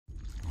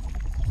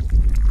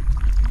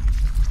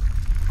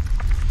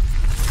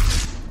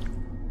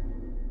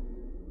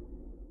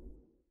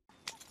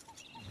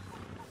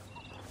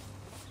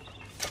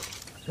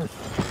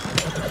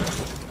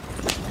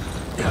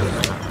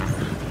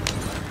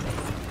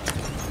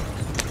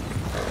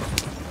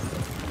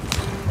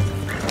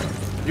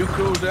You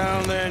cool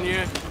down then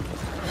yet?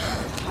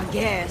 I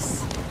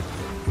guess.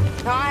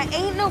 I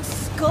ain't no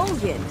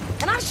scullion,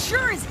 and I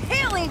sure as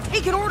hell ain't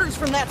taking orders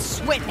from that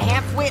sweating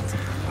half-wit.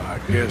 I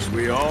guess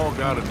we all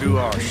gotta do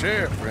our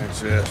share,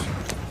 Princess.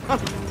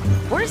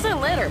 Where's that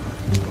letter?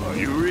 Are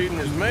you reading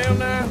his mail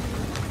now?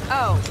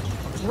 Oh,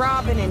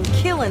 robbing and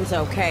killing's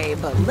okay,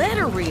 but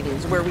letter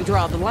reading's where we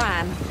draw the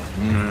line.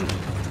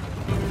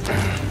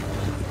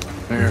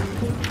 Here.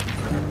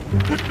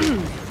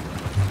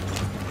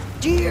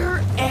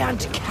 Dear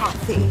Aunt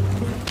Kathy,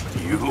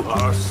 You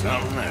are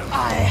something else.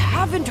 I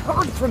haven't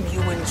heard from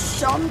you in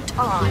some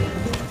time,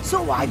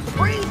 so I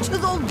pray to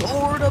the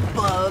Lord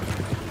above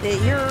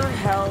that your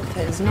health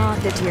has not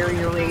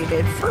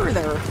deteriorated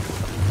further.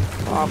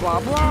 Blah, blah,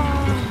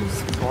 blah.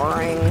 It's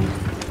boring.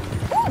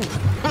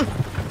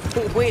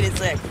 Ooh. Wait a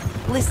sec.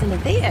 Listen to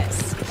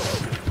this.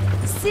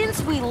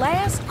 Since we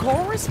last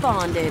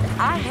corresponded,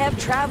 I have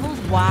traveled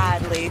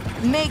widely,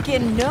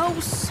 making no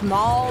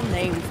small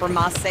name for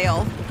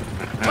myself.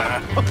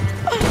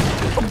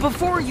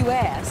 Before you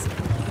ask,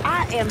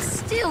 I am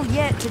still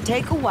yet to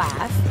take a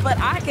wife, but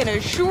I can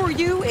assure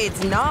you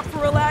it's not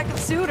for a lack of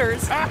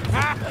suitors.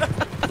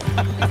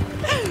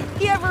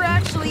 You ever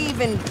actually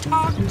even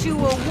talked to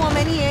a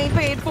woman he ain't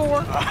paid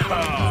for?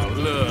 Oh,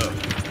 look.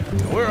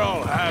 We're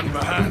all hiding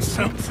behind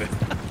something.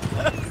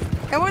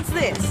 And what's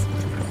this?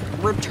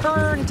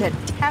 Return to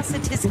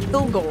Tacitus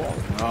Kilgore.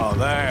 Oh,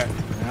 that.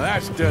 Now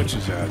that's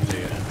Dutch's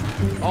idea.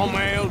 All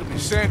mail to be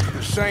sent to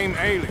the same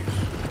alias.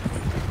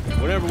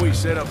 Whenever we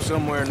set up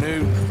somewhere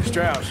new,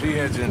 Strauss, he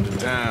heads into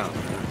town.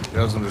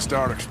 Tells them to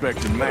start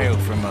expecting mail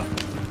from a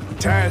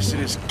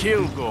Tacitus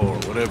Kilgore,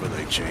 whatever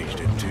they changed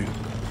it to.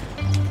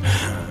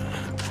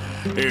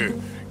 Here,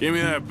 give me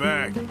that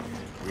back.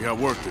 We got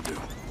work to do.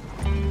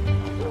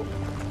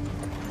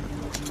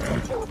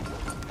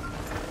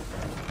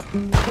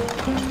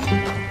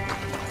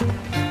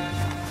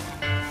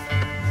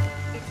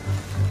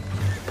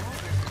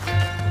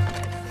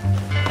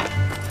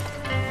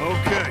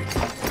 Okay,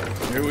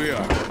 here we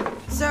are.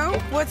 So,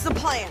 what's the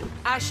plan?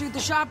 I shoot the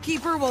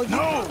shopkeeper while you...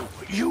 No!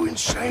 You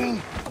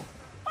insane?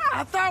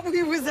 I thought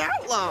we was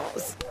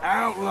outlaws.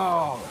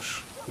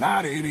 Outlaws,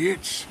 not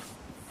idiots.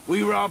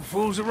 We rob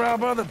fools that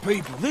rob other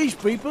people. These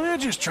people, they're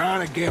just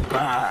trying to get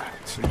by.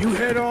 So you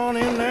head on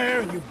in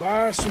there and you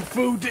buy us some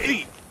food to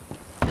eat.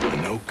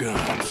 And no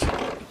guns.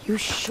 You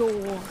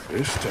sure?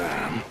 This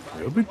time,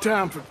 there'll be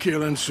time for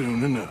killing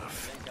soon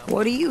enough.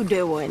 What are you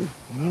doing?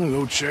 I'm gonna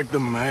go check the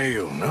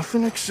mail.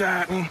 Nothing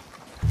exciting.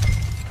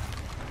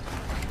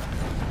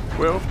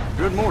 Well,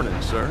 good morning,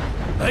 sir.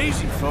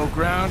 Lazy folk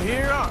round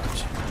here, aren't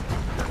you?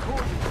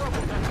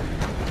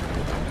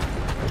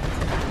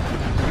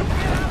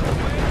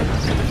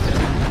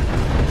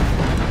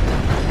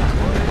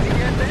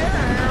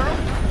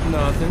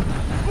 Nothing.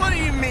 What do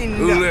you mean,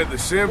 Who nothing? let the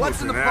What's in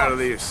simpleton the out box? of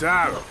the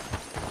asylum?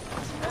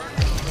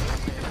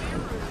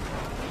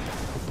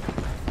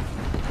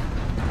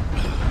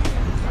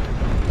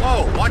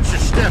 Whoa, watch your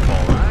step,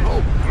 all right?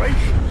 Oh,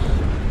 gracious.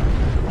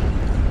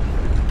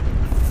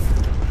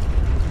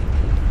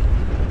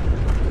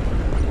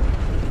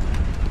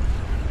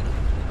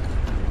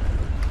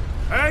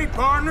 Hey,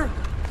 partner.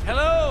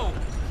 Hello!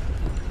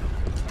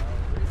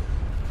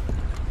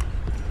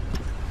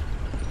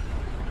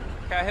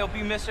 Can I help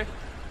you, mister?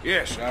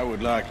 Yes, I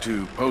would like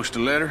to post a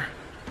letter.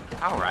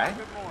 All right.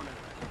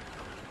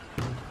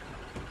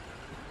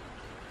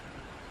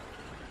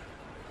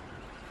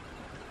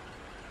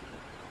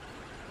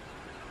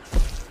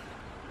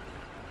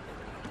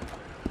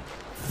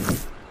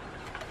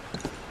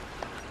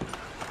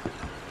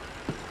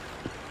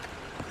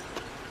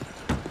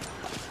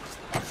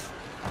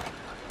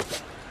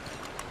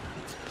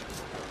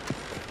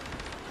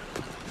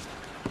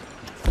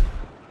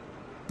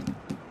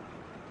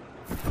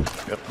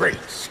 The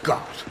great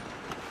Scott.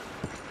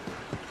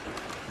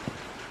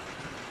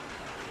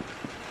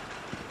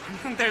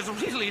 There's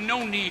really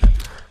no need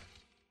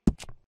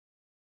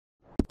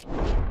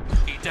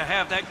to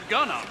have that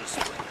gun on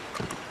display.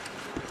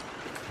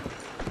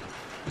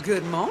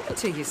 Good morning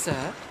to you,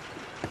 sir.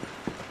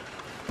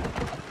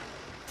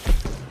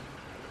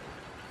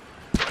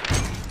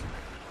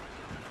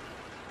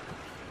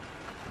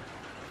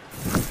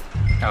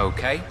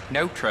 Okay,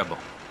 no trouble.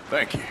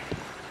 Thank you.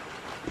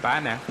 Bye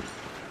now.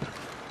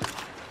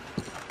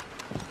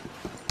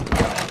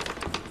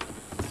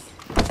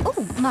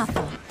 Oh, my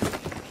fault.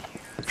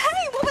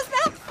 Hey, what was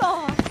that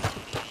for?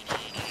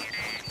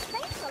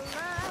 Thanks a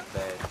lot.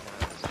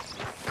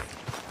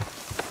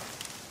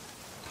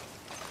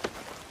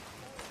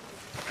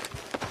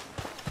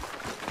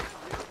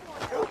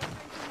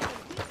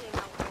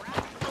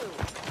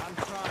 I'm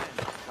trying.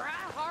 Try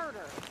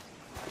harder.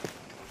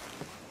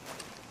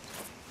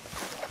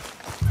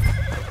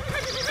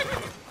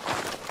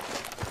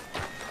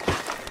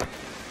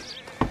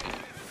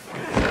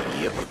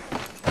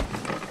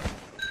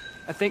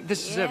 I think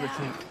this is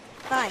everything.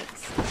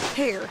 Thanks.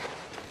 Here.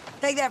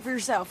 Take that for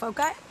yourself,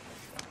 okay?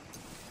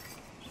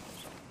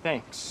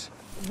 Thanks.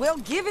 Well,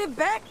 give it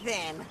back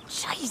then.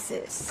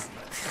 Jesus.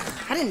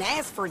 I didn't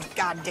ask for his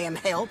goddamn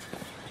help.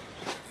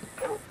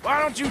 Why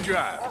don't you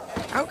drive?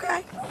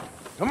 Okay.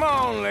 Come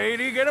on,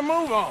 lady, get a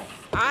move on.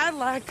 I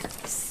like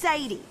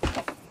Sadie,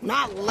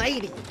 not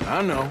lady.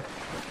 I know.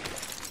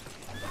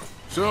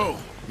 So,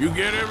 you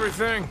get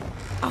everything?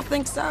 I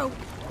think so.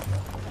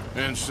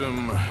 And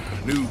some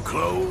new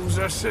clothes,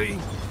 I see?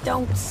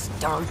 Don't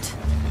start.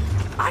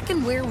 I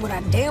can wear what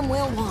I damn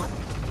well want.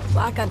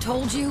 Like I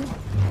told you,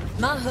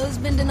 my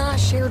husband and I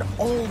shared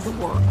all the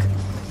work.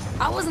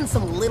 I wasn't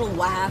some little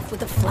wife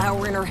with a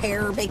flower in her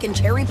hair baking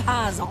cherry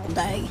pies all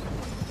day.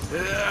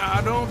 Yeah,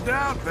 I don't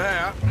doubt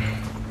that.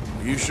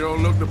 You sure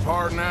look the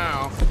part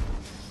now.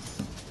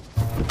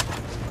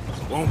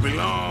 Won't be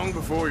long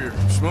before you're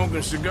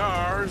smoking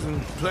cigars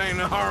and playing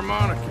the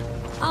harmonica.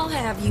 I'll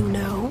have you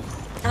know,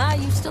 I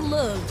used to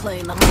love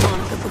playing the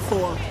harmonica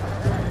before.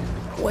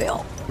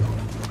 Well,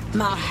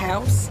 my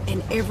house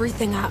and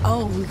everything I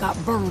own got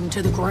burned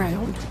to the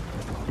ground.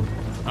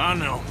 I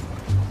know.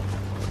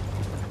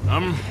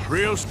 I'm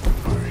real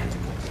sorry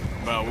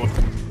about what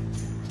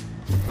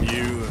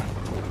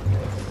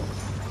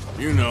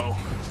you know.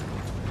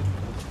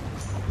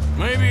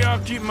 Maybe I'll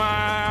keep my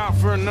eye out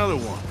for another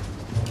one.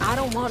 I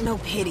don't want no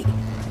pity.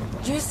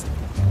 Just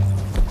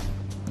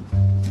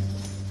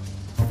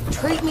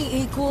treat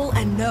me equal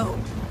and no,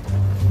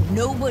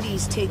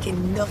 nobody's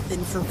taking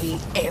nothing from me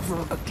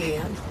ever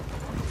again.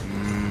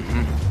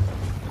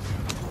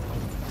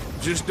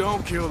 Just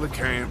don't kill the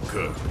camp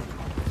cook.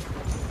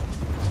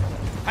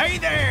 Hey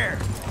there!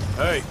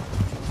 Hey,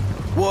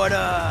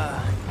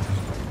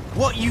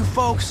 What you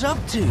folks up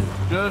to?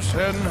 just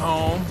heading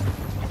home.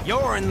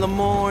 You're in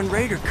Lemoyne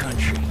Raider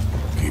country.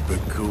 Keep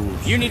it cool.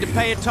 You need to Steve.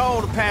 pay a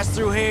toll to pass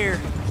through here.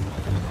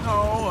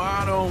 No,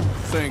 I don't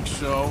think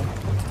so.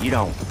 You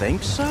don't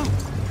think so?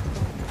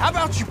 How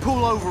about you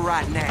pull over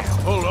right now?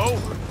 Pull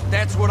over.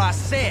 That's what I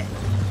said.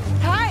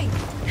 Hey,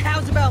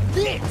 how's about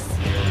this?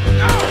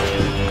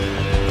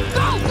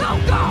 Go, go,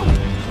 go!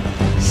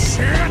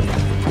 Shit!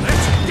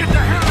 Let's get the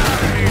hell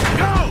out of here.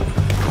 Go!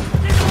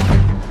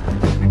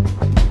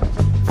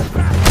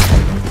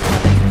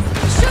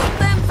 Shoot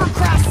them for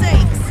Christ's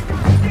sakes!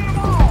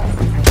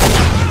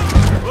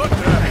 What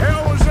the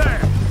hell was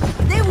that?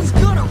 They was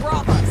gonna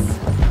rob us.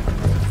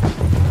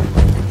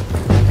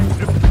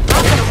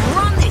 I'm gonna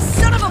run this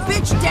son of a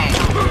bitch down.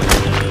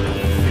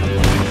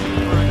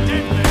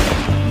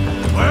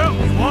 Well,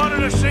 you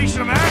wanted to see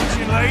some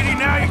action, lady.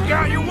 Now you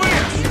got your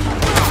wish.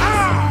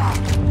 Ah!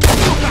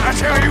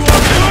 That's how you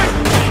want to do it?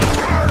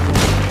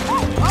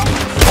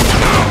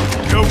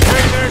 You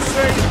okay there,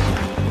 Sadie?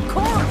 Of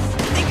course.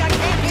 Think I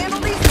can't handle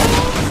these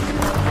fools?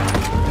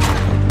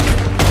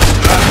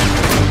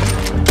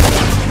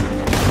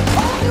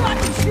 Told you I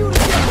could shoot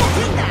if you're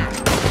looking at.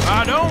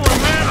 I don't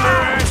remember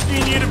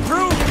asking you to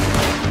prove it.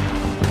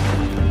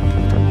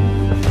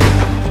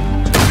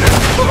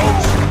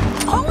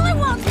 Only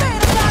one's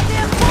paying a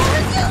goddamn for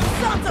is you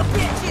sons of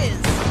bitches!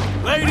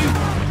 Lady,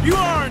 you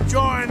are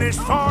enjoying this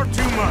far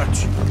too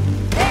much.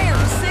 There,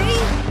 see?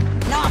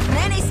 Not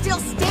many still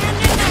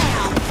standing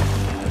now.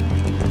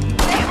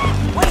 Damn it!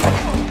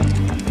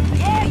 Wait.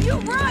 Yeah, you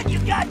run, you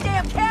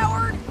goddamn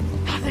coward!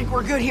 I think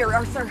we're good here,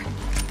 Arthur.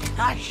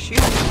 I shoot.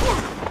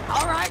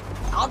 All right,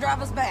 I'll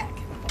drive us back.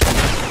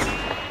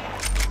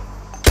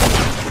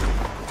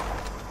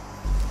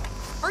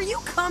 Are you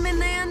coming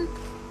then?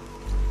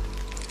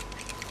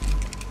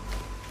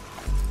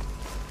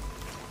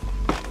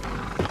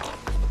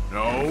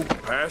 No,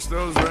 pass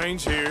those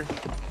reins here.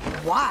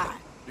 Why?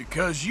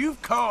 Because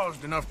you've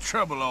caused enough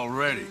trouble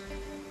already.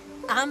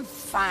 I'm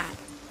fine.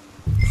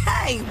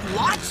 Hey,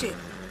 watch it.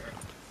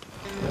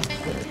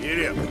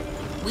 Get up.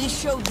 We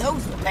showed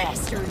those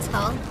bastards,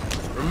 huh?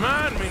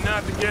 Remind me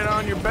not to get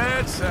on your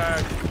bad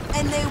side.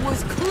 And they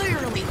was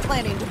clearly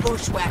planning to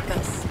bushwhack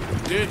us.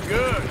 Did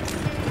good.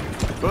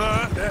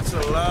 But that's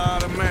a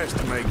lot of mess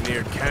to make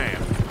near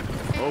camp.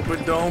 Hope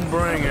it don't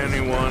bring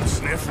anyone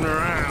sniffing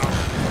around.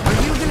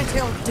 Are you gonna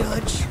tell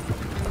Dutch?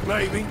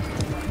 Maybe,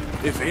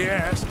 if he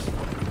asks.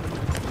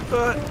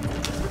 But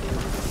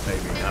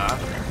maybe not.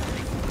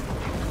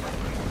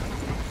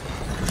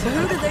 So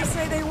who did they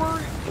say they were?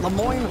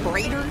 Lemoyne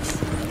Raiders?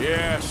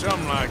 Yeah,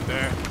 something like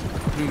that.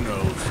 Who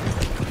knows?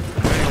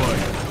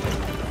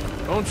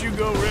 Anyway, don't you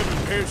go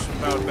ripping Pearson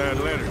about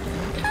that letter.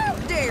 How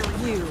dare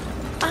you?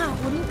 I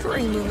wouldn't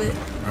dream of it.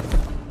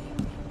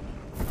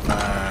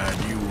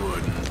 You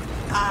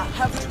wouldn't. I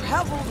have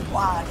traveled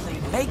widely,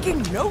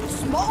 making no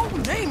small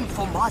name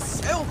for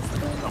myself.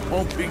 I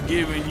won't be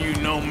giving you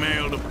no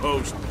mail to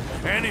post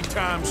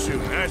anytime soon,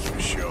 that's for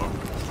sure.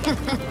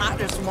 I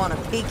just want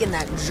to peek in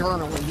that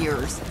journal of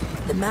yours.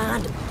 The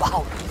mind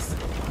boggles.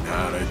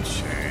 Not a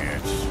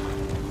chance.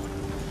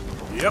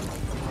 Yep.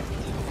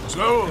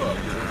 Slow up.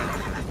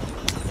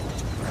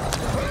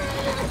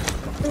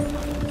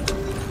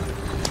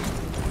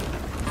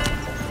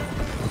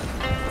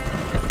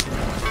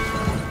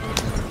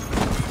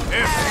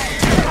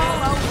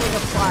 All over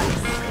the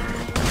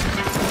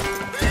place.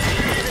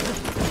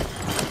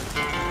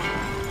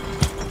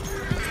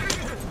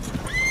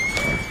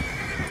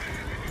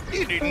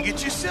 You didn't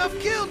get yourself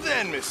killed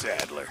then, Miss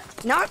Adler.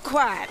 Not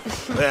quite.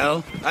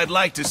 Well, I'd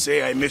like to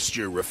say I missed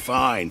your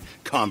refined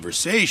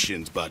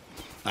conversations, but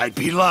I'd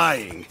be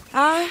lying.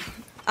 I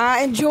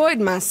enjoyed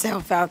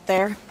myself out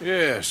there.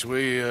 Yes,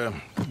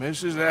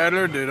 Mrs.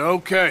 Adler did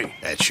okay.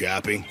 At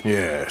shopping?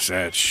 Yes,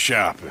 that's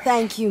shopping.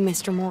 Thank you,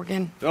 Mr.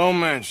 Morgan. Don't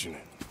mention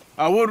it.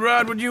 I would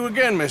ride with you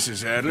again,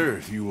 Mrs. Adler,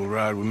 if you will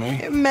ride with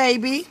me.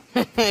 Maybe.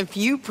 If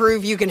you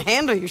prove you can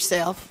handle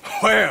yourself.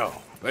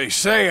 Well, they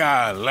say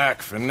I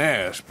lack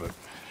finesse, but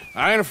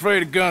I ain't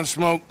afraid of gun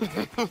smoke.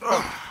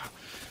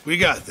 We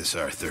got this,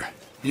 Arthur.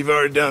 You've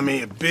already done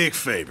me a big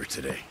favor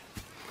today.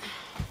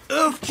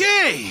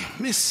 Okay,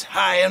 Miss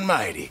High and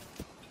Mighty.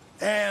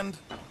 And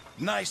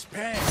nice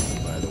pants,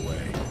 by the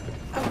way.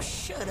 Oh,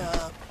 shut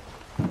up.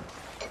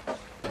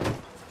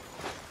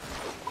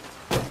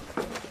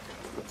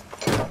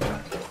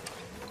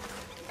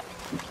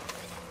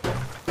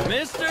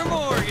 Mr.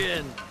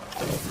 Morgan!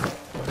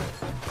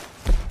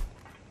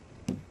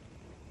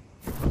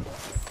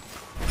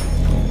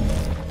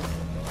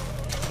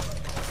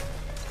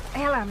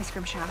 Hello, Miss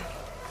Grimshaw.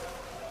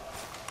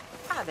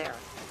 Hi there.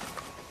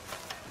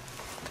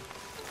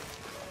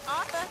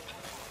 Arthur.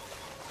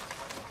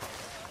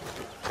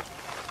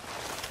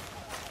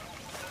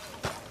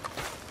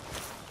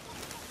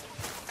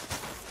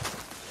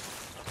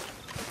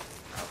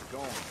 How's it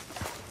going?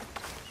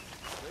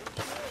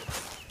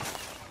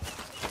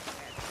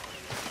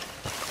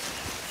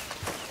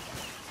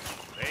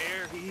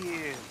 There he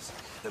is.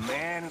 The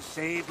man who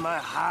saved my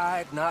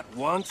hide not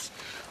once,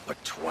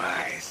 but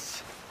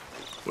twice.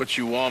 What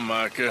you want,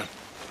 Micah?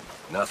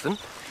 Nothing.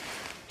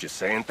 Just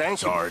saying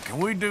thank you. Sorry, can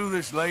we do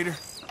this later?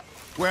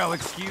 Well,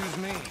 excuse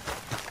me.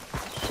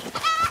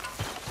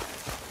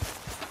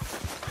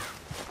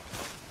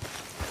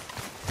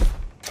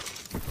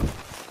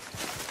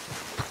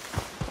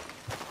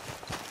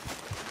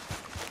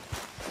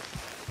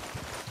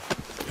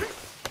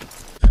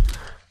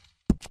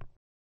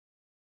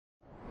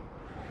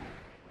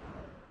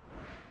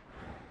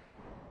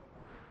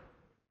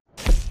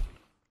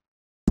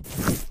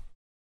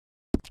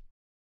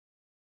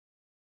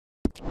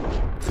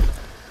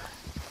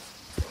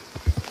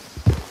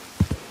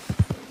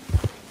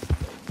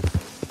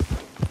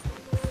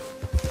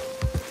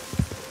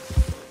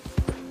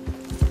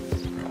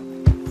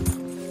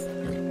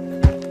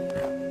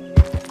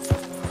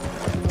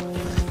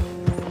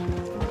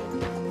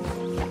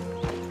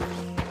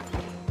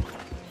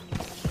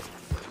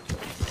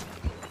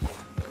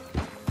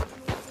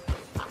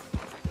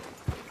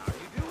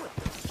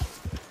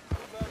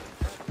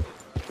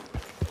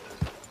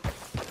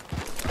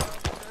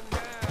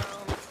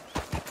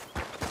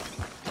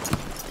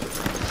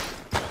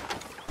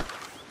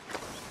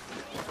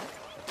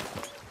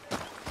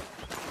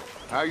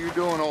 How you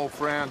doing, old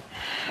friend?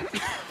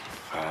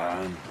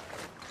 Fine.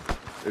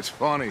 It's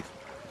funny,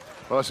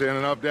 us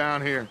ending up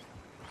down here.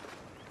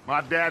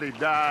 My daddy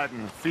died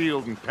in the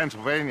field in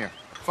Pennsylvania,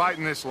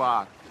 fighting this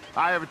lot.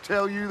 I ever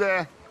tell you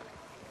that?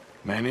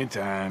 Many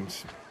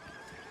times.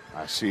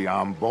 I see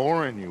I'm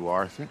boring you,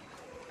 Arthur.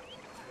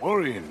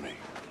 Worrying me.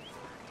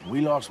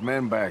 We lost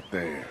men back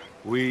there.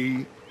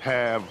 We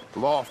have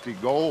lofty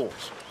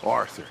goals,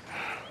 Arthur.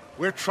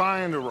 We're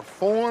trying to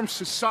reform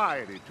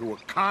society to a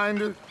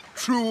kinder,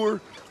 truer,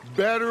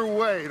 better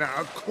way. Now,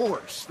 of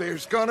course,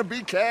 there's gonna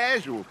be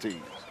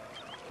casualties.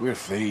 We're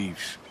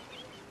thieves.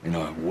 In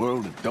a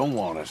world that don't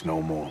want us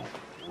no more.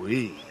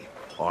 We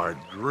are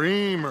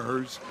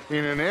dreamers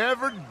in an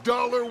ever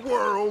duller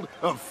world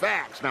of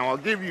facts. Now, I'll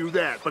give you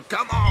that, but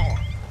come on.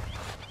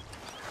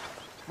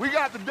 We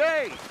got the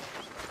day.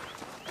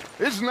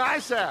 It's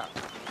nice out.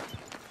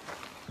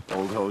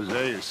 Old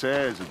Hosea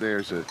says that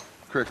there's a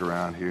creek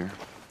around here.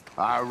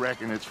 I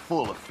reckon it's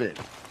full of fish.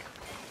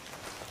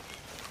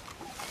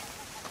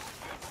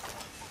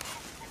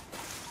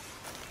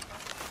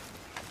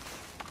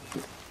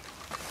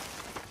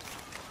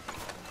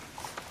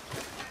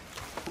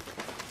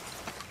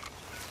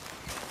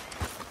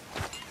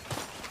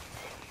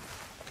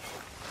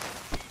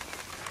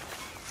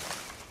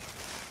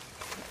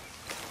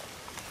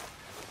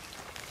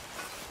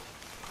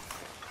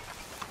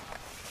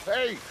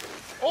 Hey,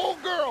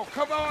 old girl,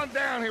 come on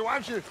down here. Why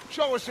don't you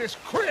show us this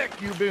creek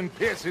you've been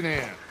pissing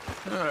in?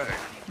 Hey,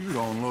 you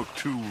don't look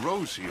too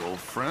rosy, old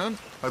friend.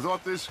 I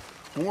thought this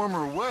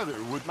warmer weather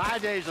would... My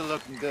days are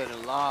looking good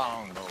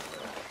along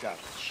over,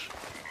 Dutch.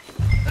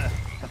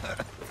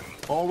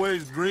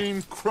 Always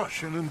green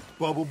crushing and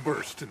bubble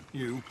bursting,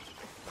 you.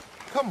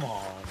 Come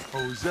on,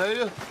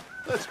 Hosea.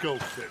 Let's go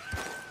fish.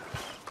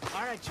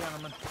 All right,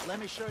 gentlemen, let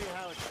me show you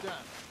how it's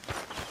done.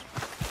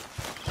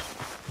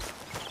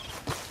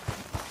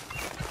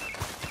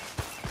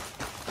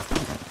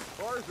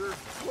 Arthur,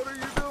 what are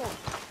you doing?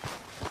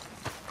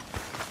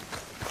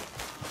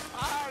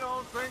 I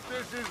don't think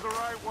this is the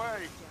right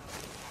way.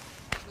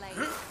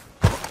 Ladies,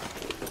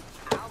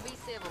 I'll be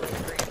civil to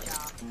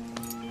Grimshaw.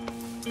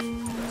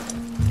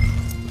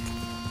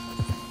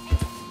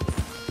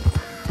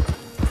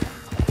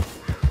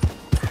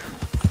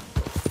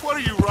 What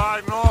are you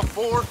riding off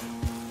for?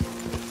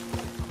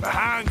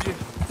 Behind you.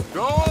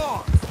 Go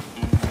on.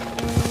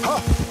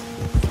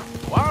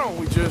 Why don't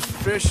we just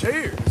fish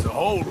here? There's a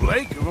whole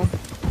lake of them.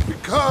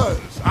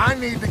 Because I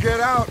need to get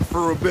out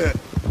for a bit.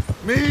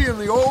 Me and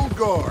the old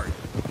guard.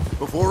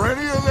 Before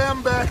any of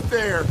them back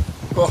there,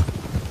 oh,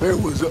 there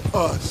was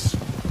us.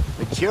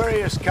 The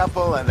curious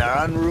couple and their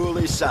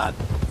unruly son.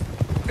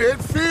 It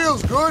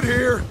feels good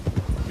here.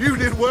 You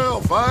did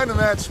well finding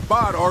that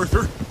spot,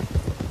 Arthur.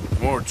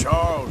 More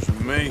Charles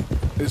than me.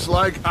 It's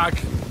like I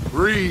can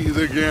breathe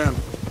again,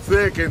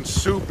 thick and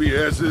soupy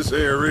as this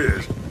air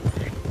is.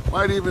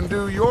 Might even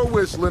do your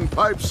whistling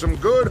pipes some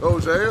good,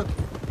 Hosea.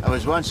 I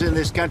was once in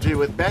this country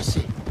with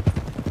Bessie.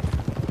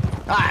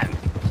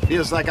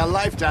 Feels like a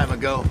lifetime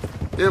ago.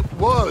 It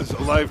was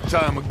a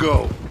lifetime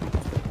ago.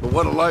 But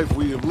what a life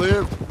we have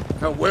lived.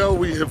 How well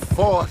we have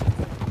fought.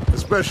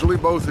 Especially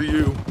both of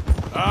you.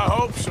 I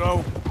hope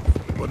so.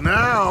 But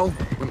now,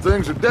 when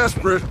things are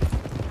desperate,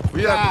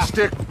 we have to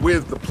stick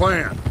with the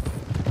plan.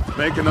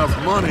 Make enough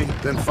money,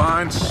 then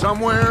find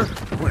somewhere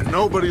where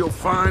nobody will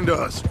find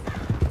us.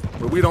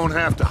 Where we don't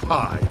have to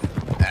hide.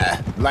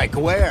 Like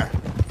where?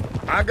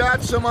 I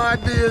got some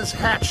ideas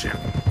hatching,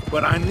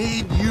 but I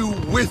need you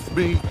with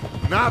me,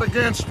 not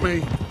against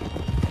me.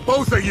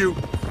 Both of you.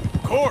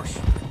 Of course.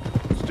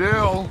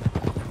 Still,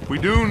 we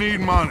do need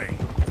money.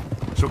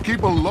 So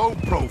keep a low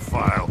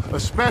profile,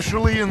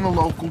 especially in the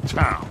local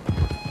town.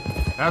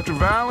 After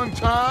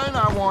Valentine,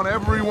 I want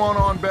everyone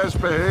on best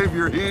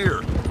behavior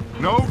here.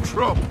 No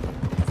trouble.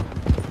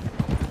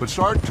 But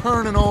start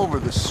turning over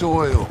the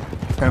soil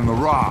and the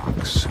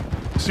rocks.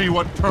 See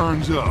what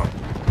turns up.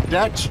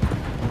 Dutch,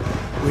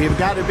 we've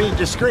got to be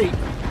discreet.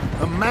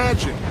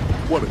 Imagine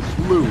what a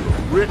slew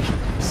of rich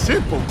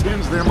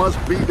simpletons there must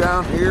be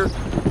down here.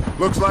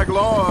 Looks like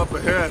law up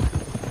ahead.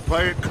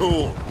 Play it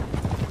cool.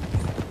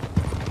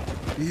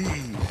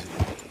 Easy.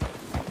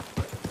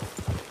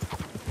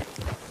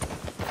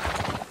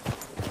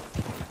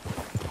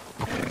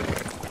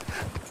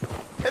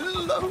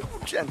 Hello,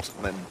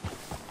 gentlemen.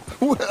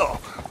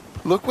 Well,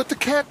 look what the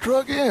cat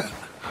drug in.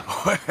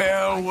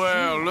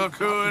 Well, look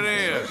who it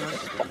is.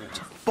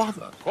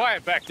 Bother.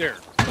 Quiet back there.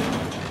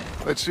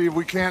 Let's see if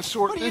we can't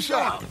sort this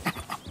out.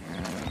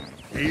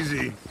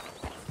 Easy.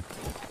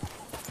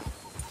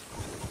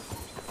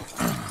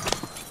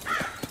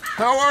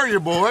 How are you,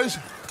 boys?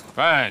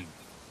 Fine.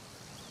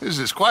 This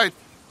is quite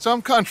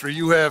some country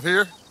you have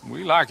here.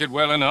 We like it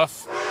well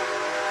enough.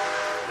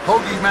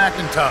 Hoagie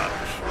McIntosh,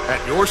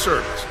 at your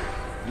service.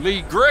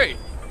 Lee Gray.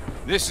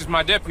 This is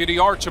my deputy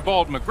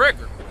Archibald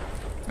McGregor.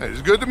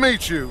 It's good to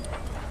meet you.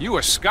 You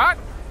a Scot?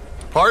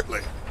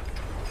 Partly.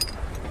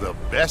 The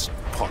best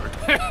part.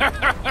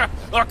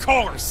 Of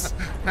course.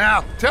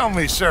 Now, tell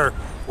me, sir,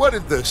 what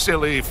did the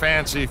silly,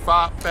 fancy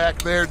fop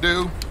back there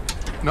do?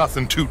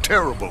 Nothing too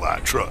terrible, I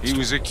trust. He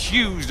was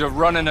accused of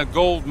running a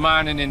gold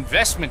mining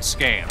investment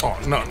scam. Oh,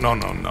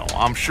 no.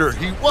 I'm sure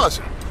he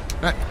wasn't.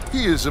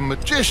 He is a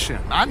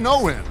magician. I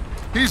know him.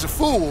 He's a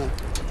fool,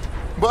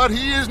 but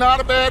he is not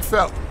a bad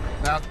fellow.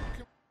 Now, take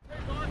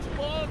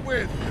Archibald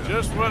with you.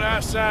 Just what I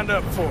signed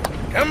up for.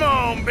 Come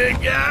on,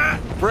 big guy.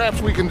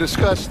 Perhaps we can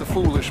discuss the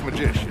foolish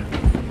magician.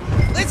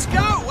 Let's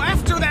go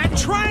after that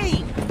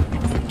train.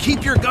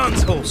 Keep your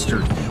guns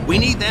holstered. We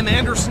need them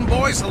Anderson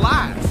boys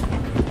alive.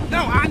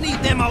 No, I need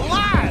them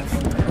alive.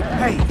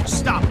 Hey,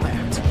 stop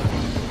that.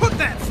 Put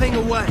that thing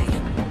away.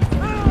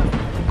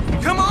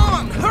 Come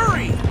on,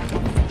 hurry.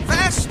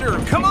 Faster,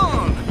 come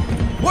on.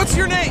 What's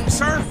your name,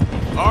 sir?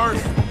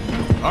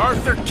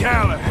 Arthur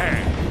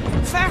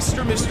Callahan.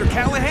 Faster, Mr.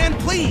 Callahan,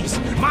 please.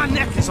 My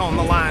neck is on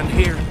the line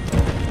here.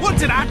 What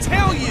did I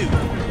tell you?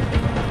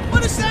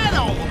 What is that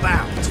all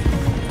about?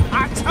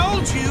 I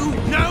told you,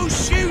 no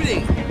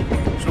shooting.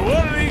 So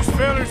what are these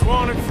fellas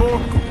wanted for?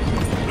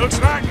 Looks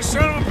like the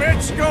son of a bitch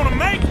is gonna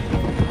make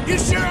it. You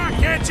sure I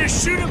can't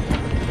just shoot him?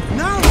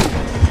 No,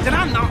 did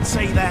I not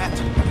say that?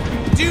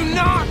 Do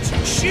not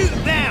shoot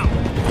them.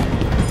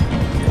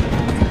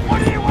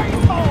 What are you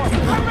waiting for?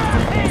 Come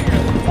out here!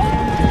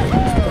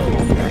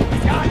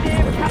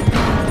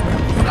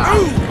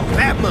 Ooh,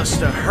 that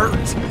must have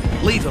hurt.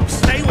 Leave them.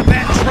 Stay with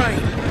that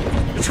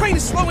train. The train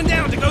is slowing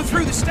down to go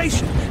through the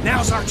station.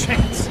 Now's our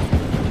chance.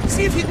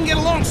 See if you can get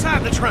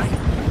alongside the train.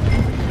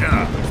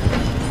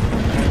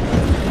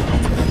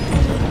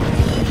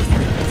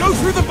 Go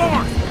through the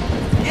barn.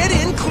 Get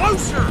in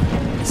closer.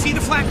 See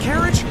the flat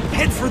carriage?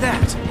 Head for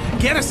that.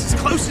 Get us as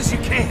close as you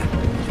can.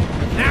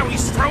 Now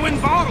he's throwing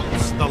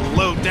bottles, the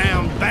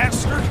low-down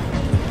bastard.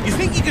 You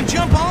think you can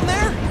jump on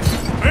there?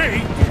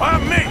 Me? Why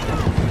me?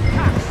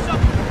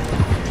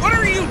 What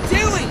are you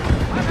doing?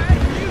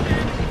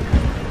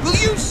 Will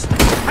you...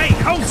 Hey,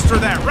 holster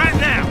that right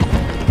now.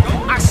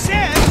 I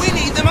said we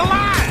need them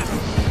alive.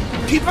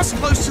 Keep us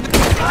close to the...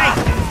 Hey,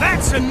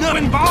 that's enough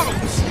in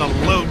bottles, the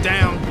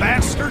low-down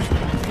bastard.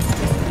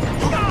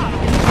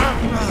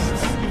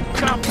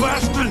 God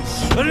bastard!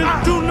 I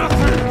didn't do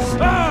nothing!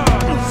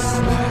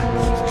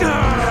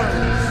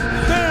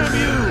 Damn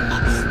you!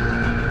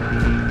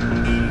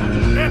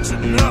 That's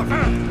enough!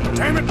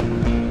 Damn it!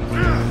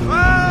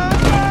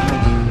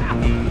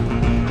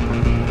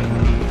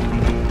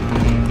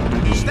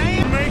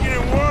 Stay making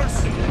it worse!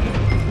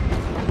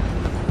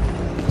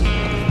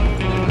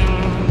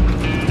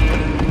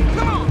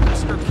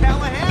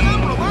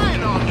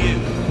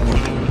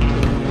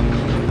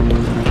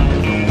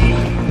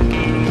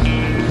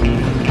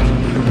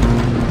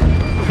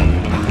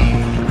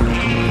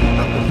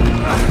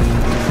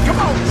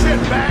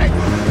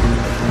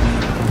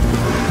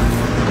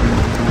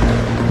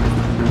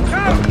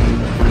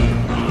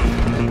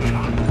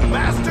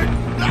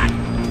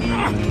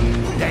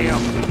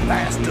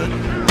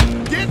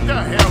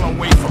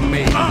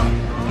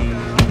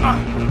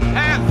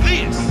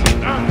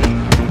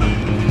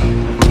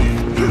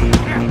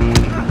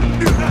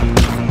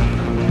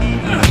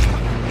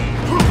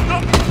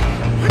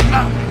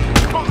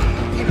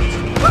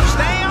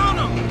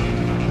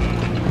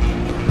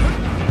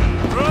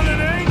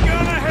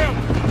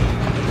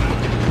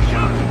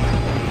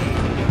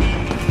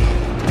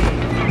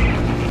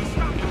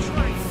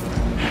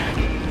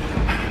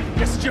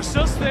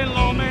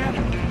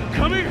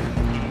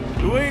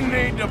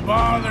 to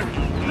bother.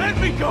 Let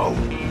me go.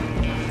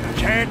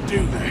 Can't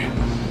do that.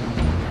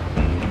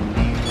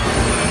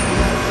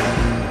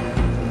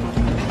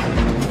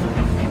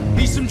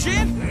 Need some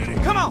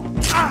gin? Come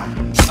on.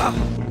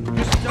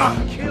 Just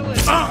don't kill it.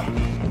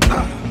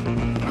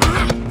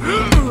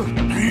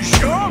 You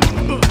sure?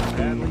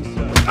 Badly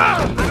so. I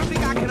don't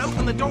think I can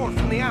open the door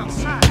from the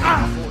outside.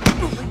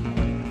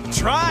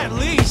 Try at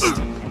least.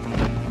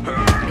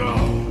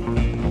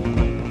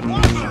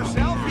 Watch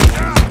yourself. He's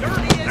as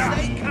dirty as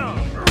they come.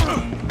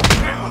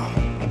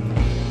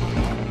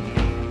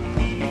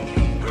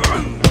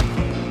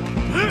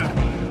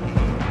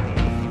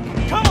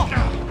 Come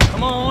on.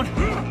 Come on.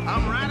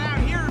 I'm right out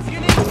here if you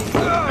need me.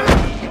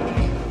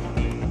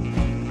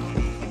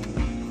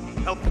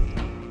 Help.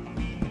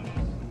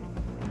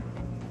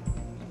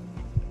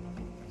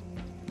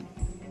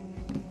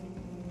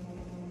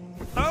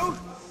 Oh,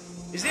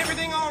 is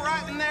everything all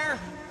right in there?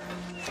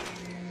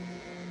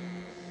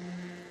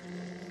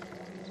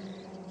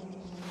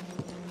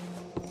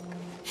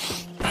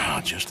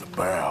 Just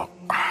about.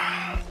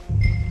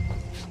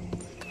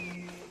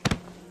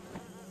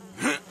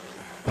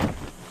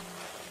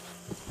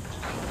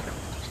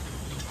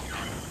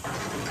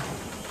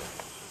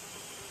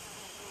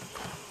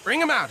 Bring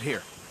him out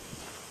here.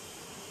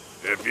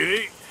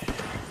 Deputy?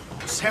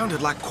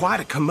 Sounded like quite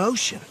a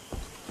commotion.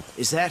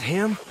 Is that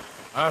him?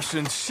 I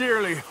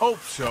sincerely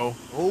hope so.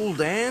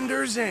 Old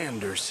Anders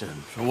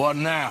Anderson. So what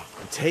now?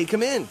 Take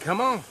him in,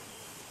 come on.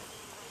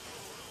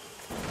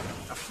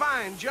 A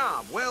fine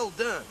job, well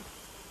done.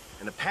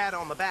 And a pat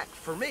on the back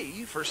for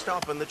me for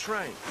stopping the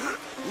train.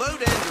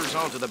 Load Anders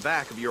onto the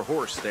back of your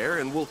horse there,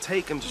 and we'll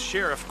take him to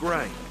Sheriff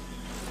Gray.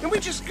 Can we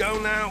just go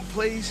now,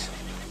 please?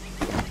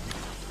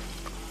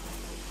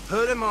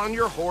 Put him on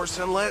your horse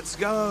and let's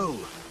go.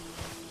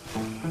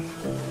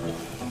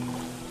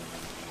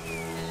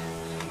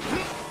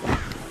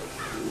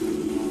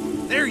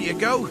 There you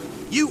go.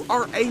 You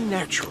are a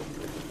natural.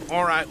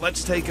 All right,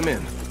 let's take him in.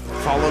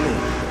 Follow me.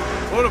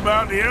 What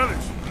about the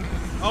others?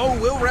 Oh,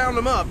 we'll round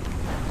them up.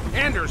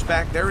 Anders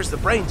back there is the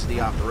brains of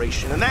the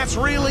operation, and that's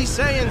really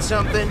saying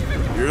something.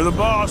 You're the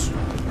boss.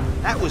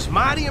 That was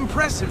mighty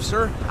impressive,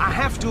 sir. I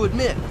have to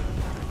admit.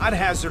 I'd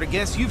hazard a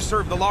guess you've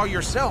served the law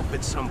yourself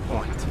at some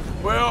point.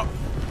 Well,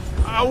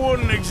 I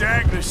wouldn't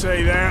exactly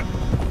say that.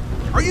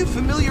 Are you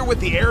familiar with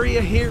the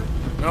area here?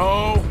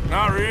 No,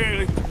 not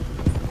really.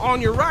 On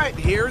your right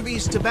here,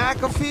 these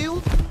tobacco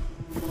fields?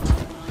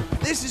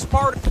 This is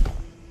part of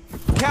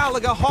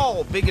Caliga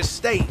Hall, big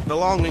estate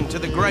belonging to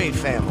the Gray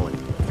family.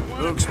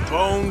 Looks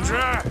bone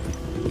dry.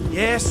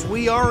 Yes,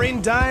 we are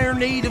in dire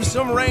need of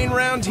some rain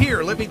round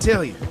here, let me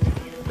tell you.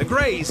 The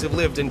Grays have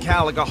lived in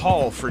Caliga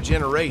Hall for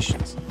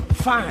generations.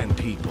 Fine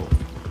people.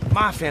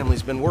 My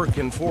family's been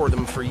working for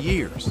them for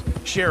years.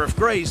 Sheriff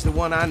Gray's the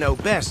one I know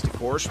best, of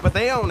course, but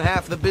they own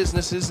half the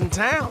businesses in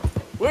town.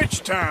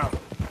 Which town?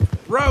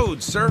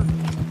 Rhodes, sir.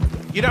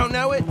 You don't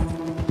know it?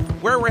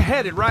 Where we're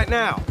headed right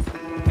now.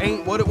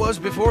 Ain't what it was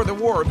before the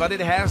war, but it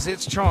has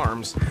its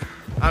charms.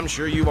 I'm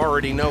sure you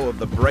already know of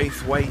the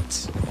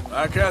Braithwaites.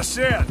 Like I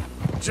said,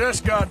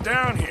 just got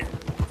down here.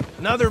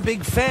 Another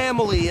big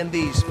family in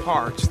these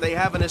parts. They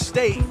have an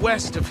estate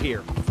west of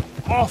here.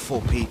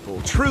 Awful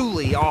people,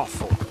 truly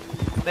awful.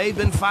 They've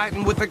been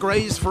fighting with the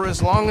Grays for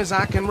as long as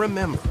I can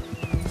remember.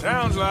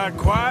 Sounds like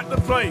quite the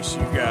place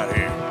you got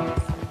here.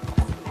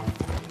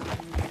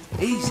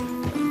 Easy.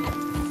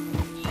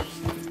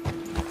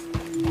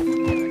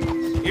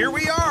 Here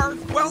we are.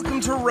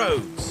 Welcome to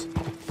Rhodes.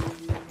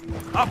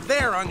 Up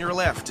there on your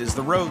left is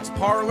the Rhodes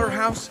Parlor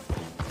House.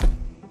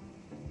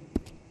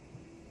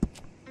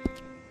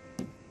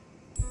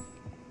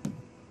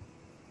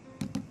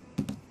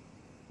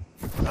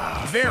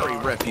 Very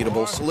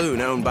reputable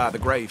saloon owned by the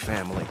Gray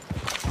family.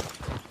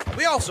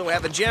 We also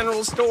have a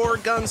general store,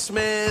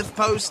 gunsmith,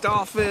 post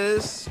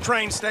office,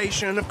 train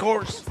station, of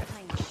course.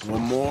 What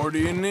more do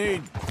you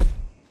need?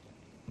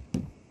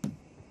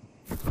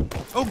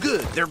 Oh,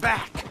 good, they're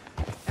back.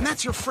 And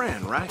that's your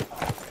friend, right?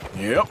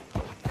 Yep.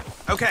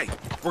 Okay,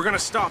 we're gonna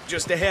stop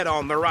just ahead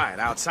on the right,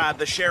 outside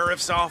the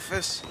sheriff's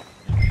office.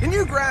 Can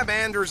you grab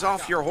Anders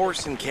off your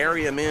horse and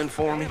carry him in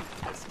for me?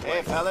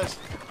 Hey, fellas.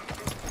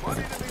 What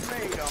did we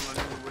made on the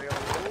new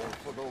railroad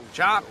for those...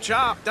 Chop,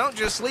 chop. Don't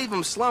just leave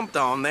him slumped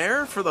on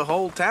there for the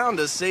whole town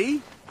to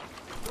see.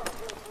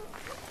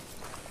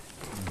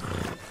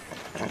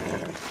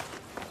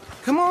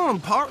 Come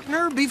on,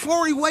 partner,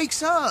 before he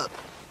wakes up.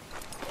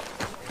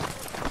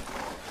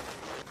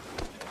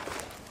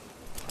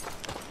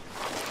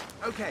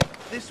 Okay,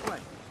 this way.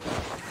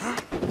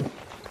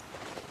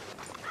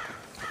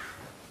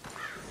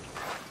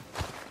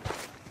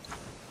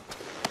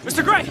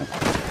 Mr. Gray!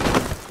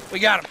 We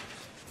got him.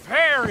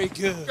 Very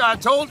good. I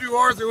told you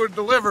Arthur would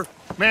deliver.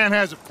 Man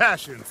has a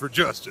passion for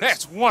justice.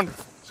 That's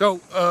wonderful.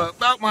 So,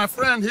 about my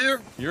friend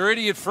here? Your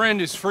idiot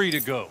friend is free to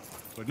go.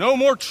 But no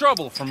more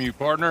trouble from you,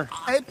 partner.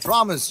 I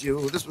promise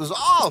you this was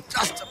all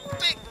just a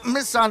big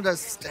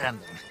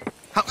misunderstanding.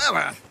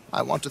 However,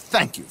 I want to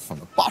thank you from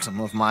the bottom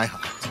of my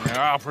heart.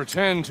 I'll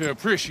pretend to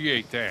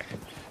appreciate that.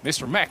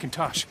 Mr.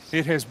 McIntosh,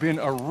 it has been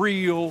a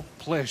real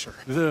pleasure.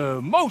 The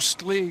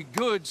mostly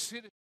good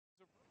citizen...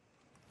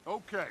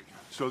 Okay,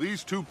 so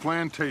these two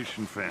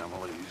plantation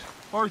families.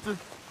 Arthur,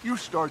 you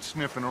start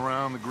sniffing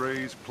around the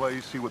Gray's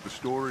place, see what the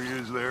story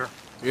is there.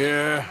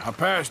 Yeah, I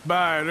passed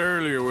by it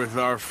earlier with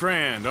our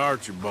friend,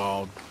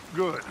 Archibald.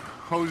 Good.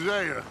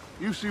 Hosea,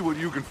 you see what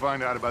you can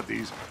find out about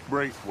these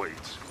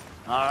Braithwaites.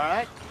 All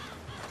right.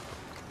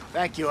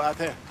 Thank you,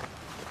 Arthur.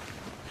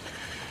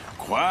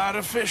 Quite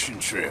a fishing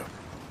trip.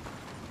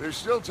 There's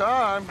still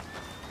time.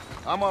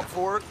 I'm up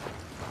for it.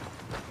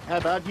 How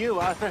about you,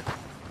 Arthur?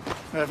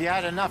 Or have you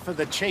had enough of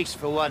the chase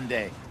for one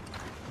day?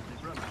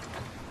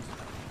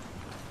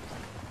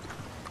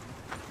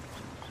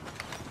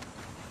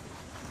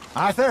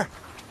 Arthur?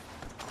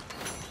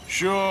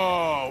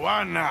 Sure,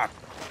 why not?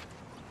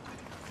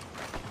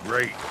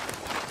 Great.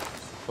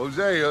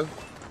 Hosea,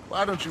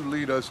 why don't you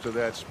lead us to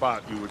that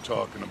spot you were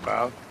talking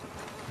about?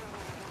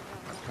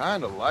 I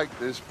kind of like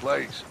this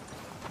place.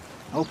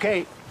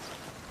 Okay.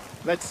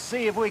 Let's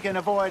see if we can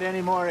avoid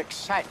any more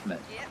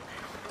excitement.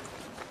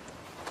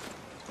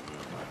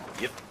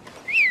 Yep.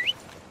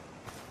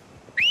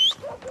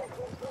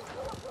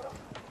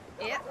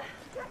 Yep.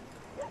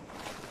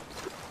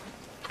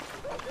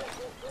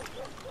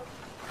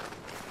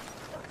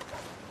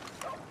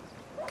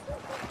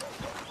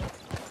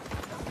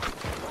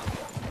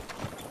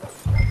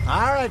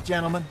 All right,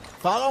 gentlemen.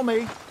 Follow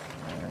me.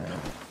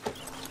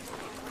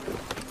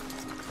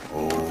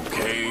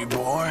 Okay,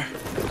 boy.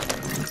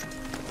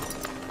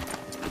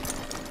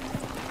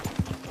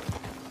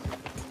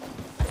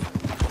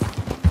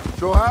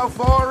 So how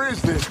far is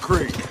this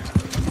creek?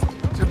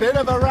 It's a bit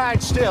of a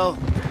ride still,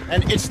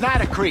 and it's not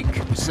a creek.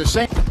 It's the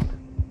same...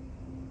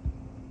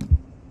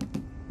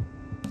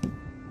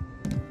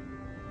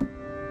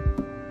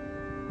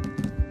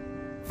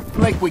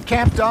 lake we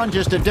camped on,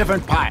 just a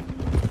different pipe.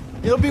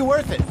 It'll be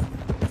worth it.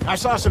 I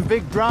saw some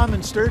big drum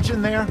and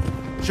sturgeon there.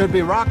 Should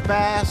be rock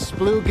bass,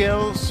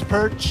 bluegills,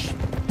 perch,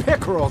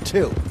 pickerel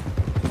too.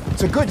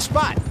 It's a good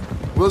spot.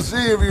 We'll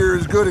see if you're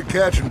as good at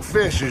catching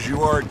fish as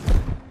you are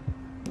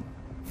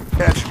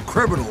catching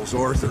criminals,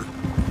 Arthur.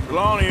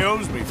 Trelawney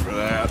owes me for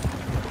that.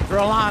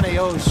 Trelawney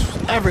owes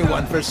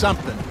everyone for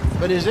something,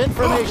 but his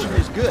information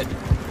is good.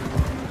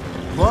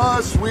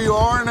 Plus, we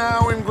are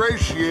now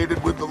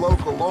ingratiated with the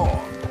local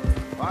law.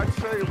 I'd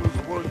say it was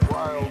a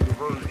worthwhile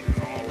diversion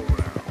all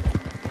around.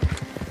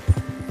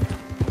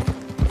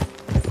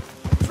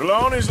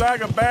 Trelawney's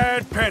like a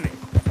bad penny.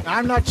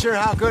 I'm not sure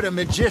how good a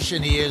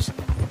magician he is,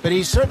 but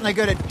he's certainly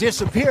good at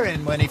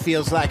disappearing when he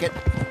feels like it.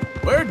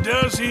 Where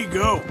does he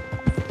go?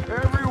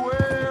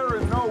 Everywhere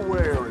and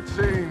nowhere, it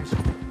seems.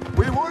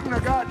 We wouldn't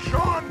have got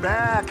Sean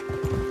back.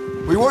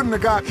 We wouldn't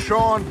have got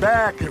Sean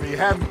back if he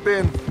hadn't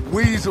been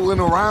weaseling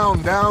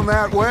around down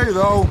that way,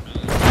 though.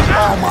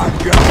 Oh, my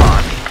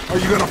God. Are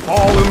you gonna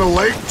fall in the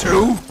lake,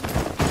 too?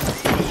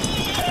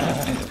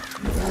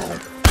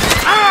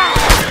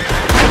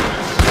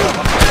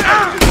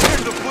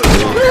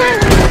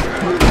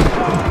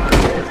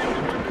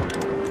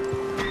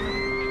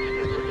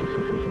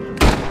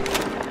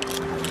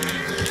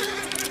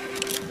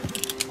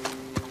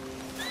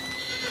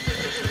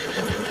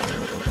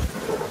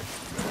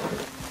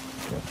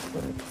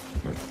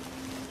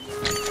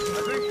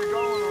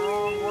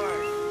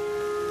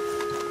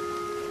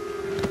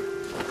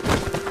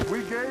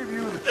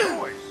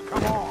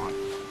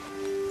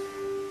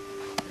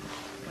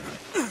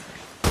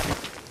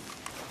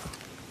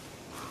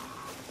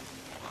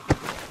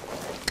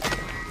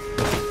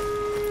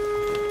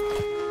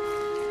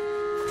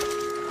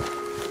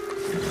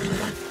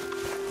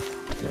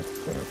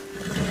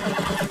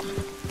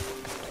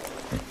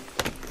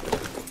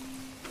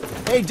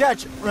 Hey,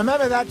 Dutch,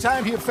 remember that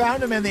time you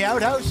found him in the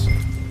outhouse?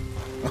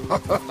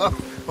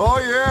 Oh,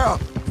 yeah.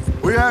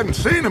 We hadn't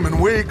seen him in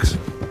weeks.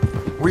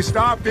 We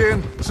stopped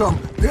in some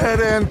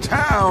dead-end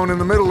town in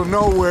the middle of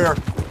nowhere.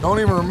 Don't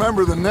even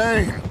remember the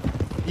name.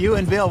 You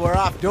and Bill were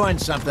off doing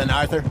something,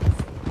 Arthur.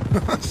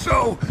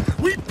 So,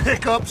 we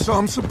pick up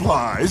some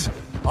supplies.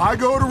 I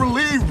go to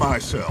relieve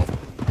myself.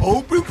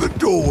 Open the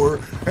door,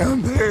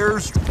 and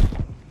there's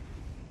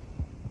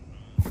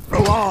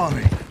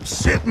Trelawney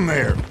sitting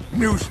there,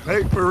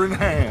 newspaper in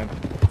hand.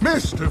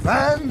 Mr.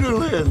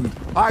 Vanderlyn.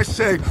 I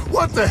say,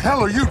 what the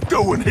hell are you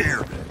doing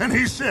here? And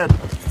he said,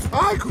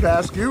 I could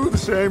ask you the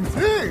same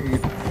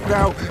thing.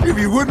 Now, if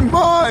you wouldn't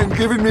mind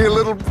giving me a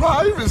little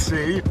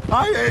privacy,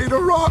 I ate a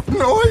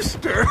rotten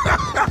oyster.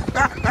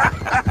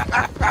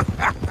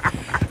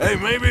 Hey,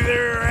 maybe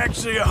there are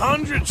actually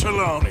 100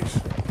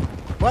 Trelawneys.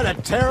 What a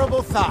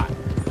terrible thought.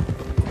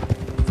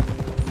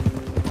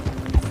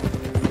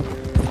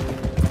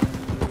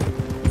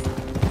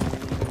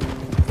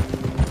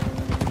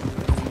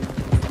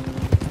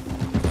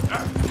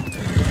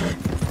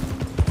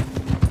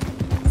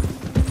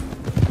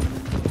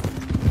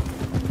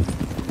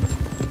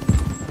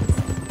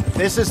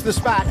 This is the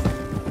spot.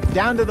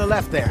 Down to the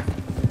left there.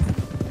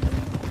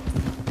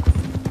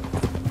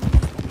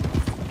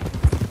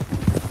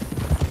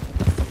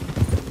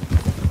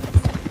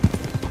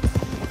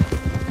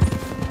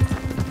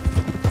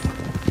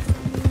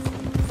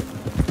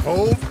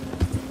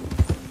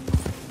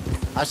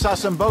 I saw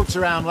some boats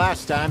around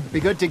last time. Be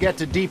good to get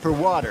to deeper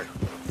water.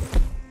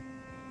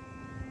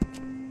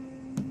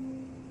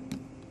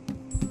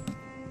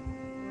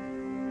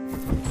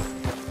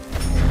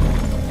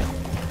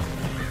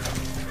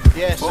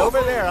 Yes, over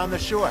there on the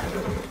shore.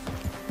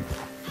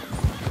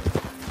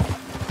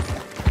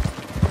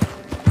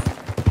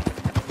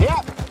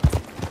 Yep.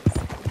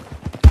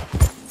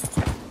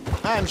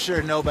 I'm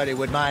sure nobody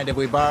would mind if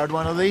we borrowed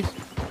one of these.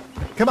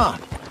 Come on.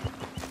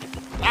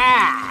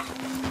 Ah!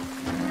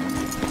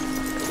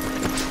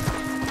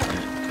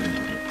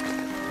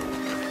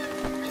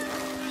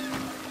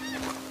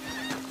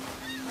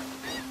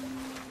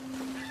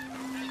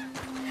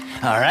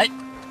 All right.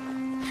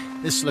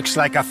 This looks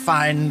like a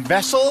fine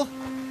vessel.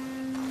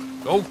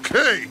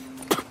 Okay.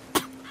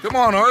 Come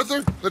on,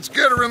 Arthur. Let's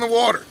get her in the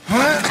water.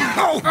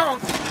 I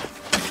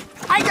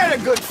got a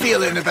good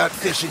feeling about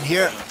fishing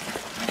here.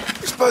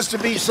 It's supposed to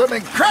be some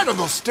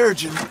incredible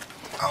sturgeon.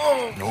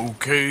 Oh.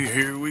 Okay,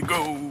 here we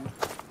go.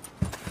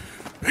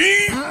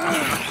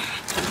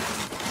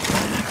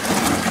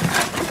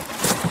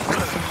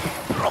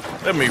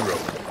 Let me roll.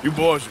 You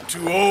boys are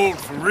too old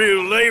for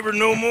real labor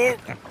no more.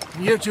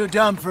 You're too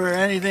dumb for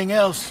anything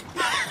else.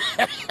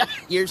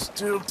 You're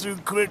still too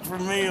quick for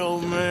me,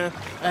 old man.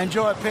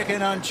 Enjoy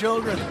picking on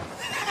children.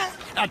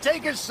 Now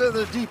take us to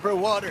the deeper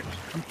water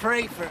and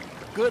pray for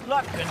good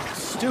luck and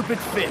stupid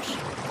fish.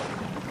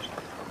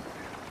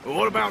 Well,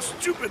 what about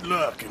stupid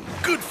luck and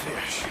good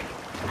fish?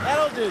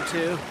 That'll do,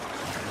 too.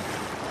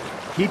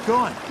 Keep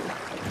going.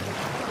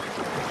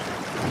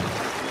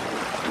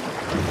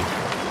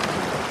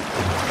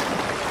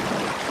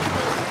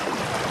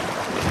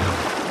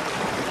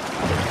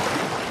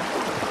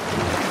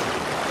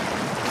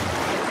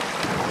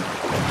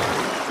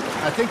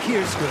 I think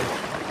here's good.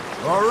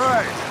 All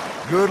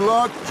right. Good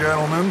luck,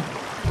 gentlemen.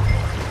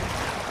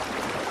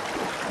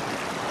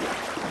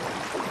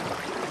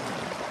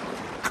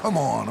 Come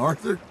on,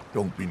 Arthur.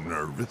 Don't be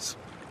nervous.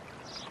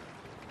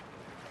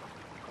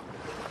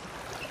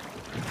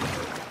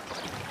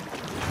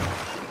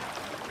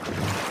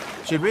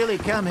 Should really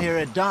come here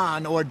at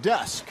dawn or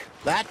dusk.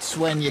 That's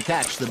when you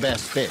catch the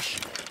best fish.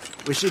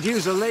 We should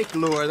use a lake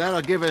lure.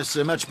 That'll give us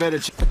a much better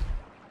chance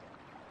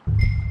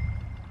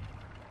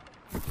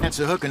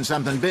of hooking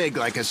something big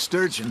like a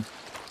sturgeon.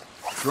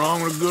 What's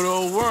wrong with a good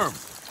old worm?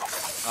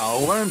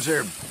 Oh, worms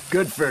are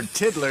good for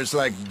tiddlers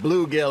like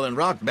bluegill and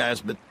rock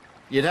bass, but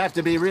you'd have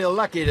to be real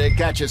lucky to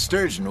catch a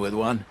sturgeon with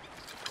one.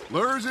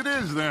 Lures it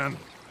is, then.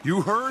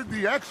 You heard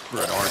the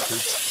expert,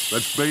 Arthur.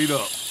 Let's bait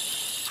up.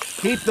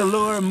 Keep the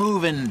lure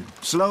moving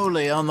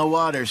slowly on the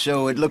water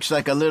so it looks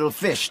like a little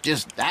fish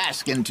just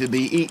asking to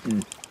be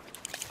eaten.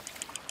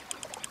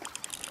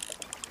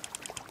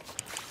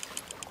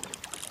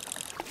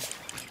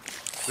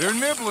 They're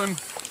nibbling.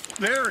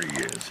 There he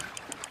is.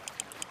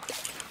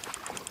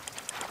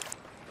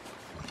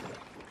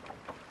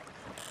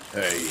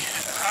 Hey,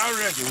 I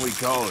reckon we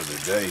call it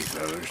a day,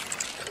 fellas.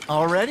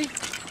 Already?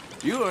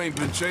 You ain't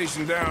been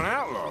chasing down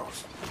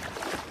outlaws.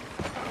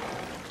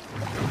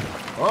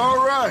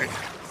 All right.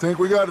 Think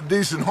we got a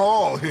decent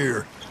haul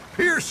here.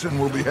 Pearson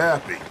will be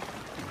happy.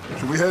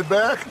 Should we head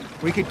back?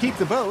 We could keep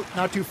the boat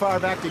not too far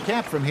back to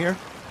camp from here.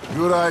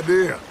 Good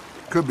idea.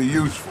 Could be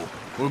useful.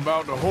 What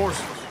about the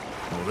horses?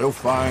 Well, they'll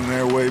find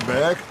their way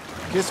back.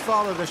 Just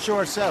follow the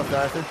shore south,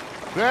 Arthur.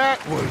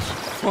 That was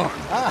fun.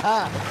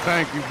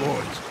 Thank you,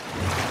 boys.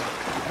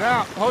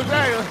 Now,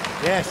 Hosea.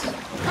 Yes?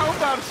 How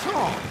about a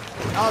song?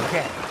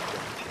 Okay.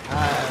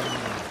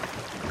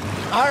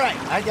 All right,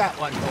 I got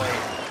one for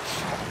you.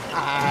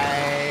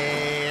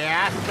 I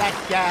asked that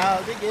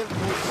gal to give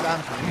me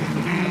something.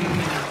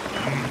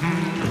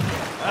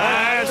 I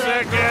asked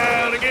that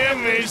gal to give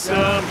me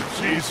some.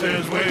 She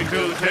says, wait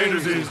till the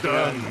taters is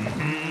done.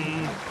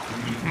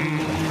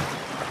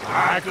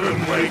 I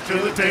couldn't wait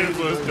till the taters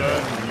was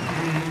done.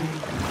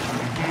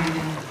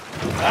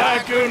 I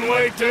couldn't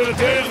wait till the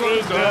taters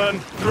was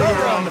done. Threw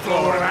her on the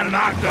floor and I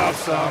knocked off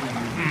some.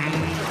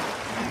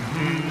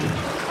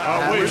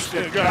 I wish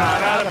to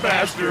God I'd have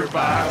passed her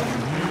by.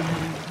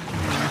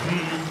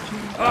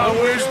 I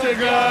wish to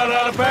God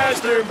I'd have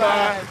passed her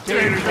by.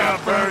 Taters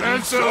got burned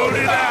and so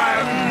did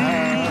I.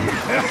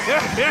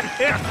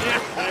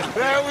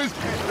 That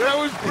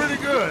was pretty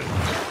good.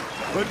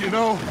 But you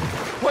know,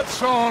 what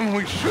song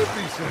we should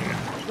be singing?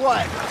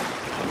 What?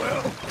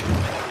 Well,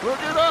 look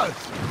at us.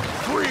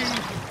 3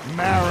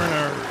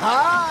 mariners.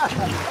 Ah,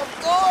 of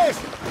course.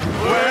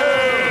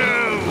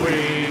 Well,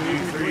 we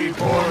 3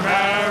 poor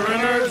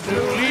mariners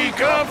newly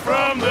come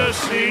from the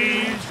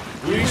seas.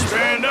 We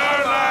spend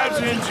our lives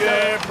in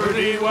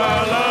jeopardy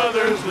while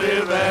others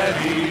live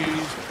at ease.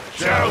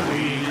 Shall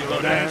we go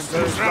dance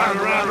this round,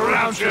 around,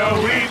 around? Shall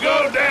we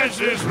go dance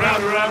this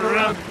round, around,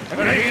 around?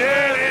 And he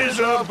that is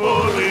a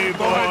bully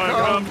boy,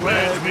 come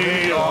pledge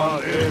me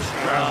on this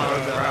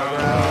round, round,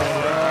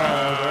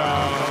 round,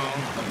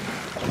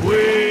 round.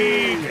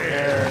 We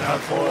care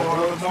not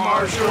for the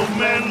martial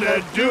men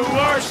that do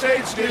our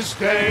states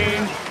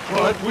disdain,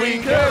 but we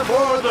care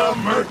for the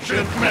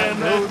merchant men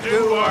that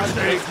do our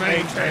states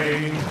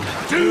maintain.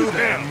 To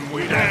them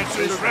we dance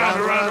this round,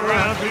 around,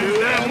 around. To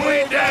them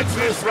we dance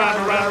this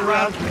round, around,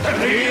 around.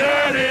 And he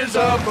that is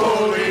a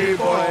bully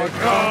boy,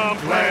 come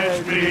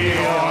pledge me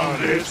on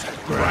this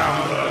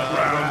ground,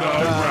 ground,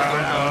 ground,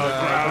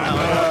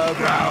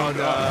 ground, ground,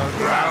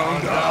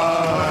 ground, ground.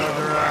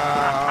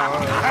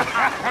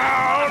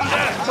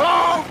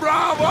 Oh,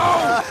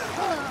 bravo!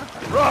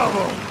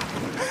 Bravo!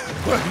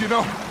 Well, you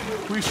know,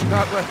 we should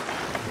not let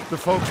the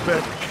folks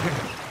back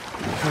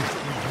think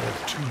we have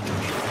too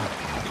much fun.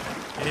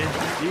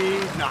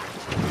 Indeed not.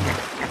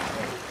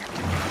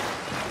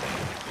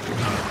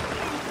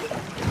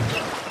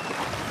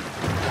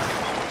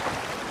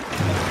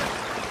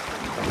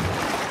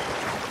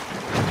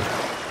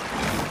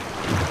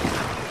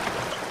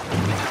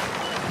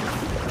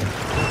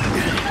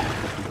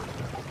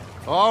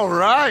 All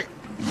right.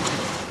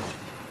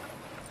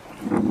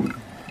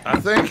 I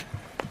think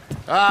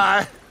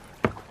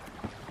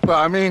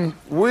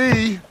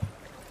we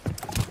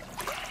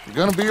are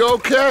gonna be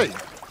okay.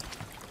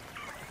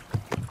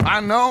 I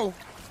know.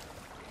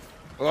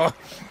 I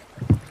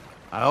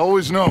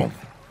always know.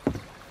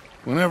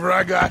 Whenever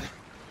I got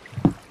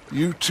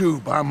you two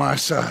by my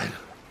side,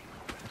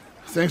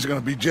 things are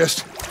gonna be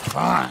just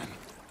fine.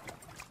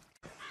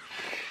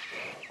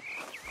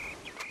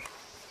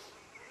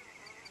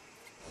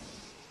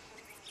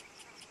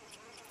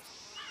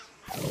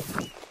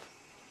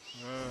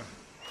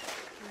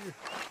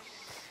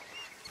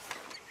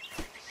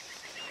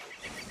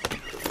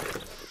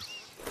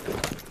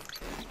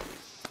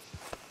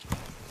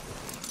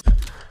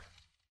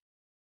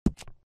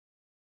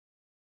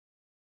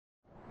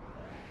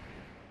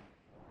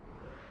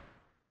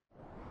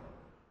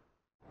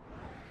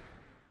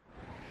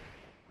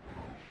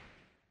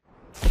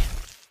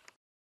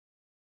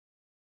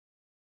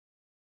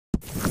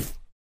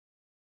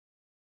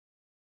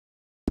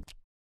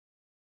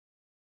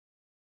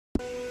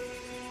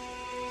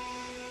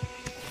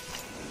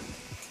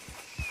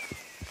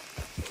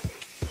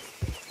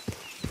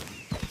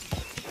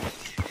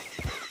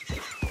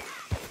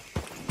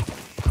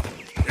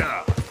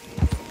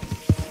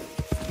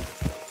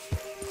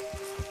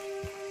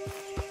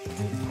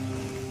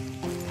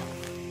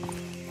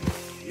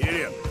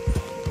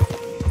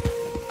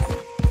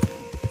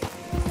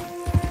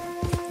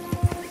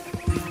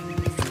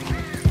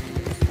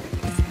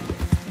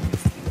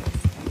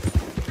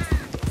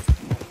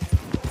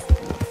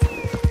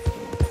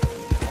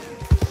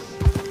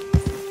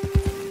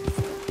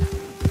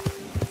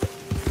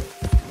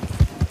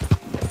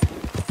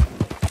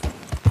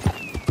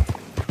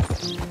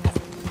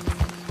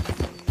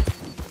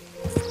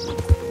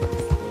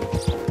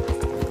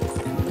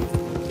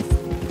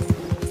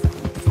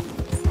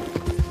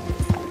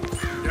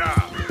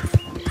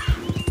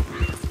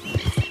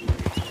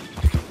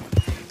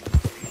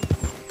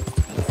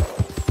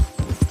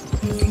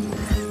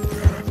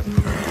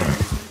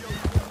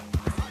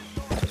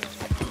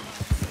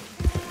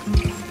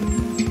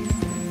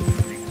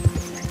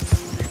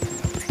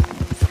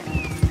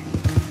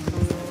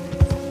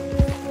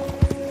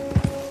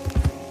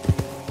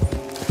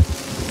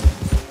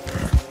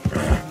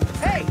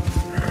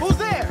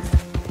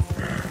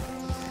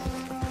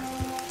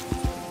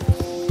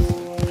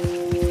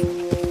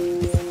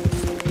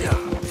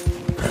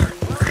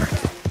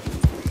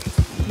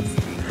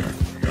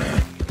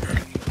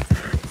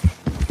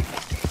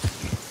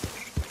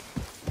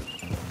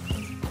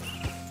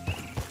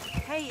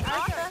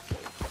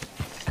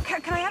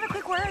 Can I have a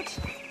quick word?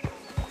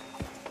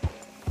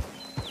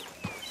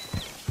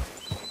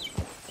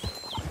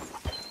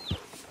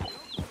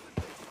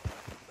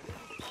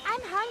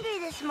 I'm hungry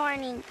this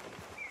morning.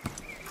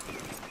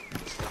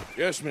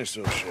 Yes, Miss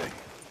O'Shea.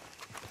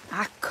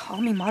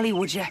 Call me Molly,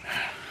 would you?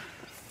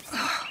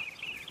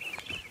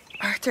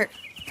 Arthur,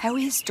 how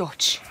is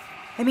Dutch?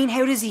 I mean,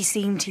 how does he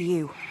seem to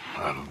you?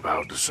 I'm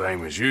about the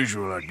same as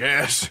usual, I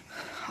guess.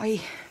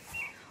 I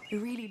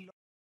really...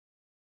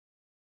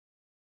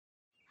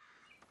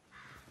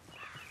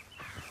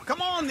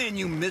 Come on then,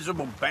 you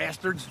miserable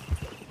bastards.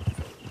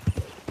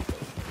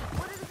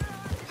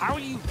 How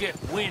you get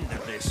wind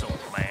of this, old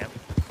man?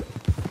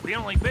 We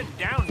only been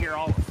down here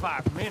all of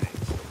 5 minutes.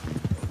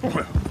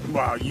 Well,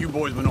 while you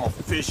boys been off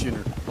fishing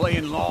or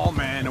playing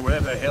lawman or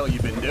whatever the hell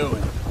you've been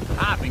doing,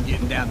 I've been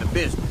getting down to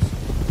business.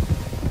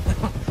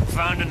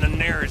 Finding the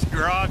nearest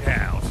grog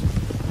house.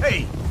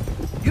 Hey,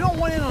 you don't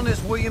want in on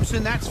this,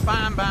 Williamson, that's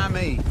fine by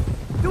me.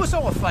 Do us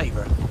all a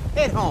favor.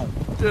 Head home.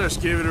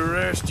 Just give it a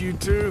rest, you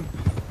two.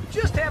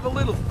 Just have a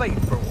little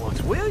faith for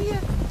once, will you?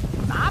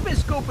 I've been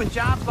scoping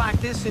jobs like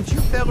this since you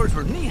fellers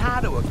were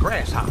knee-high to a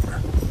grasshopper.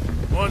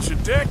 Once a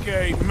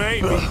decade,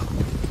 maybe.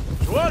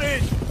 So what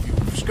is it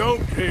you've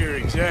scoped here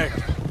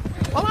exactly?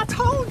 Well, I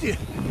told you.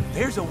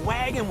 There's a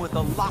wagon with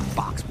a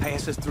lockbox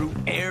passes through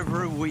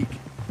every week.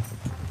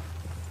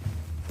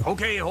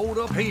 Okay, hold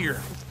up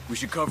here. We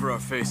should cover our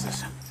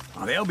faces.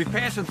 Oh, they'll be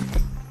passing...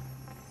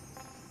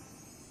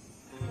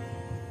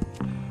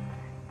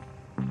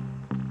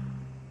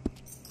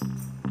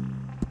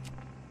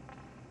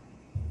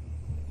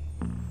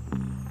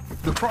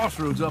 The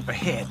crossroads up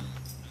ahead.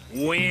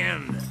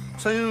 When?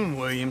 Soon,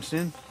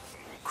 Williamson.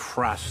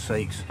 Christ's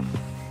sakes.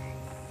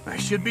 I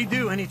should be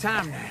due any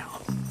time now.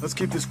 Let's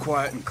keep this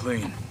quiet and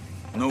clean.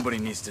 Nobody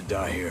needs to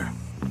die here.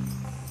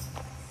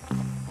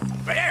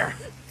 There!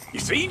 You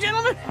see,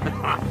 gentlemen?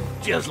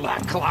 Just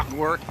like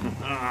clockwork.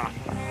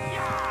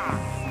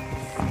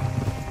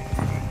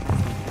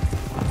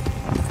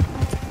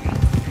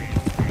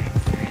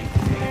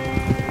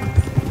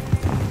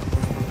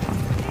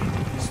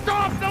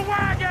 Stop the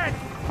wagon!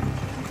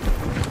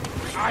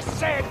 I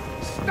said,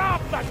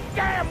 stop the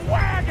damn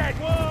wagon!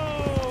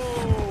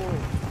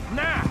 Whoa!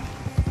 Now,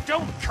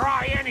 don't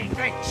try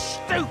anything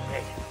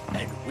stupid,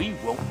 and we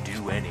won't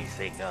do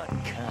anything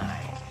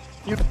unkind.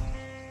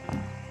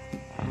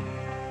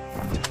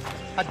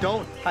 I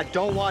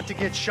don't want to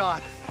get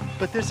shot,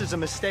 but this is a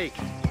mistake.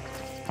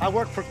 I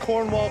work for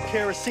Cornwall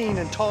Kerosene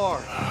and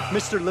Tar,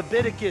 Mr.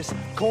 Leviticus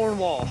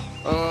Cornwall.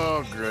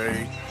 Oh,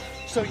 great.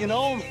 So you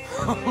know him?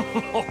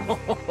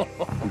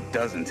 Who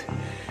doesn't?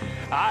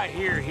 I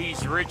hear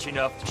he's rich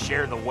enough to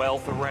share the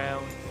wealth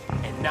around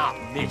and not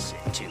miss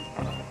it too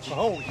much.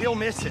 Oh, he'll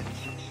miss it.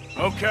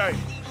 Okay,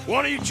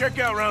 why don't you check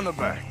out around the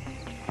back?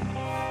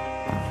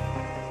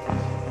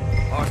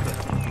 Arthur,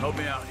 help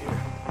me out here.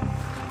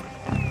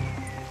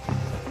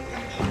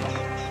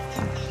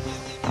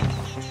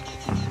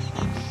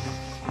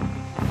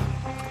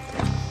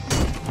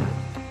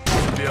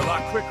 It'd be a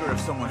lot quicker if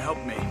someone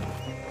helped me.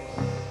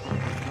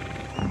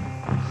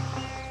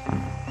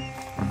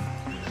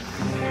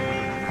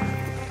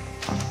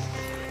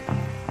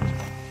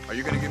 Are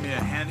you gonna give me a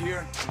hand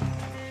here?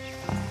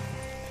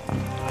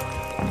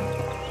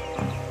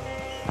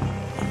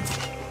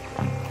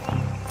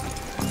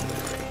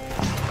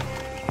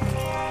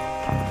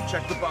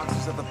 Check the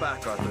boxes at the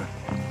back, Arthur.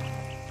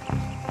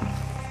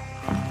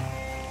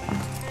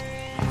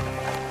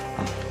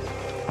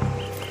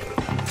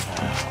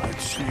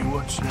 Let's see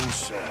what's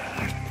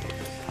inside.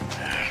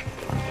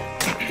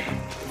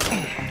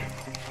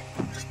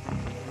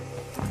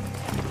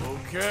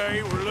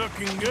 Okay, we're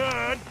looking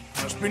good.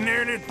 Must be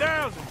nearly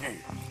 1,000 here.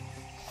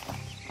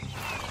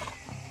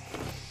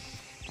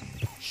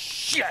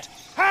 Shit!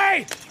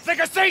 Hey!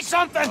 Think I see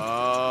something!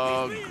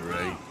 Oh,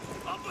 great.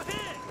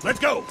 Let's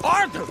go!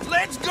 Arthur,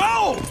 let's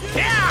go!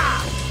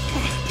 Yeah!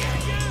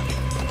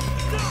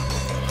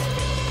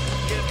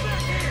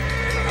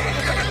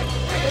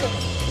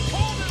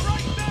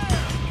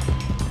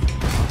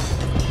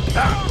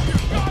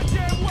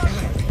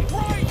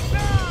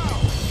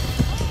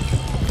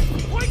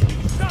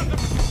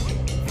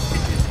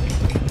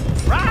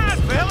 Rise,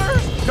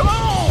 fellers! Come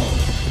on!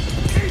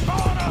 Keep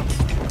on up!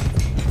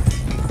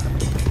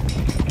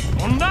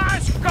 Well,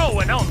 nice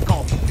going,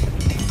 Uncle.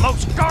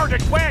 Most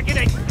guarded wagon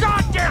in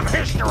goddamn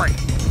history!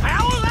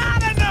 How was I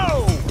to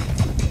know?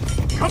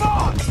 Come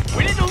on!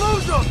 We need to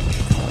lose them!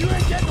 You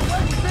ain't getting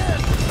away with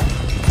this!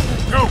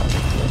 Go!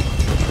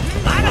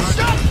 Line us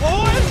up,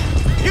 boys!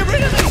 Get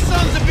rid of these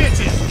sons of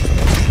bitches!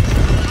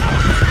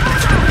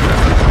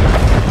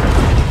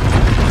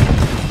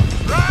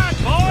 Right,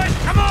 boys!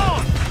 Come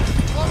on!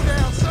 Slow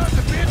down, sons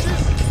of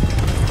bitches!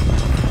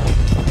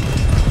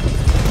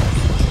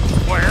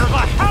 Where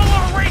the hell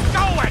are we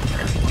going?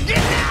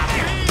 Get out of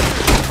here!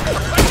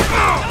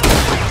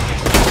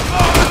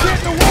 Get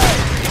in the way!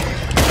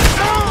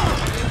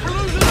 We're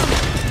losing them!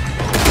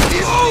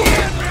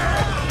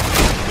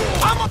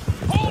 I'm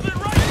hold it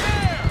right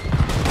there!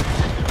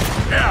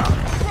 Yeah!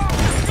 Drop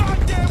your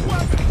goddamn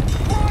weapon!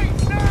 Right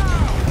now!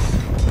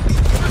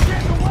 Get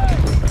in the way!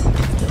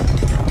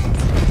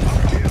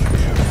 I'll kill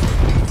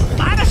you!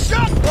 Line us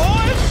up,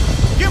 boys!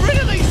 Get rid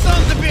of these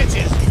sons of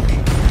bitches!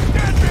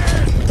 Dead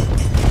man!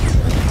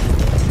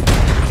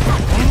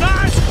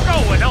 Nice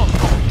going,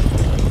 Uncle!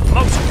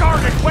 Most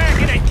guarded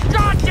wagon in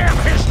goddamn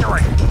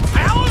history!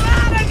 How was I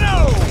to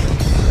know?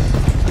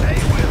 Hey,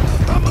 Will,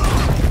 come on!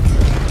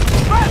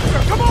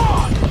 Faster, come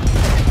on!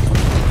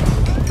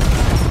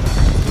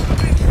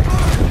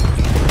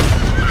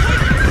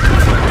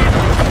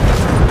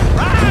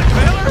 Right,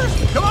 fellers!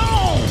 Come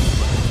on!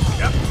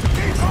 Yep,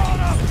 keep on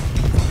up!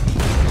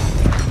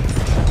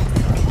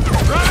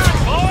 Right,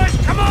 boys,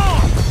 come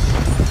on!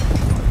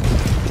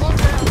 Slow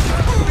down, son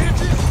of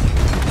bitches!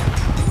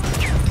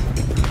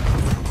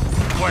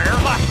 Where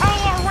the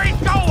hell are we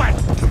going?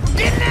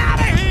 Getting out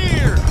of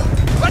here!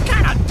 What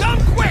kind of dumb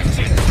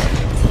questions?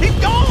 Keep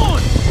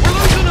going! We're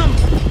losing them!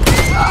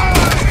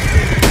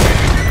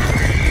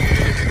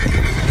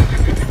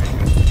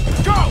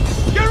 Go!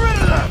 Get rid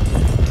of them!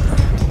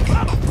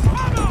 Come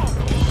on!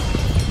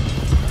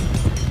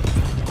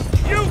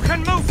 You can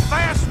move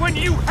fast when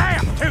you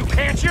have to,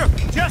 can't you?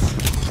 Just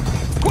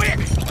quick!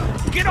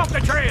 Get off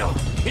the trail!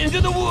 Into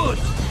the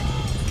woods!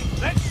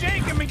 Let's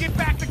shake him and get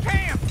back to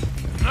camp!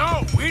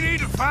 No, we need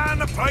to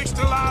find a place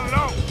to lie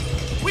low.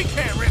 We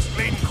can't risk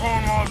leading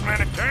Cornwall's men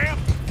to camp.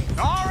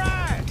 All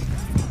right!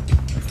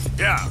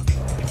 Yeah.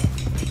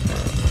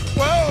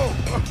 Whoa!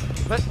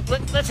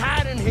 Let's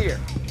hide in here.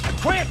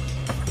 Quick!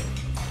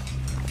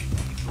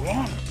 Go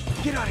on.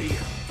 Get out of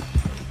here.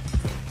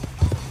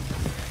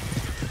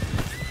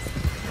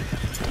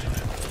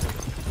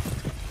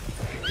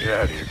 you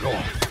out of here. Go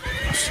on.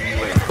 I'll see you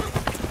later.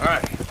 All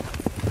right.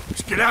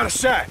 Let's get out of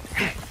sight.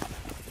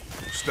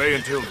 Stay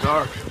until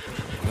dark,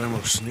 then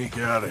we'll sneak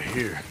out of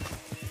here.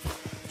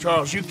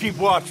 Charles, you keep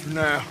watch for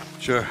now.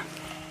 Sure.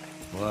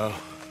 Well,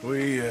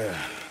 we,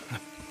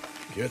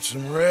 get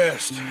some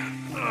rest.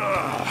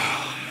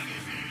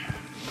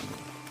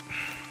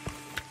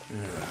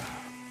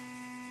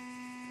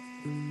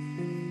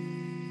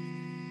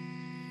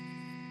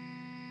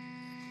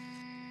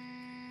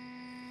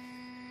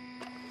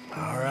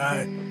 All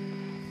right.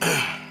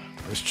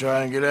 Let's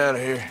try and get out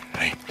of here.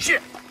 Hey,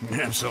 shit!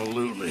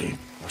 Absolutely.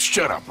 Well,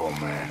 shut up, old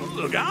man.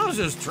 Look, I was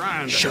just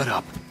trying to... Shut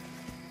up.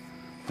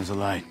 There's a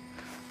light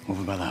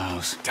over by the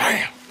house.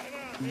 Damn!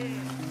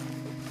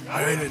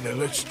 All right, now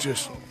let's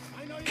just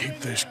keep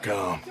this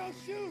calm.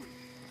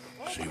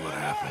 See what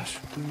happens.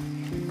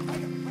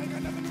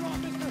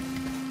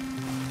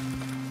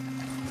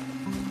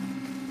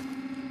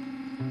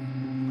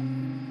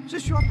 Is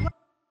this your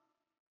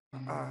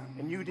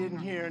and you didn't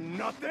hear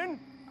nothing?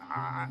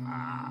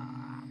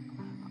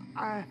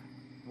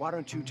 Why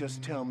don't you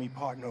just tell me,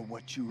 partner,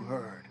 what you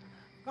heard?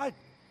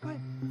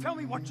 Tell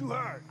me what you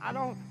heard. I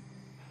don't...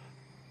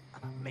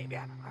 Maybe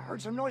I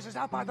heard some noises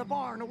out by the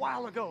barn a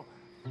while ago.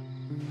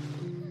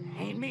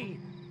 Ain't me.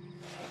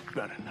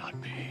 Better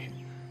not be.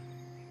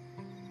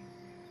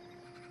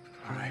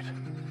 All right.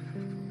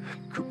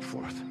 Group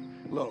forth.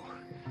 Low.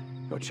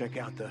 Go check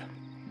out the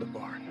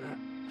barn.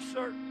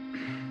 Sir.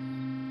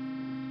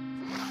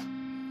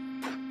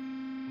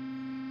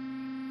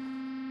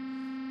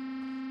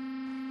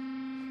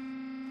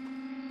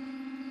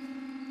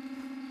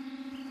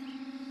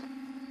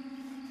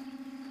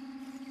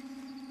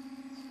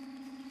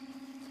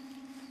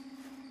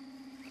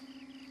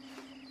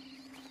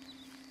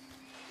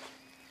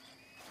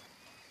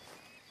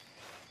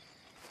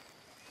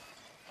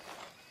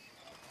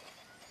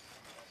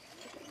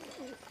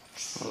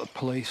 Well, the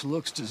place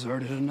looks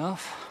deserted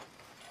enough.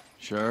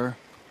 Sure.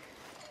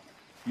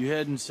 You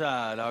head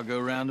inside, I'll go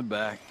round the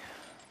back.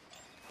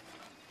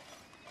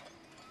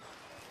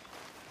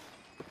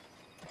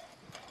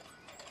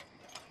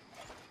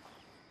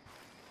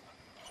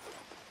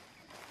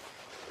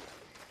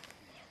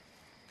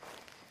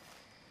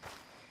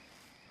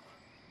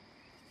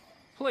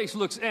 Place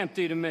looks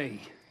empty to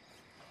me.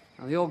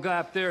 Now, the old guy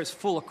up there is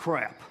full of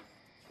crap.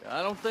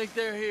 I don't think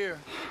they're here.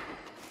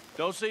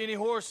 Don't see any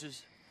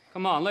horses.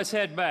 Come on, let's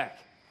head back.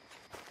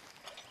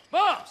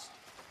 Boss!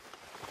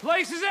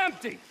 Place is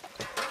empty!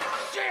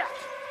 Shit!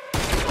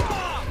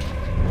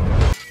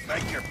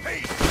 Make your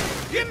peace!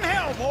 Give him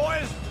hell,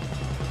 boys!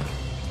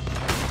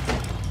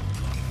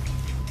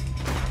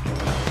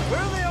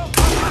 Where are they all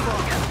coming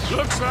from?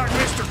 Looks like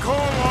Mr.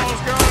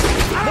 Cornwall's got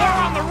more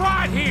on the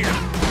right here!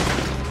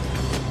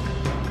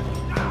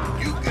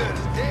 You good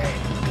as dead,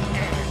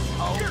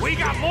 asshole. We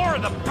got more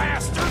of the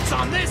bastards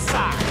on this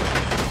side!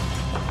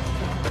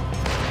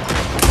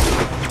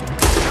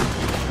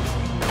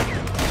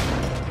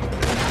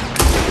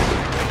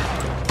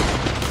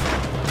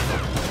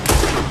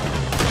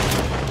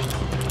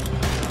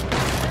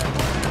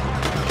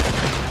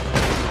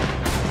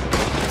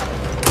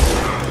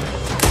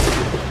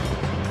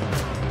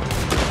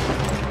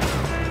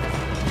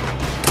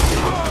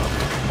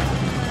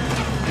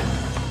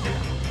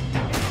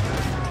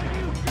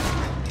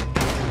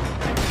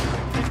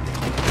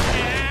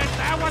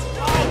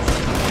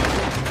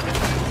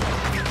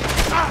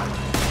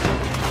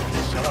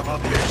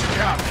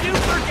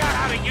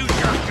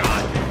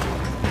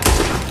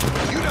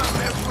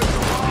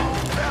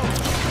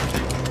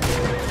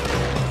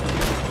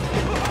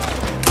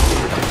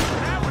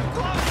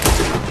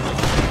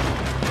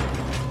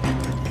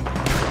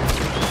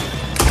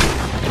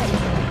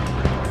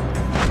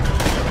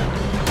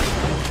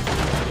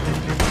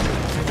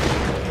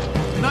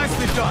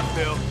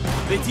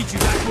 They teach you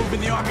that move in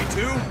the army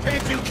too?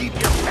 Can't you keep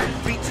your fat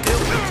feet still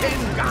for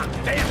 10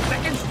 goddamn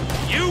seconds?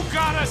 You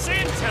got us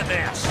into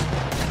this!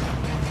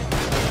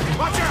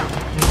 Watch out!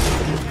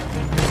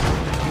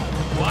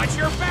 Watch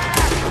your back!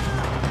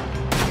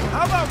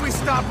 How about we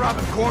stop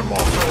robbing Cornwall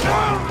for a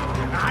while?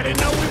 I didn't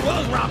know we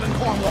was robbing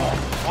Cornwall,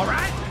 all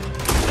right?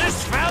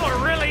 This fella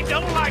really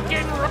don't like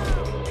getting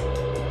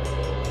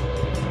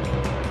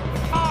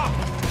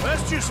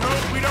Let's just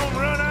hope we don't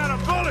run out of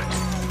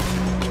bullets.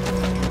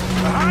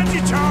 Behind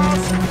you,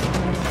 Charles!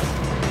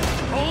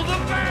 Hold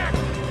them back!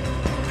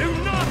 Do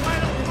not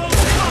let them blow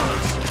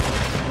us!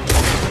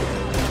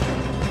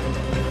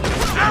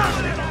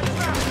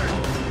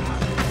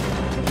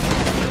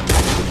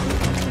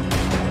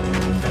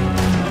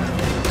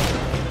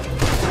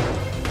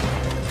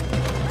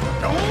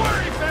 Don't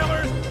worry,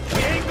 fellers!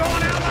 We ain't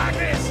going out like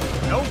this!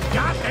 No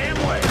goddamn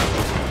way!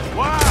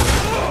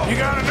 Why? You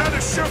got another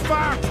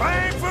surefire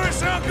plan for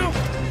us, Uncle?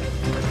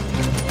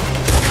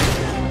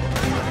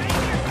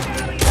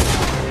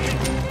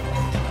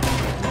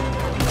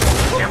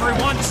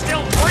 Everyone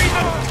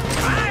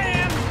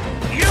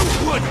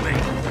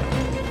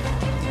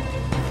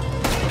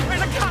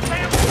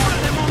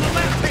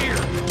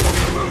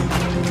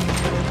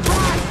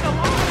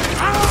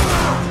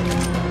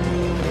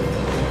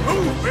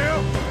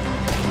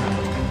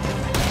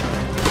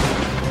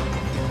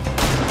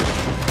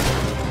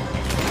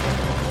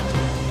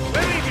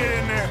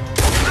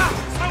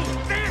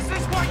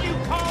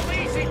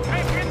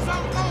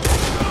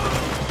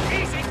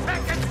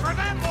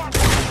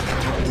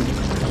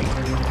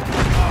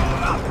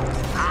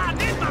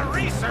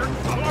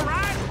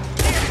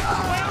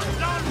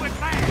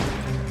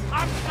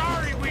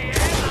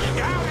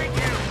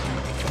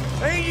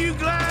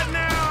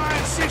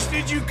much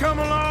did you come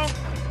along?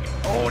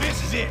 Oh,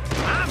 this is it.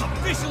 I'm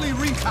officially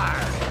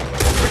retired.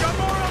 We got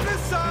more on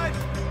this side.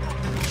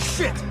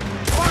 Shit!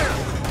 Fire!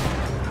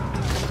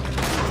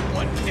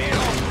 One dead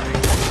already.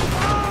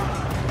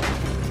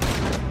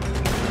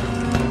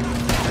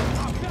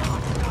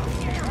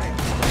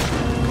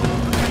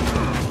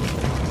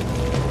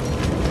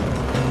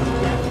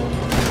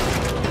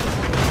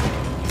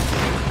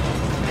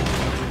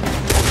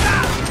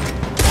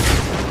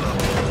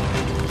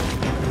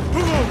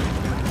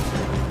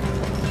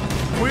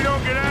 We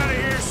don't get out of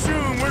here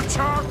soon, we're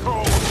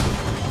charcoal.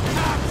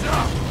 Knocked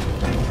up.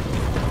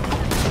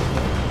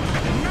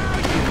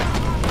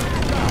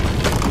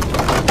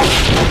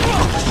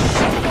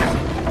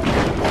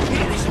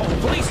 Man, this whole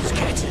place is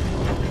catching.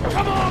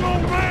 Come on,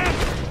 old man!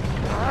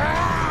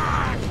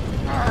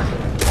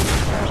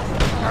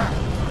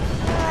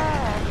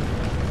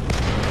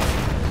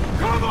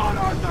 Come on,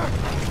 Arthur!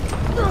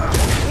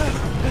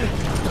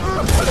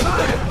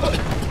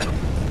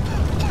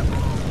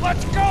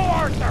 Let's go,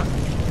 Arthur!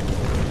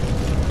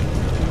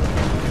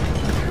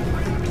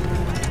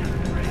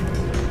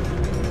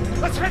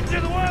 Let's head to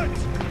the woods!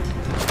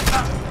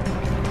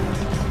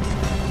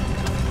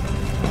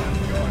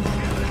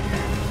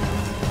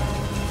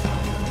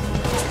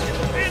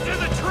 Into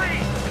the tree!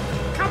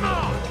 Come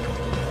on!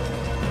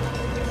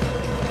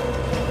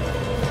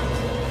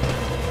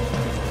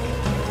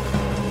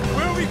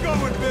 Where are we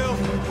going, Bill?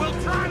 We'll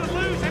try to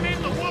lose him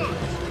in the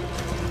woods!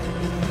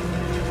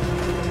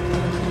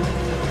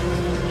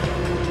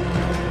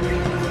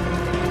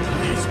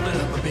 They split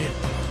up a bit.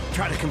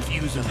 Try to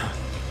confuse them.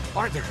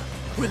 Arthur,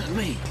 with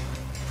me.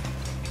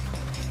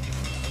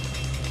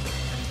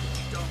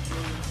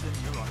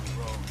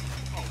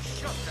 Oh,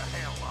 shut the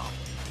hell up!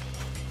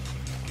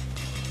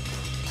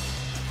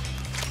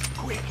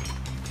 Quick!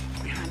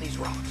 Behind these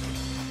rocks.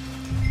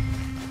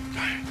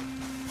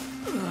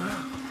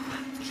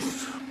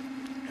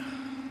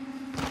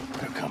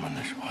 They're coming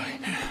this way.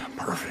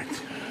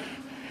 Perfect.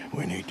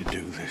 We need to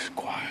do this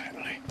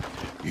quietly.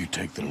 You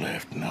take the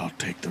left and I'll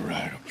take the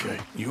right, okay?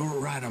 Your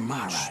right or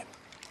my right?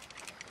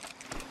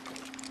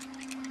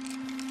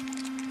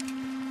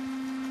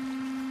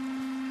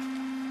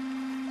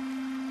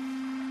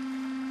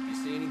 You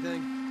see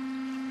anything?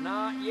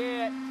 Not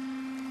yet.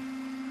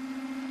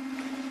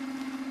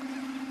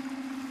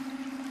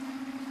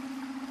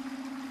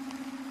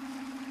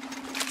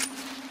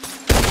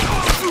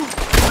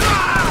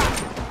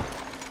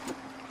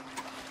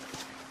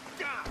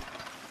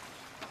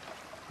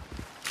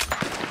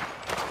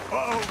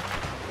 Uh-oh.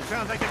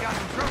 Sounds like they got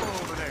some trouble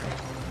over there.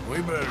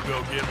 We better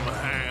go give them a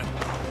hand.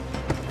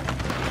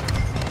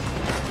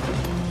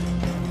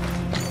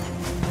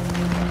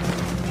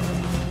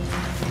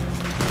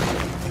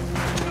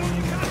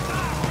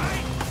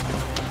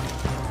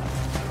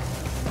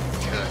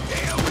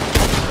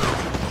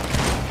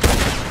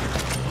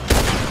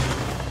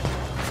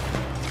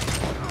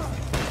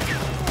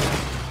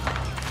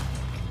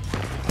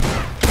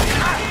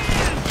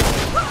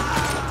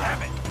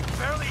 Damn it!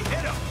 Barely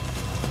hit him!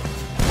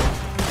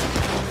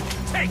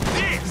 Take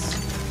this!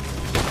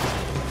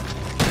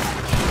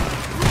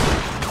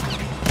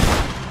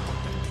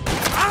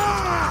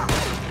 Ah!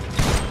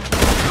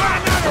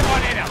 Got another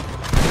one in him!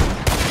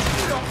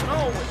 You don't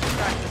know what you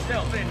got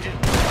yourself into.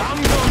 I'm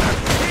gonna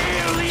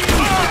kill you!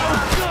 Oh,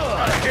 good!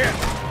 Right here.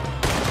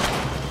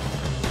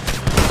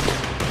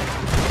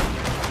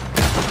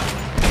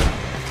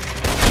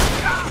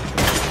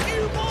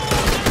 You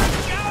boys,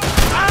 let's go!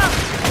 Ah!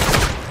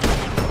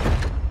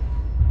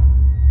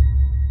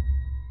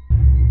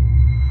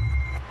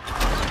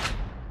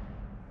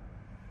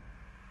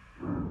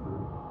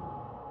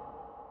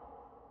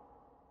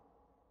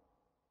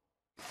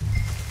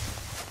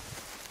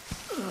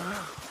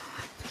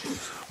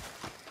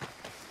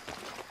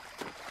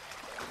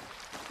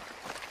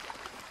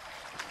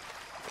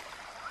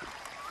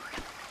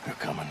 They're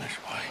coming this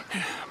way.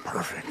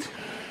 Perfect.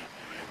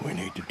 We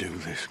need to do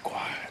this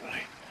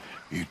quietly.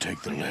 You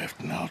take the left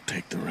and I'll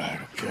take the right,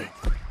 okay?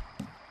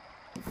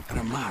 And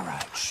or my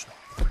right? Shh.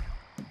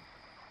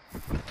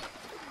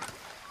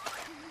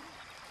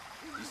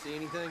 You see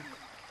anything?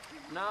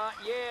 Not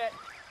yet.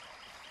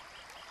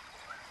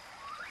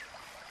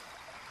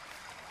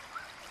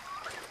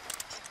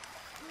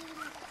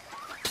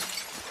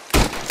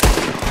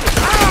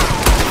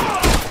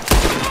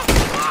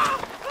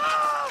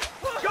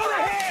 Go to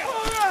hell!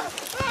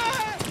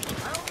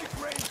 I only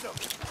grazed them.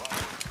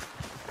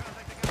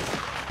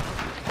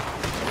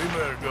 We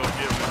better go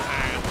give them a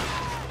hand.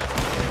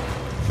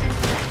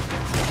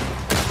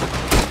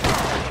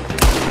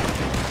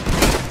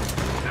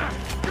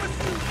 Just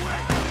too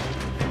wet.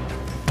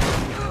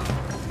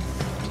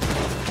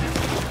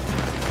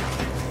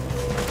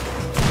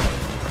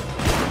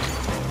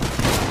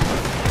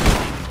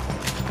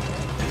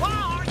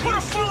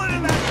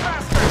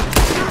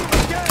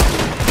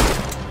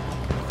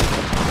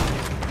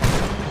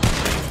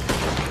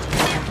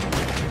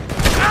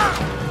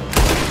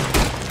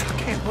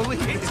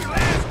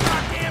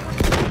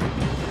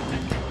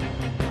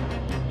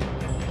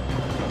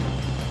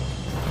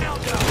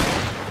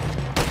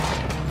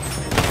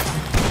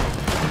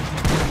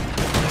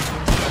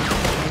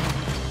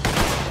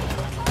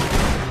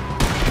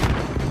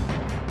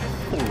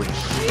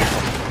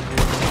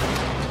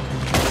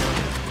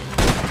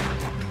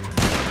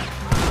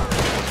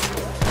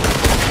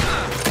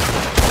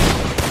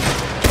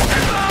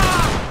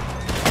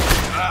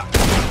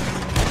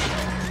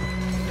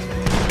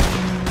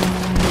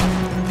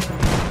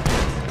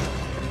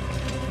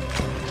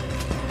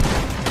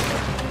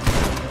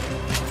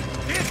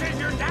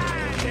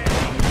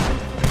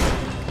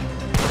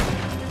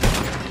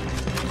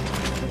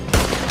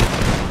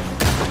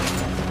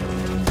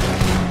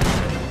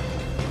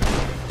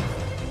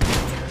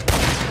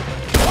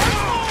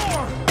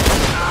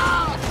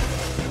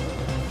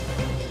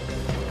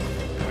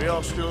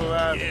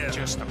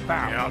 just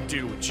about. Yeah, I'll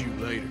deal with you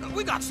later.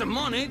 We got some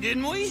money,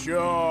 didn't we?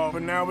 Sure,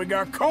 but now we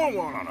got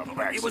Cornwall on our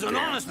backs. It was an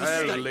honest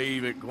Hey, mistake.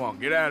 leave it. Go on,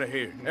 get out of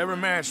here. Every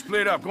man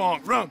split up. Go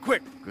on, run,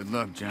 quick. Good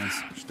luck, gents.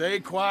 Stay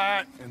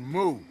quiet and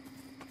move.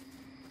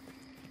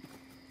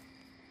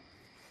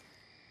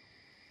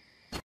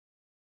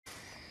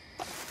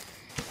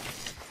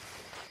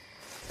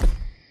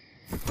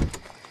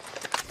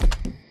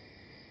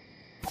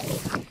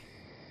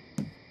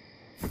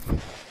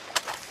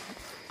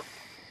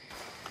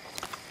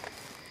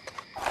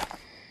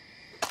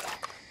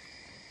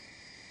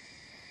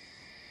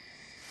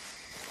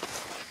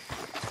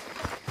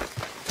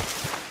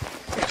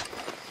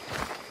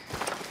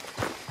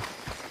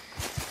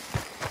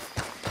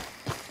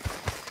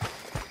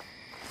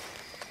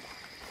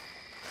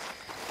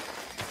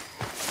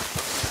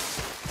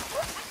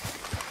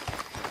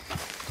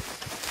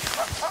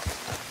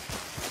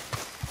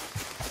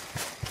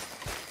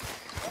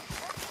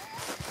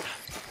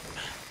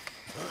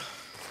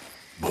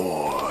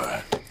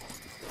 Boy.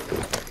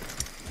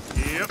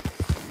 Yep.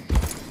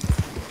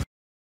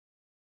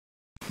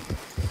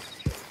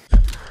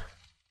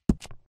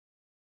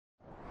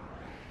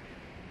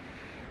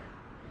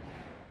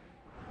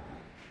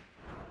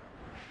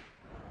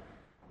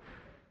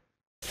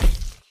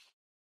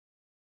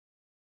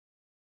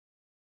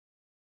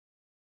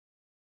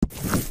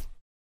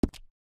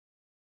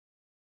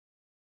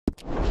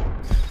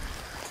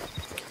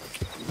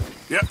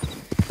 Yep.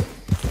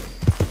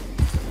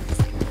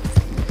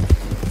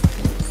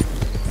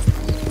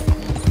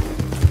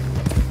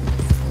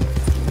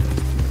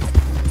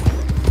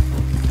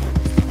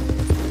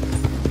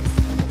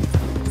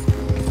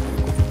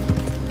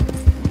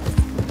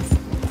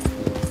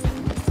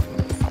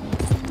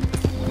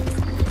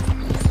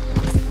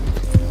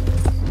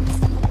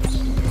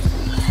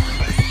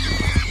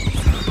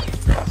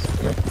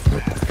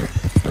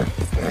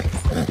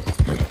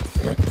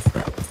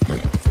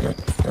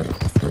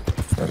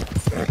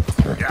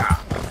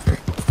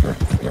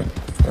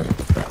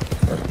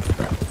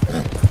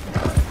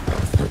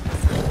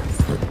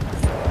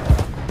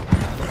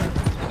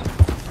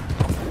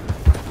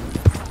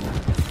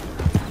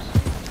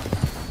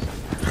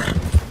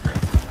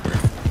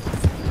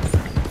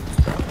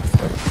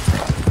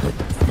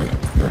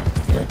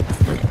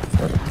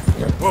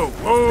 Whoa,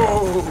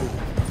 whoa!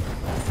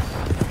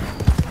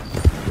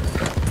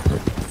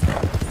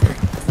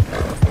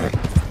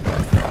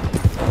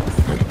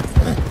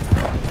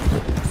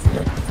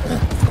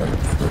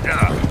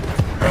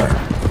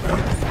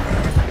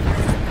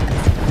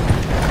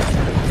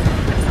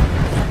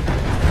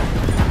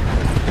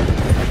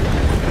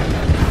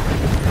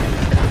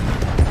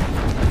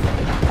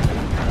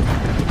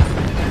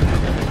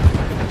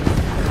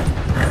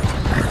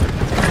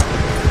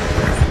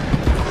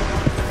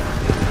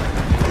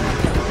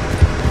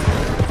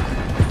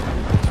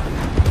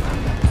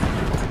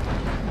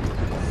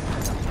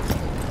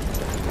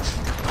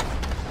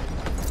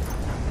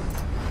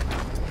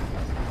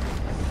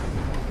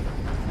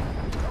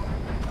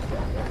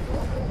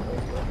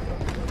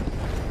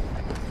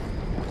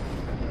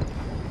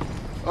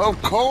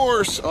 Of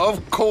course,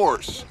 of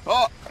course.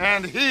 Oh,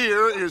 and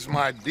here is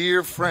my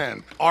dear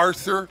friend,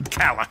 Arthur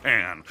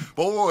Callahan.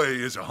 Boy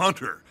is a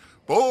hunter.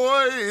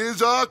 Boy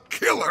is a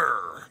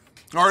killer.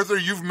 Arthur,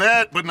 you've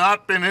met but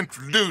not been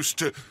introduced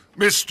to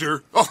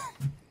Mr. Oh,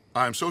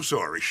 I'm so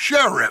sorry,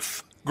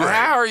 Sheriff Gray.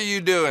 How are you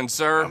doing,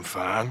 sir? I'm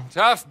fine.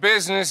 Tough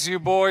business you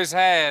boys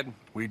had.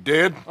 We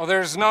did? Oh,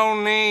 there's no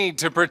need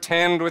to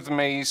pretend with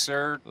me,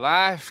 sir.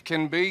 Life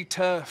can be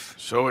tough.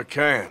 So it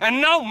can.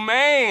 And no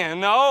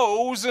man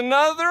owes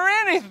another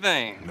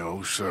anything.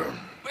 No, sir.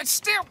 But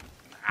still,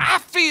 I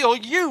feel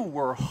you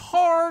were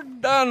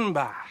hard done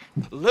by.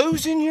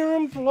 Losing your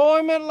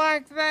employment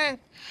like that.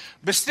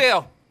 But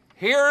still,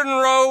 here in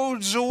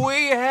Rhodes,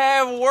 we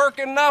have work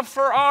enough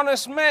for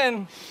honest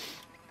men.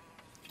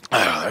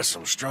 Ah, that's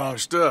some strong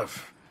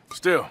stuff.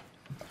 Still,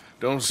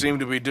 don't seem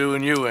to be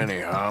doing you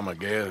any harm, I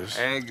guess.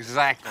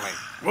 Exactly.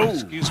 Whoa.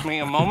 Excuse me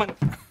a moment.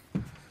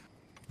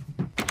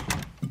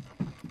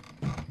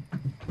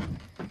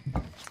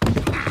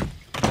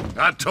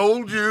 I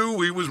told you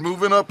we was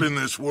moving up in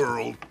this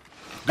world.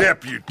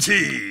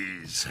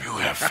 Deputies. You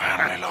have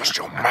finally lost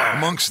your mind.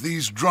 Amongst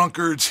these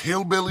drunkards,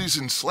 hillbillies,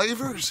 and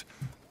slavers?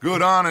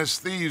 Good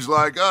honest thieves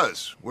like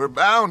us. We're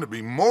bound to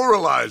be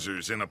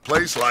moralizers in a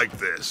place like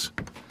this.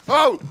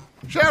 Oh,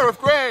 Sheriff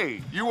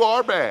Gray, you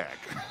are back.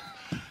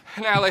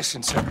 Now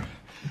listen, sir.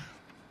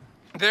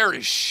 There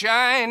is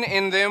shine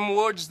in them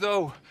woods,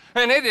 though,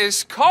 and it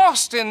is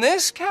costing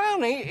this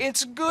county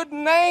its good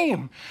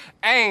name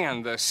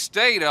and the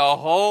state a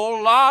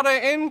whole lot of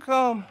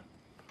income.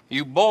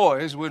 You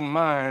boys wouldn't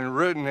mind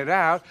rooting it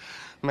out.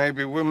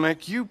 Maybe we'll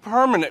make you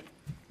permanent.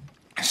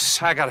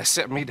 I gotta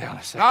sit me down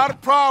a second. Not a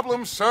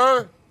problem,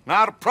 sir.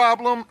 Not a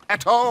problem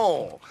at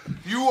all.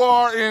 You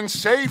are in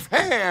safe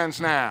hands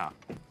now.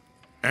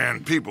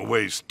 And people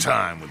waste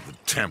time with the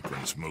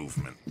temperance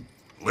movement.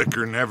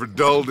 Liquor never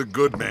dulled a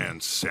good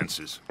man's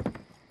senses.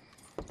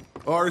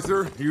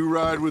 Arthur, you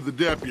ride with the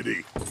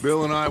deputy.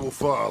 Bill and I will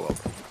follow.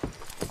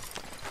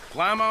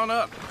 Climb on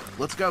up.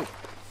 let's go.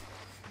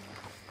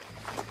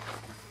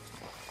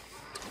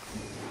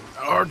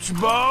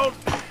 Archibald?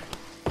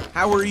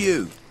 How are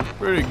you?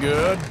 Pretty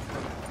good.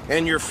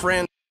 And your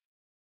friend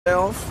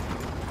self?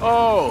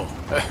 Oh,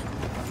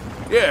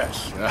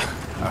 yes.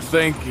 I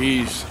think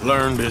he's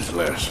learned his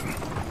lesson.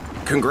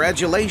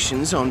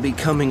 Congratulations on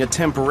becoming a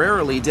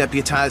temporarily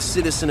deputized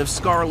citizen of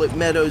Scarlet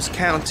Meadows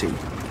County.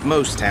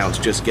 Most towns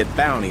just get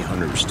bounty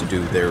hunters to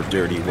do their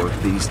dirty work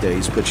these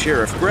days, but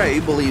Sheriff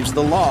Gray believes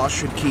the law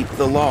should keep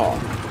the law.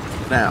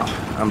 Now,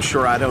 I'm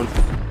sure I don't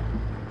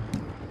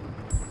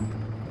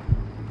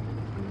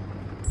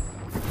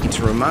need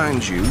to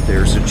remind you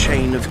there's a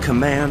chain of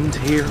command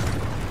here.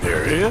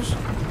 There is?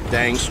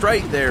 Dang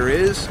straight there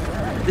is.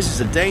 This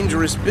is a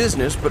dangerous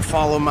business, but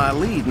follow my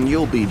lead and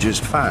you'll be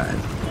just fine.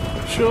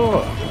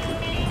 Sure.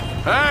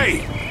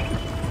 Hey!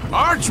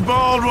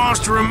 Archibald wants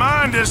to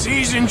remind us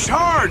he's in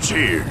charge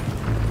here.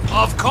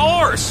 Of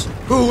course!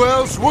 Who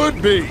else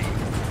would be?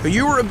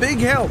 You were a big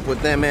help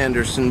with them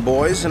Anderson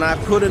boys, and I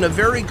put in a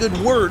very good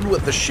word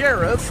with the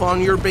sheriff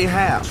on your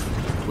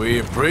behalf. We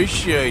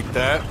appreciate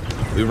that.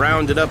 We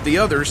rounded up the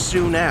others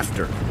soon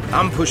after.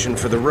 I'm pushing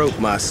for the rope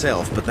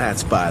myself, but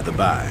that's by the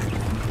by.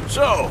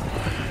 So,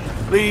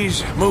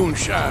 these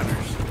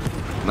moonshiners.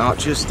 Not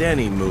just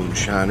any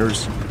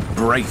moonshiners.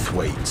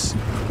 Braithwaites.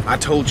 I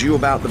told you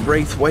about the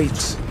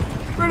Braithwaites?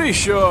 Pretty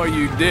sure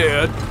you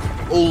did.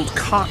 Old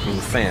Cotton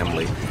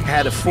family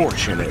had a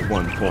fortune at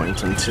one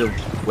point until,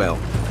 well,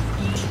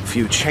 a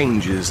few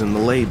changes in the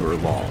labor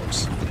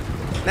laws.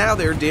 Now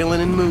they're dealing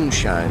in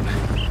moonshine.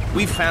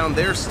 We found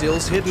their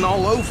stills hidden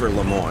all over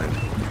Lemoyne.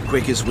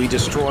 Quick as we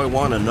destroy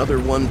one, another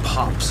one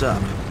pops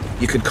up.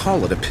 You could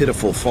call it a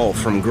pitiful fall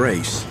from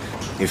grace,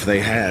 if they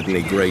had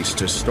any grace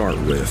to start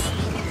with.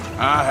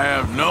 I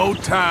have no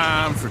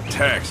time for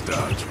tax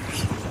dodgers.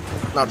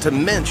 Not to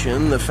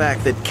mention the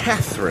fact that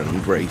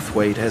Catherine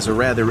Braithwaite has a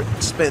rather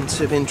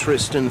expensive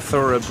interest in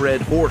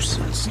thoroughbred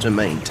horses to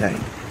maintain.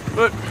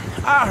 But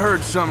I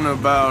heard something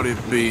about it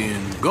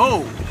being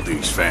gold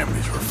these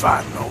families were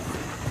fighting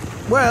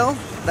over. Well,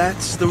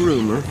 that's the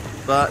rumor.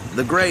 But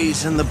the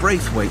Grays and the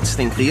Braithwaites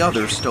think the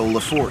other stole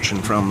a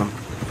fortune from them.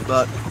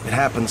 But it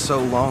happened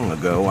so long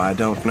ago, I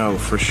don't know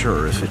for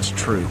sure if it's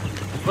true.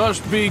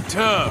 Must be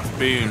tough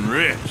being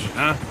rich,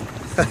 huh?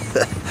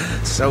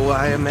 So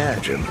I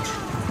imagine.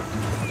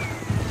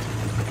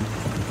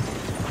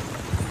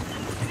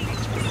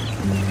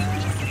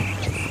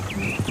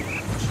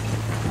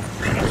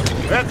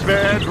 That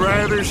badge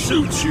rather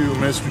suits you,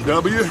 Mr.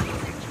 W.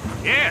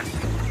 Yes.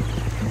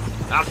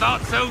 I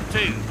thought so,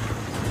 too.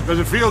 Does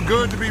it feel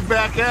good to be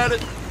back at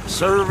it?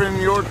 Serving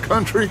your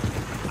country?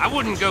 I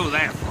wouldn't go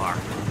that far.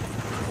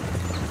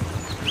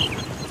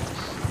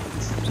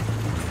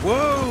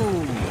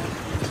 Whoa!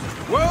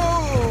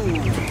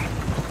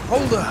 Whoa!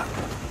 Hold up.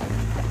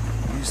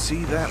 You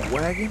see that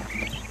wagon?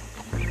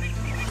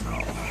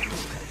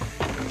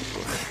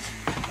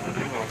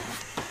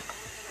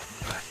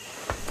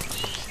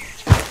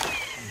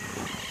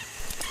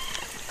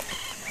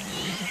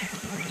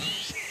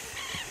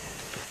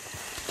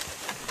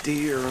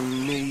 Dear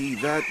me,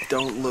 that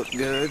don't look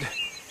good.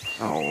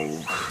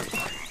 Oh.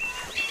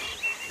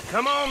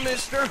 Come on,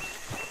 mister.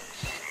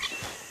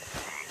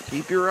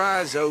 Keep your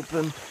eyes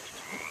open.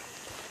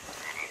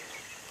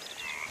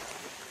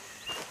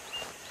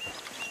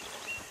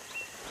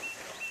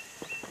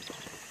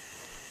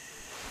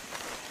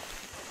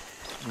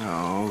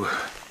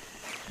 Oh,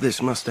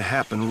 this must have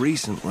happened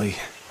recently.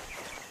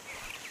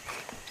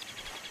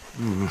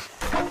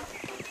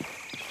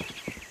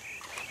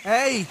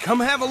 Hey,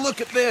 come have a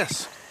look at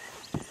this.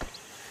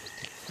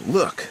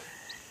 Look,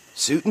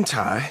 suit and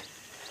tie,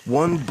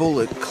 one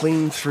bullet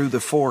clean through the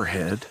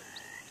forehead.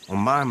 Well,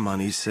 my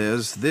money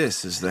says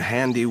this is the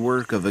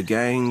handiwork of a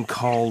gang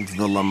called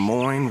the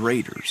Lemoyne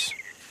Raiders.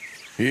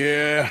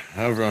 Yeah,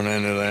 I've run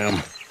into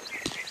them.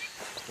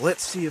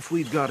 Let's see if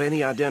we've got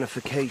any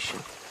identification.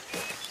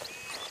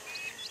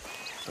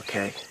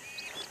 Okay,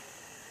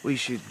 we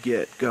should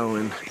get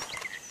going.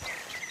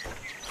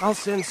 I'll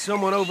send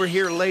someone over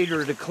here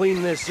later to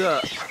clean this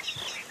up.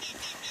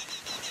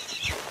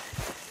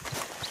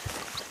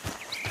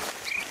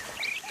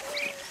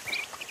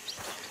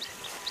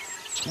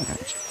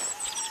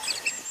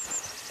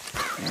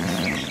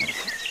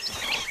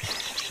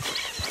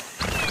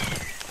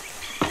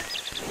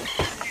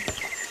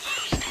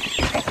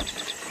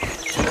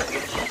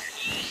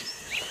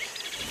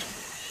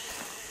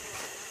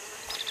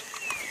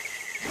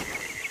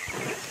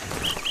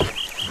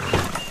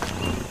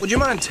 Would you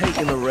mind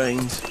taking the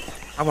reins?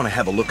 I want to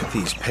have a look at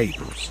these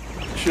papers.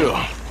 Sure.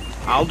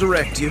 I'll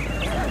direct you.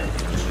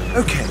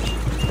 Okay.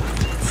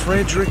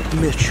 Frederick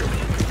Mitchell,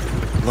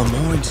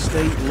 Lemoyne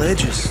State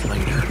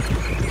Legislator.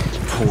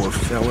 Poor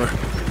fella.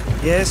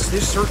 Yes,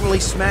 this certainly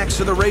smacks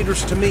of the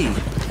Raiders to me.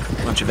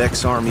 Bunch of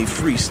ex-Army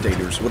Free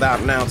Staters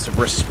without an ounce of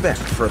respect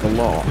for the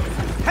law.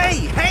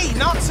 Hey, hey,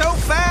 not so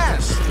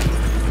fast!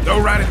 Go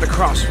right at the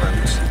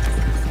crossroads.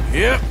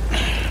 Yep.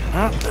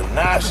 Not the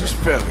nicest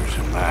fellas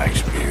in my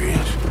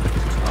experience.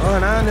 Oh,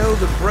 and I know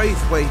the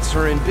Braithwaites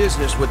are in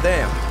business with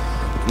them.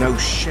 No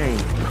shame.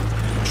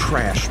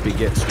 Trash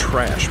begets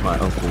trash, my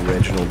Uncle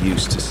Reginald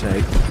used to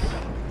say.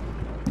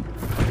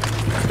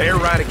 They're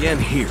right again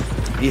here.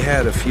 He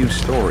had a few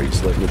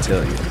stories, let me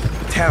tell you.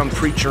 Town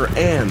preacher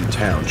and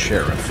town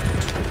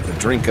sheriff. Would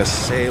drink a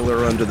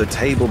sailor under the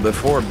table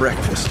before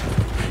breakfast.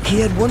 He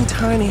had one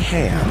tiny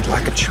hand,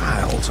 like a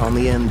child's, on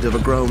the end of a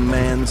grown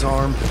man's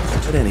arm.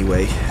 But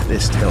anyway,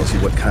 this tells you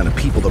what kind of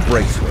people the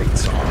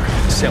Braithwaites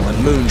are.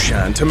 Selling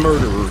moonshine to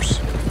murderers.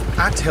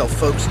 I tell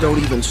folks don't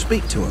even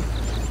speak to him.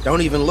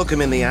 Don't even look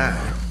him in the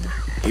eye.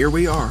 Here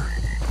we are.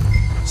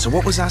 So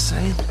what was I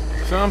saying?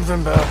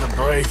 Something about the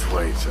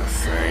Braithwaites, I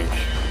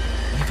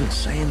think. Even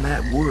saying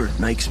that word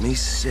makes me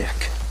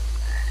sick.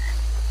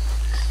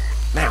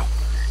 Now,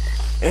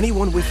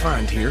 anyone we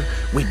find here,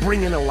 we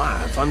bring in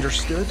alive,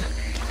 understood?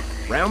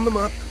 Round them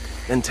up,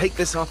 and take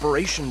this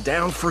operation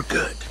down for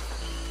good.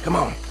 Come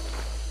on.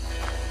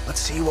 Let's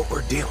see what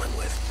we're dealing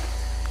with.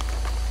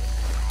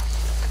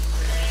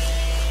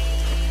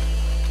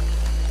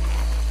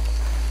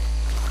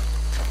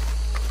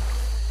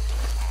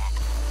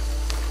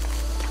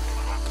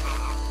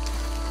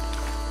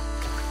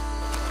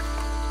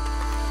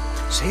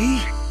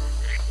 See?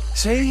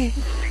 See?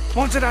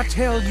 What did I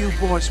tell you,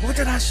 boys? What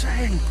did I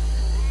say?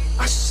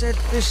 I said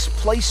this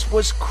place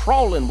was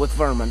crawling with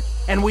vermin,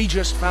 and we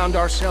just found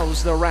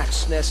ourselves the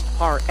rat's nest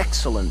par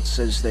excellence,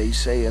 as they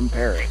say in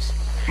Paris.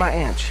 My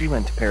aunt, she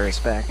went to Paris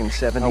back in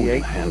 '78. How will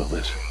you handle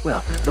this?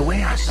 Well, the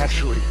way I...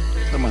 Actually,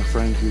 let my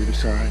friend here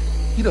decide.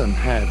 He doesn't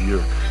have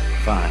your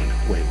fine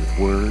way with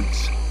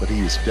words, but he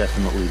is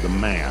definitely the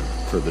man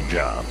for the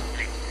job.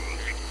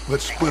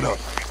 Let's split up.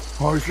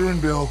 Arthur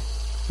and Bill,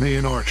 me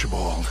and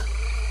Archibald.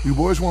 You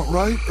boys want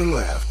right or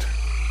left?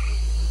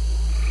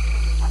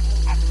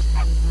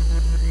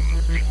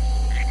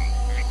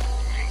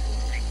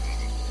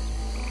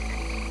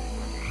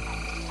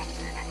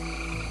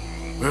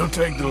 We'll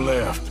take the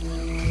left.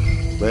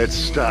 Let's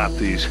stop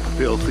these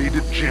filthy,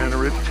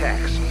 degenerate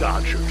tax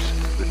dodgers.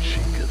 The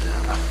cheek of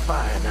them. A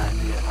fine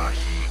idea, Archie.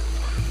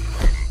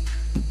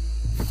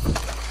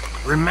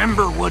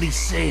 Remember what he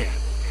said.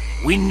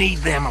 We need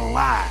them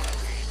alive.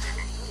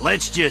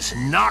 Let's just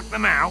knock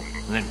them out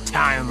and then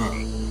tie them up.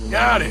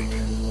 Got it,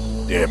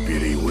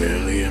 Deputy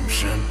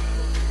Williamson.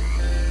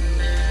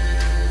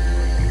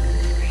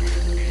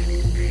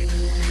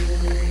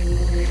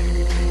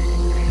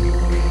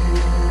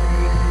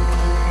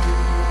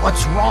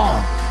 What's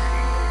wrong?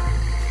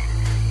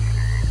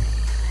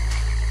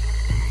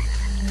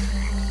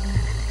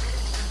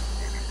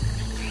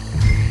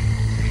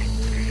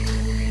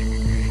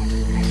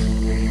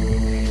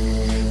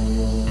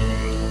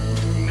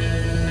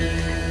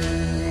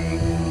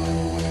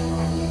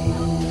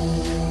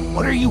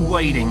 What are you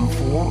waiting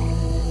for?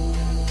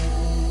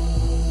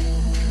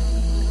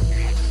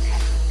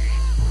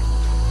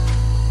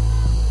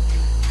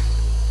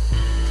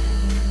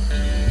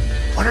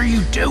 What are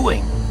you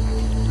doing?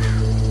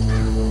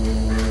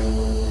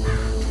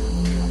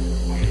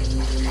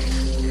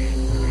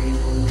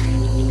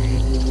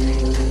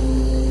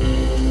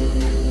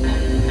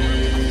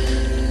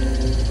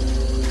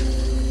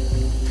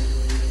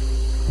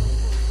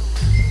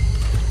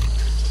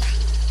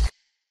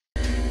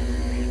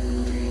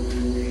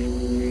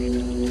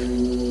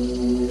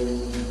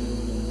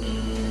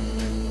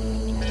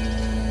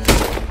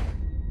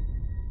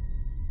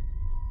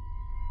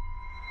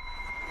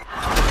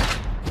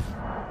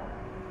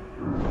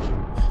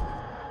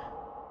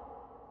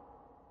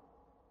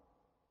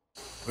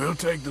 We'll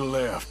take the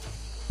left.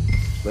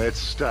 Let's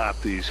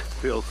stop these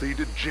filthy,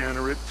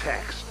 degenerate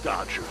tax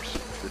dodgers.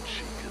 The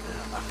cheek of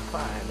them. A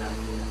fine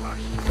idea.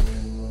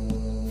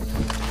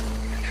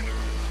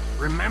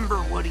 Remember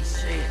what he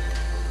said.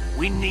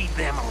 We need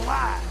them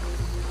alive.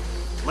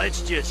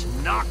 Let's just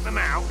knock them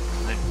out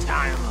and then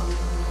tie them up.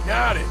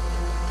 Got it,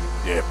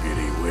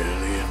 Deputy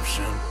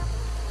Williamson.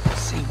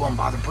 See one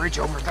by the bridge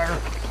over there?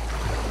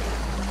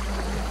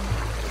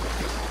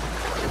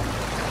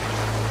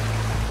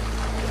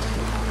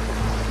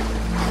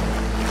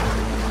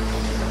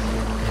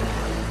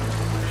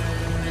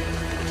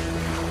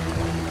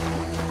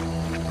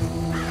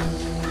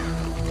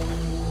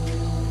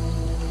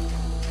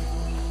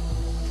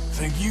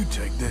 Think you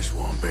take this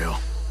one, Bill.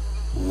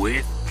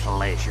 With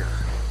pleasure.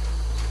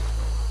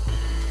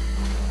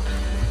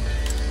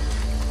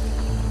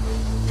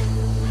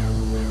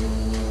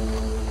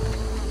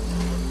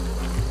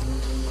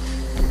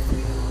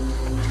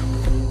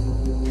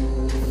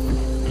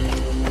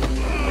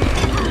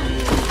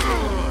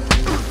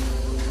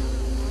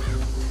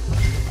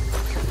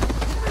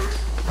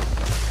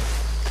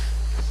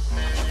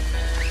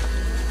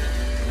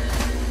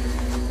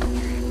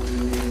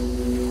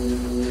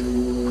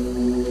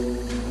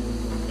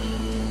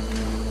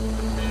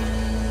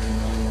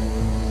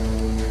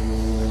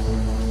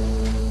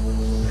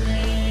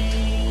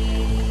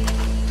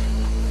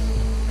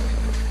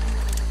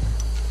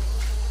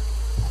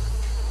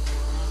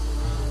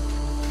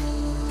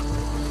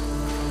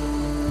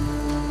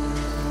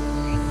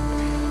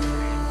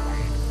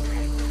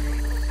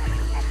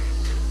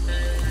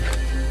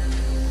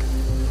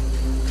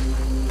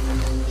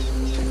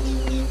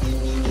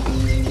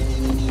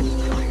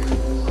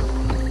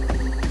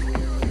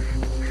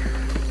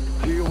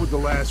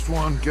 Last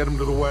one, get him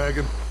to the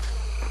wagon.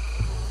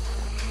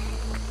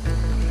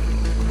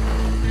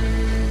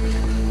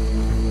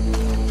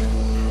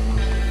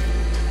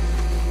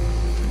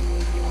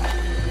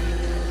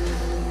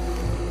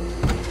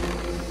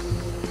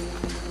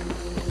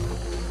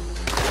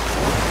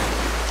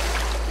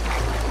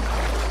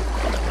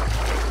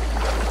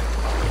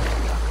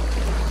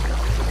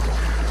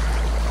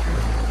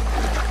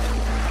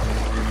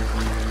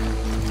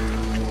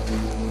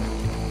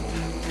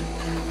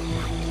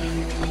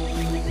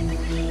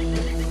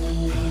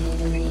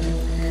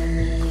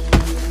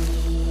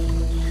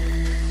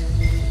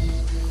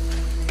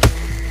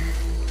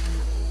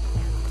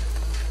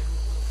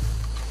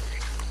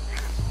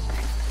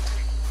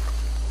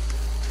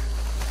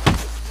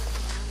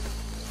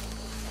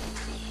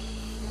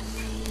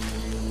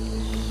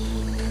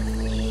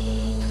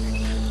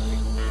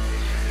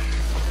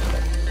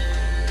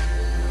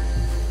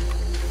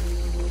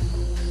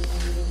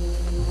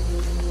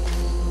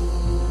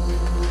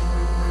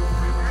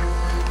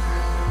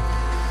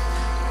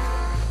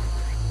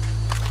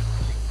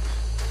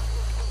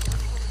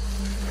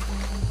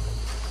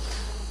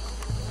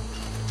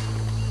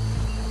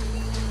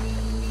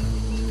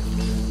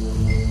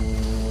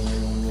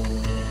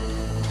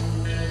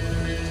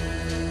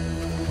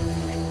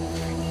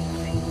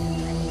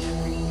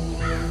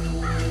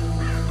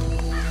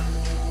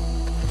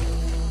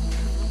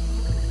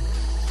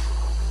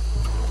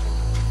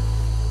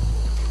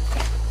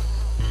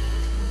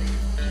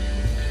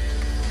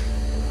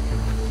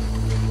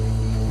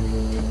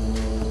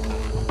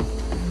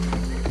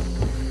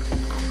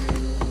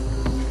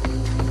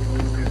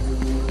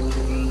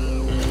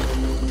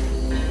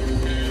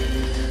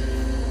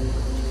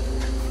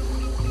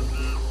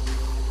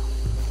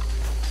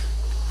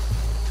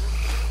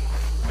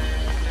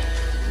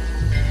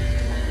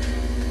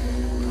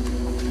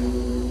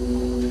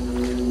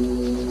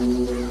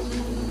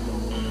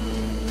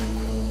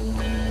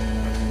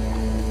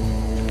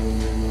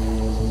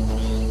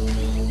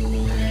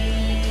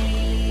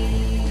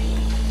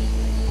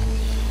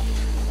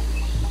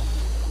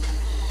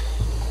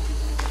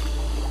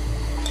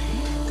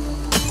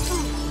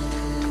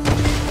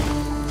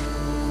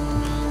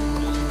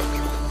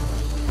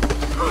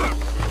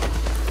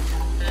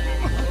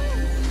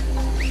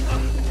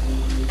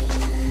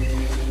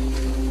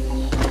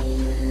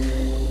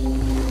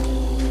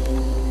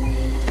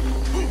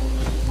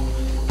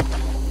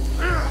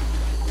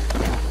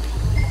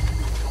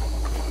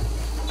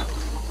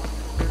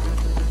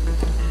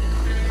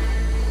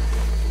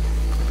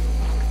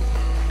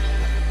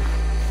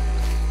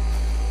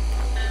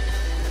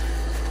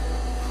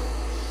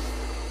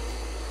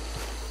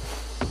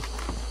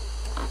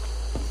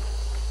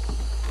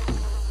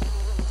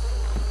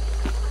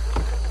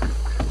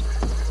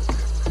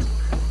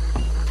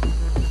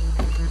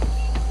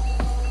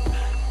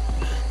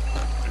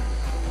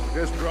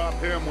 Just drop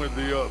him with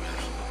the others.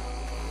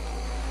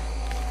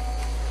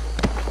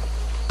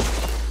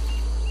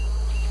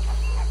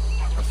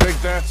 I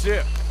think that's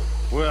it.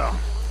 Well,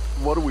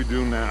 what do we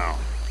do now?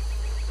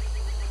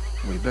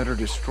 We better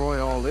destroy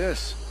all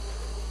this.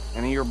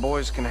 Any of your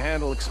boys can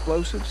handle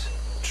explosives?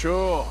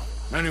 Sure.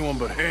 Anyone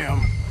but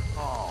him.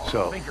 Oh,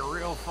 So- you think you're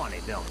real funny,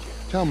 don't you?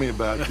 Tell me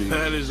about the...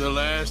 That is the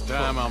last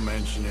time I'll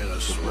mention it, I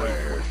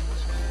swear.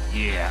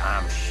 Yeah,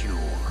 I'm sure.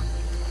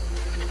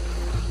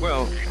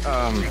 Well,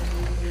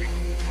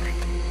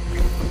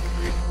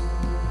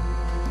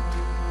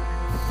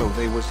 so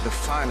they was the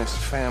finest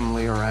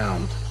family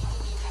around.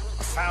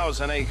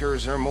 1,000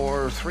 acres or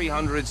more,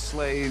 300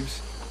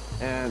 slaves,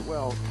 and,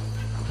 well,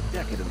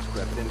 decadence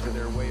crept into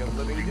their way of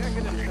living.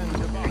 Decadence and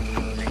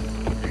debauchery.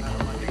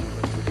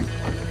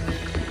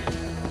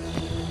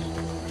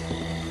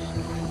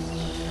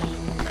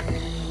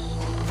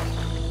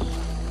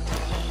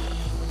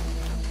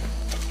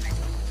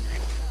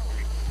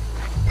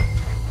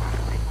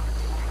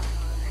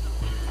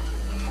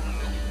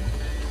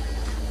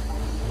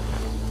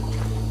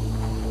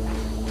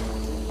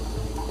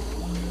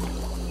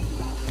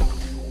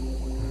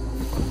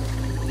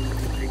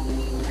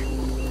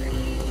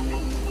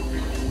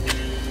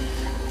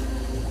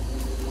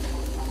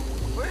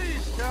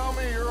 Tell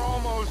me you're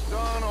almost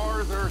done,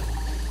 Arthur.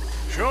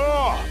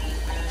 Sure.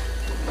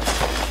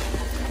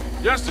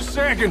 Just a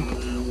second.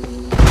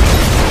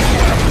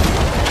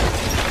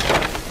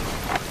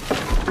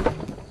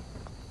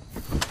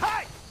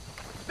 Hey!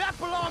 That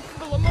belongs to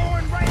the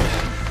Lemoyne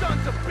Rangers, you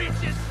sons of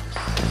bitches!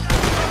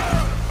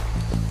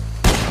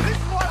 This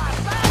is what I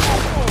signed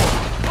up for!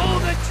 Pull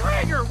the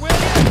trigger, will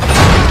you?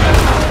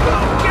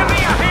 Give me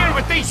a hand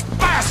with these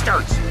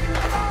bastards!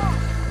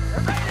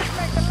 They're ready to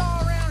make the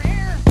law around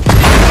here!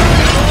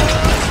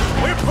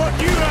 We're putting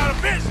you out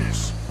of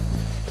business.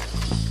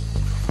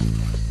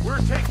 We're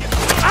taking...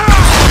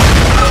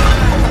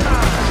 Ah!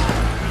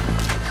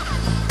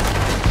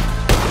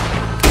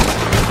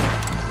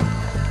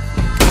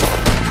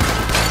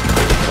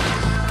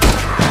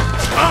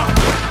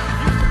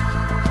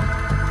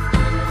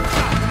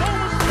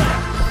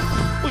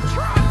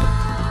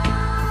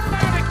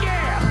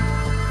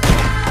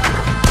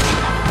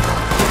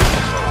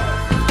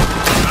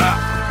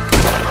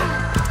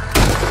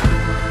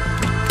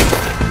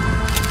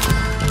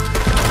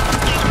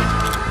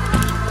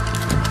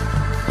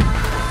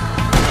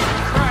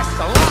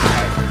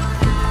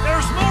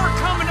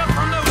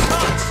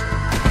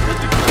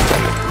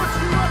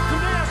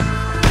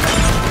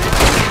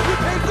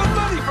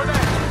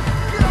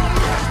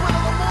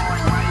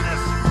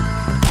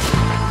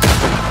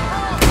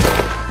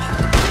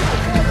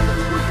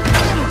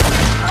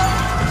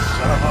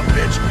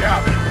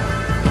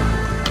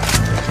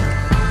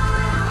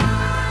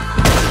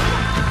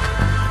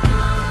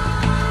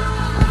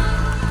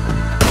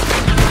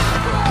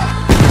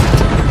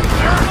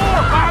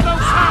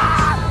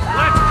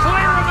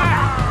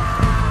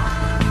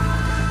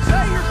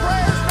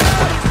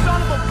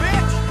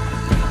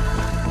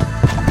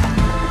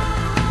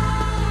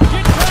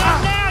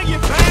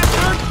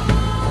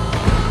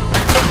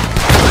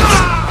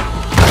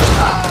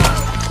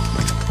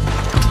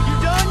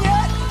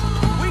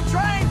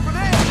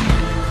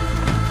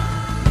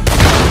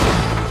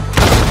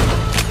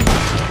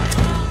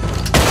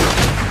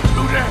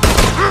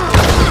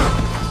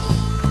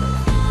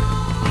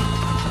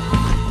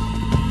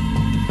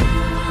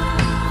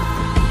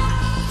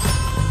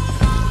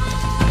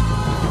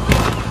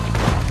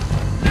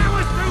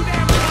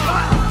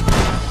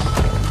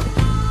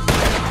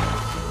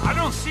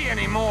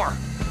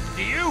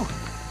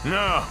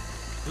 No.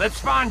 Let's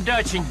find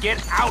Dutch and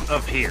get out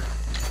of here.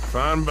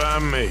 Fine by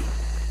me.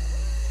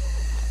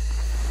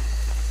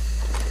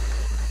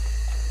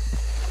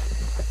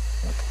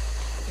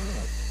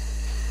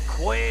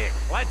 Quick,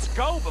 let's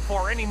go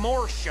before any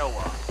more show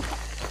up.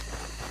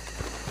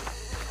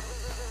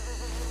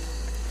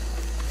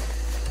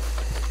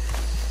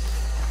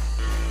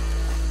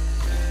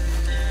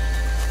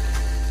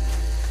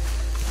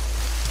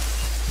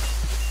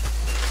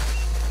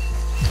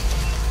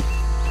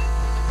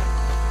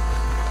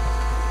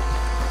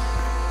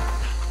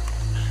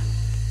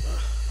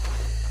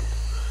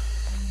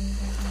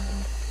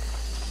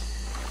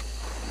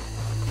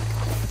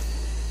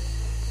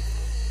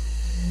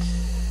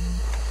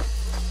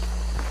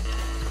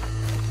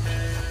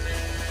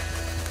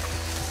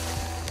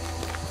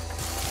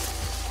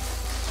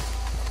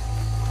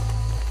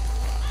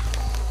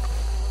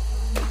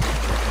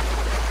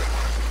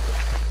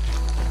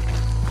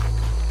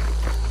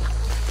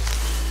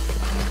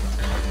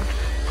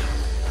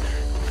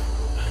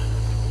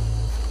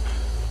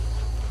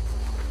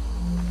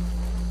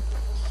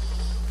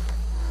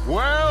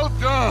 Well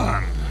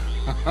done.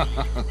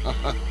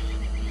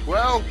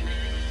 Well,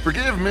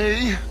 forgive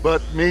me,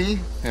 but me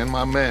and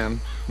my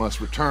men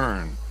must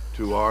return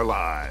to our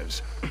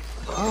lives.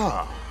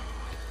 Ah,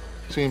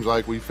 seems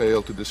like we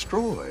failed to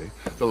destroy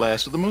the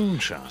last of the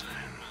moonshine.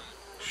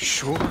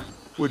 Sure.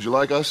 Would you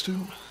like us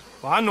to?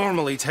 Well, I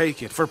normally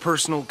take it. For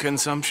personal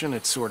consumption,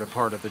 it's sort of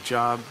part of the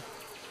job.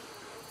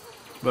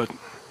 But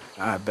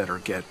I better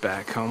get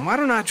back home. Why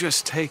don't I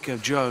just take a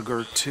jug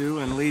or two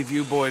and leave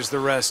you boys the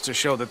rest to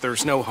show that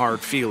there's no hard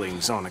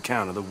feelings on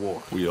account of the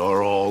war? We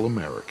are all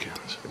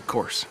Americans. Of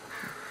course.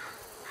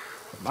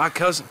 My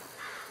cousin,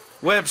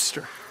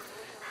 Webster,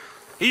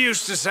 he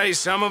used to say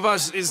some of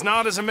us is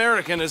not as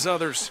American as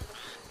others,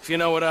 if you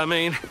know what I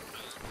mean.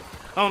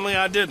 Only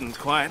I didn't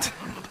quite.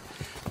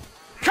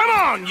 Come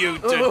on, you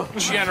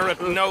degenerate,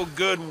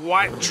 no-good,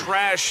 white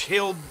trash,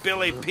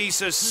 hillbilly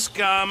piece of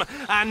scum.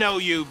 I know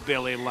you,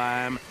 Billy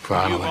Lime.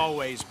 Finally. You've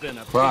always been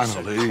a piece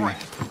Finally. of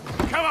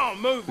crap. Come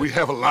on, move. We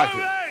have a life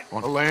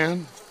on a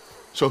land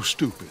so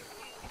stupid,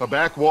 a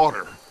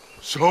backwater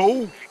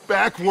so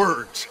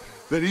backwards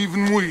that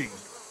even we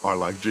are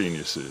like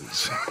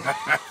geniuses.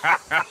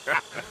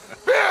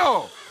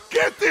 Bill,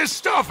 get this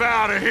stuff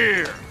out of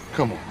here.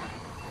 Come on,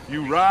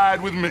 you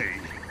ride with me.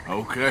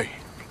 Okay.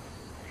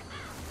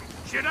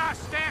 Should I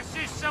stash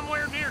this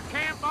somewhere near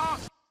camp,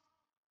 boss?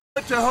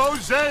 To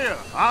Hosea.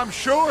 I'm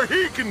sure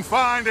he can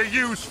find a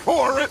use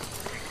for it.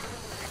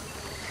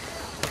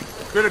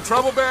 Bit of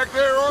trouble back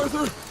there,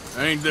 Arthur?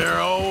 Ain't there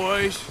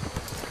always?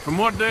 From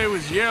what they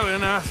was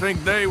yelling, I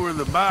think they were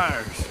the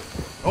buyers.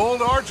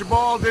 Old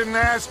Archibald didn't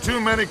ask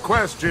too many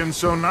questions,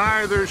 so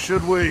neither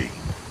should we.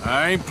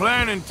 I ain't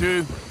planning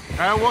to.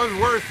 That was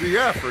worth the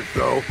effort,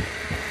 though.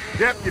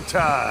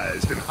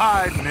 Deputized and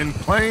hiding in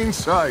plain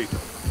sight.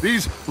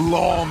 These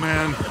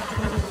lawmen,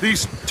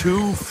 these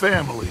two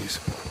families.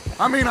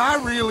 I mean, I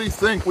really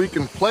think we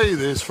can play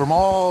this from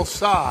all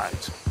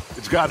sides.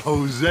 It's got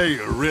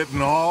Hosea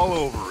written all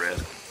over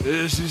it.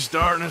 This is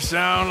starting to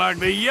sound like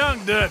the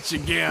young Dutch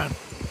again.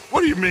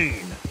 What do you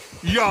mean,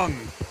 young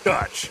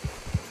Dutch?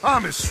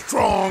 I'm as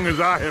strong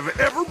as I have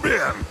ever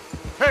been.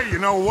 Hey, you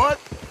know what?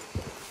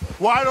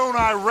 Why don't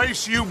I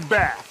race you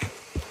back?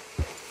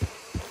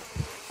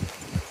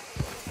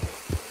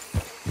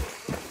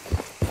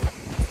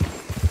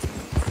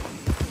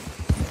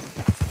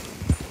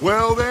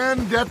 Well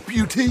then,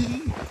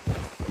 deputy.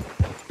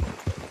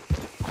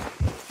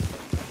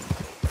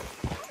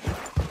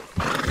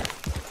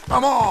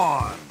 Come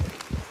on.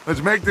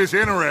 Let's make this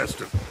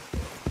interesting.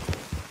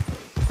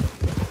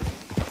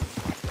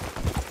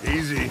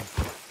 Easy.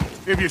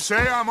 If you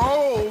say I'm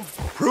old,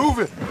 prove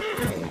it.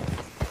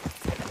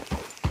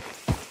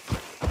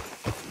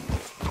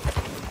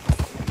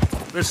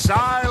 The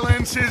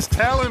silence is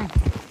telling.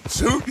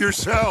 Suit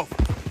yourself.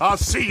 I'll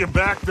see you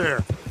back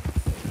there.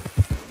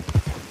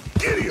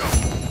 Idiot!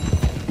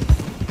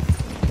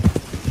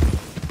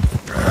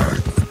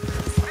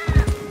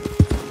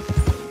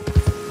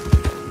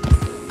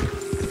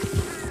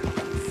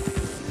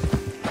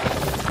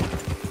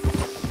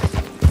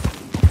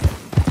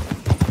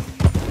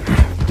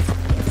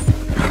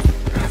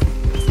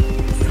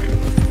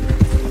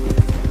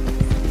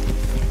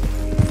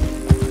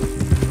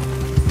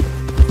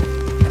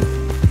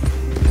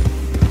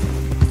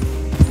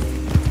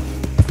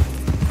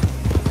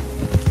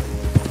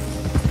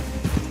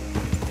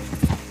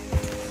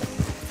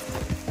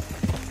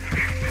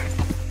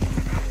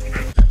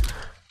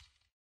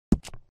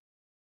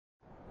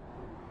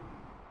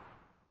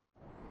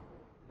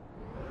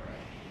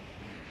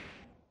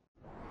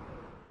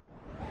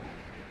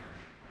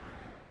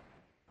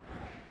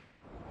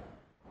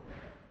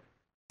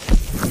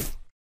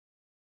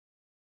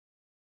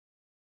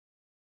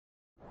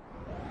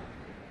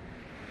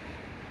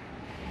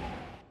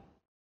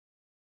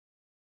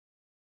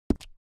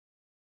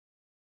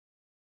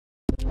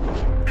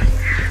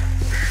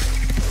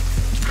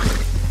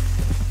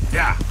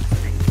 Yeah.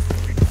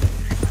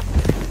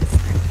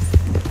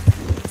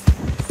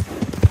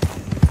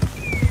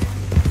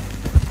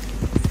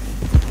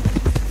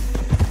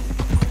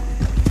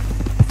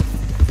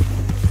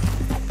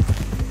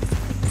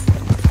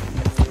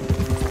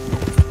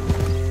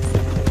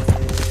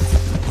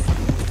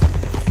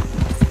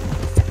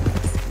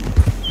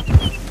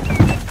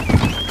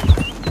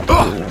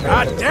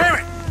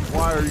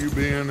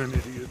 an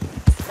idiot.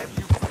 Have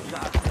you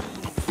forgotten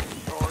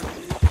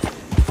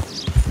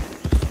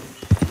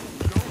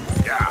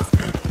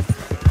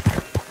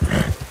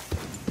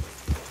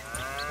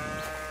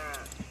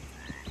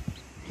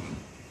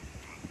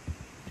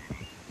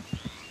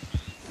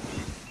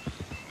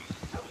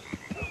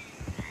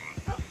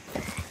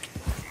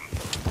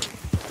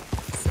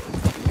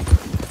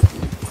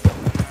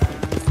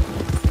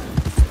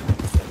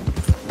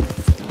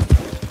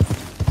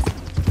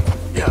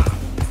Yeah.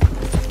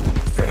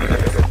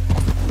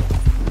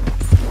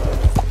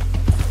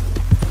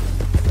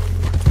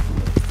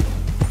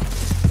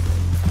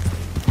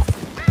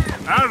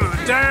 Out of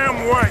the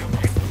damn way!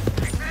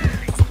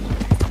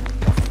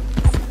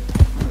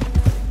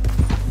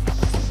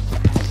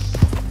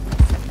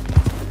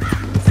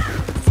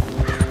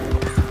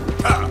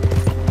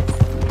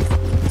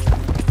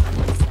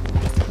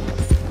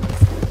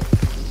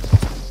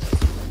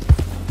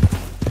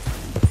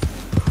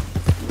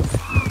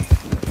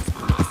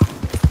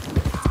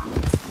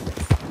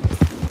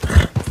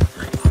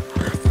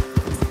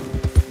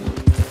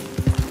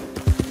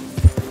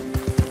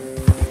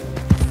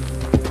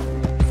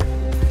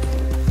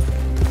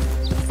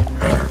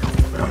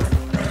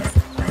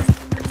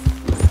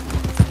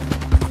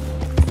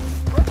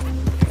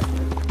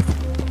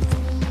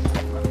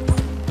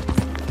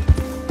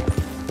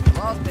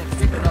 Law's been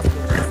picking up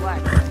the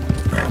slack.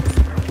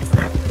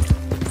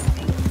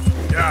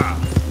 Yeah.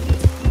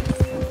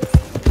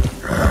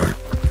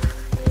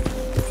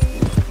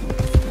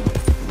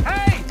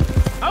 Hey!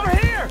 Over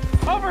here!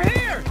 Over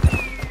here!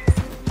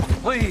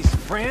 Please,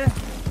 friend.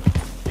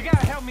 You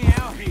gotta help me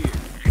out here.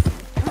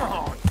 Come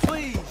on,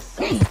 please.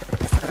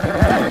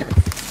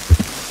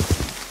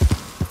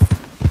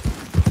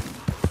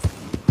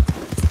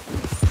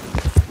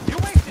 You're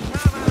wasting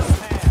time I don't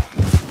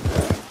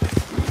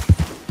have.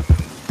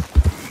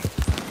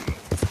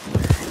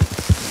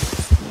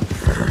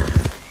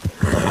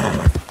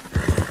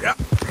 Yeah.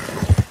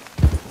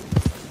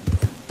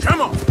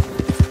 Come on!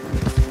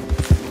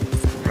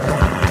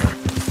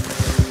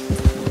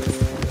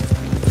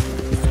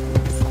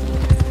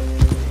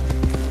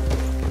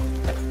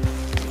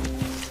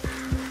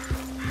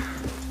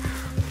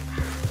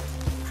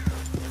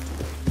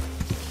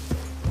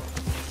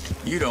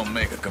 You don't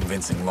make a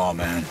convincing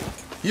lawman.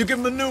 You give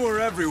manure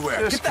everywhere.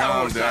 Just Get that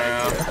calm horse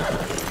out of down.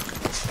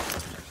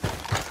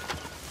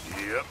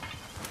 here. Yep.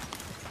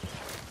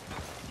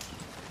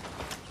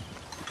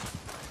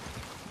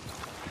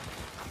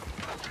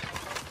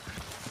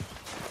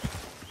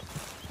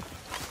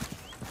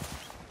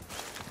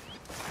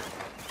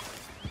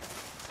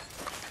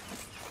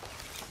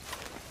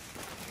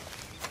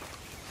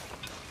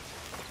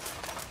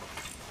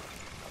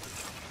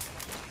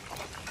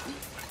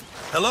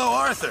 Hello,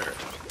 Arthur.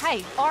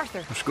 Hey,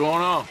 Arthur. What's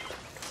going on?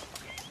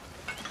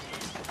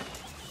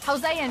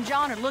 Jose and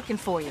John are looking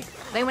for you.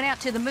 They went out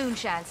to the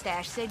moonshine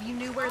stash, said you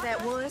knew where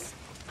that was.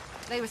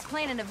 They was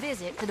planning a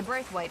visit to the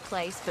Braithwaite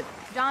place, but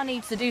John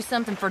needs to do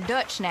something for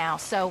Dutch now,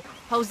 so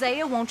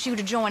Hosea wants you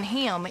to join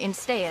him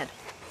instead.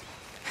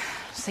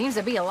 Seems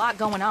to be a lot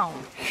going on.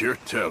 You're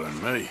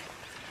telling me.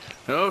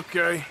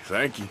 Okay,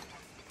 thank you.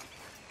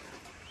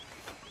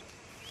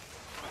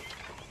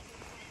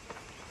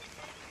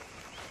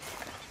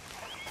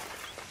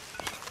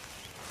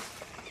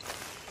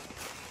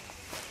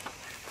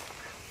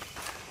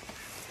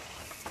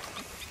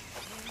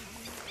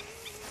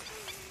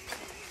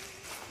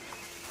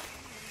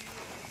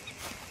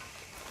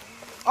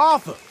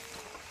 Arthur,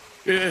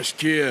 Yes,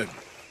 kid.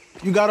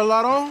 you got a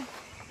lot on?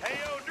 Hey,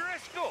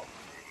 O'Driscoll!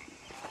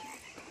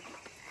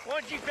 Why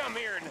don't you come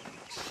here and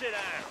sit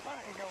down?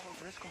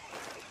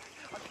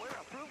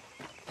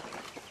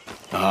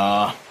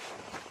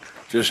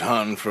 Just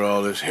hunting for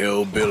all this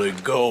hillbilly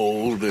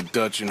gold that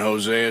Dutch and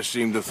Hosea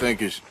seem to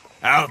think is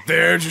out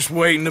there just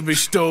waiting to be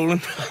stolen.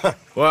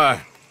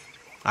 Why?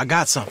 I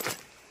got something.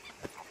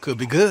 Could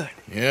be good.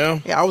 Yeah?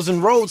 Yeah, I was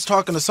in Rhodes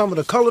talking to some of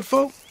the colored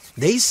folk.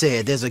 They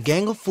said there's a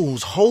gang of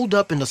fools holed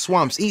up in the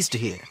swamps east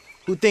of here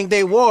who think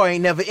their war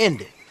ain't never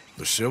ended.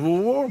 The Civil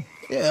War?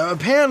 Yeah,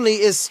 apparently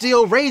it's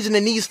still raging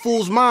in these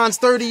fools' minds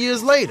 30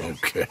 years later.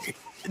 Okay.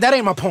 That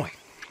ain't my point.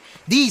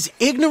 These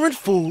ignorant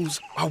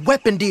fools are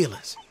weapon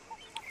dealers.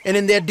 And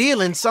in their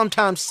dealing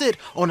sometimes sit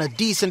on a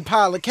decent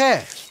pile of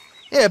cash.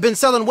 Yeah, been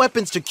selling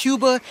weapons to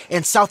Cuba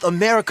and South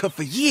America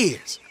for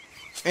years.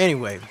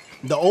 Anyway,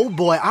 the old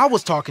boy I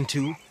was talking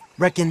to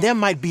reckoned there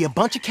might be a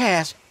bunch of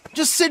cash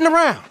just sitting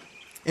around.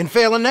 And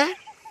failing that,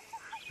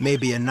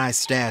 maybe a nice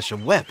stash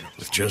of weapons.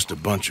 With just a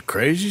bunch of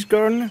crazies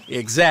guarding it?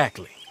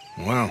 Exactly.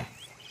 Well,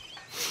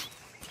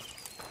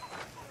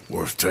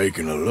 worth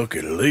taking a look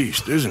at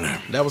least, isn't it?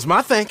 That was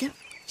my thinking.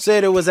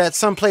 Said it was at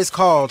some place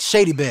called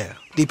Shady Bear,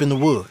 deep in the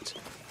woods.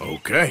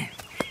 Okay.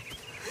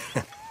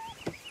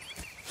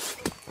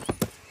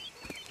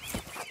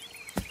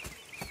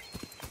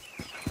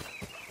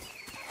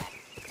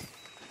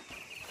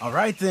 All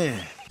right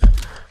then.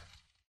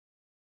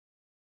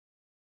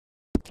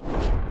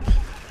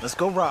 Let's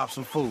go rob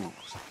some fools.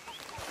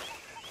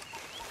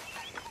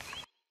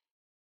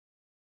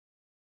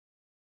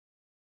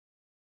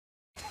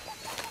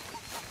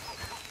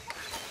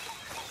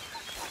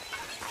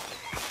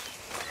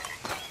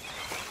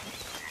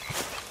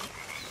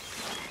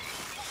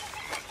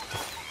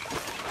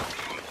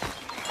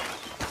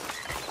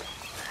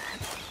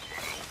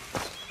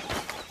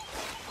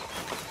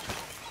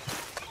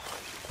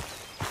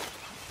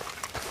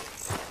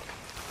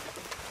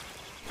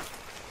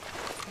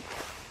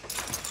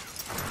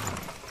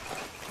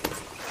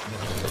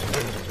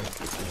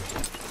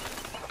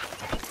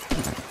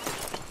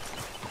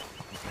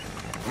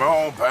 Come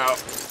on, pal.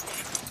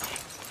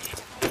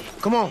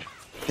 Come on.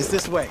 It's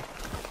this way.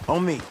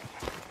 On me.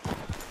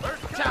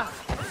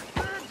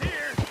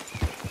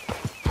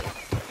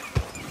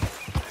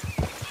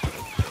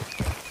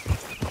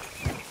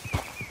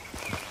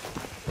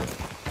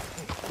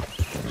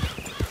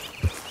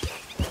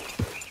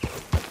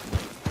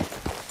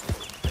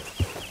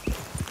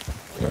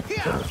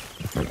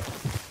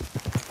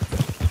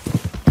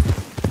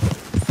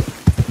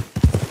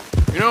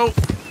 You know,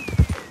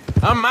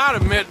 I might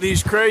have met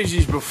these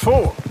crazies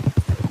before.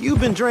 You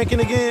been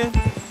drinking again?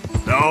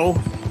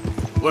 No.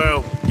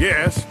 Well,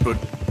 yes, but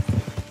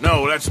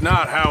no, that's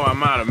not how I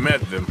might have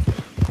met them.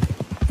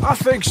 I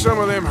think some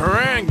of them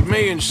harangued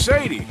me and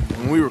Sadie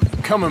when we were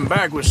coming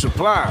back with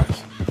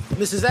supplies.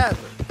 Mrs.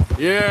 Adler?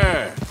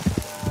 Yeah.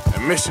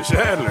 And Mrs.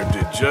 Adler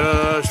did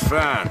just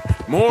fine.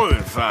 More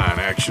than fine,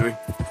 actually.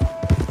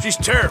 She's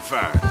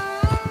terrifying.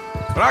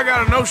 But I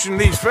got a notion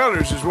these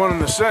fellers is one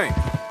and the same.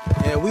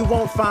 Yeah, we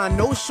won't find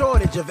no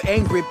shortage of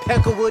angry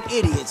Peckerwood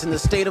idiots in the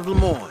state of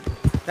Lemoyne.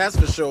 That's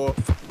for sure.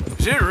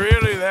 Is it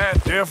really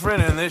that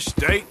different in this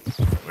state?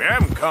 We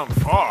haven't come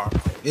far.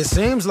 It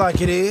seems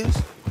like it is.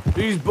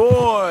 These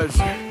boys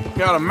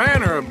got a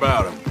manner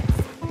about them,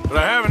 but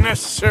I haven't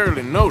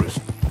necessarily noticed.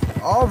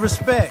 All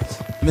respect,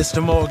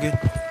 Mr. Morgan.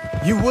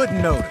 You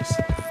wouldn't notice.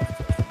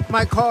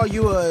 Might call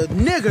you a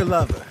nigger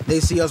lover. They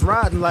see us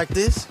riding like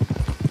this.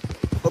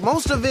 But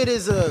most of it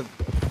is a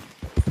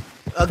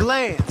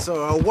glance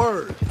or a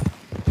word.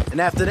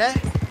 And after that,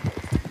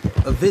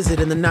 a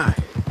visit in the night.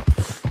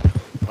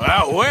 Well,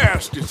 out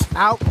west, it's...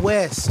 Out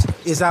west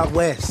is out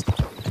west.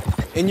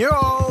 And you're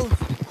all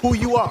who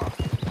you are.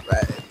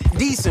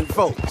 Decent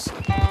folks.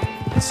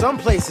 Some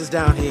places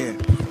down here,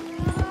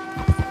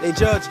 they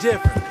judge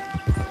differently.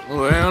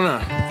 Well,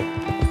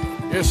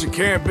 I guess it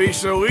can't be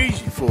so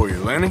easy for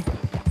you, Lenny.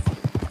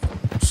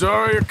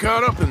 Sorry you're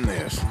caught up in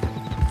this.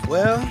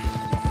 Well,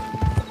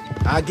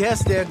 I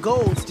guess their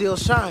gold's still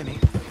shining,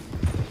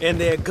 and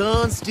their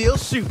guns still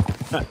shooting.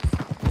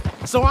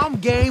 So I'm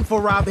game for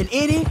robbing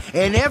any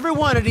and every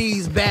one of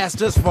these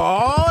bastards for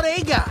all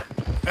they got.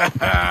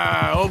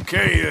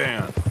 Okay,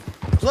 then.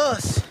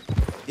 Plus,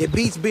 it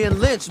beats being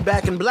lynched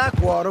back in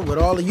Blackwater with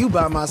all of you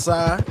by my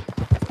side.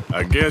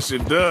 I guess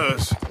it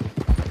does.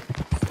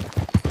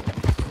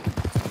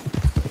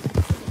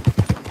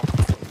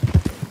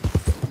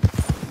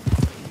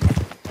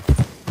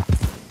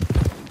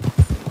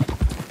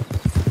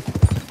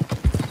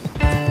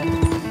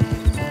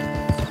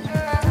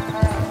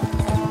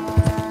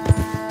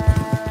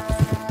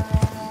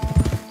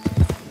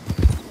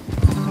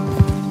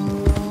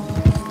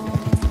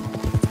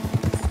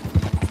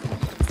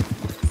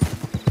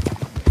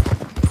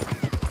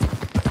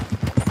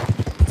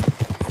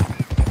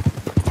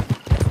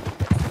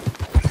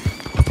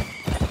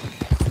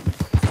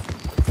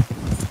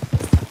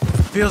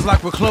 Feels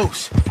like we're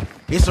close.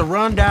 It's a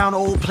rundown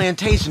old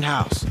plantation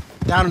house,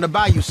 down in the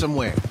bayou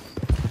somewhere.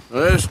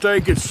 Let's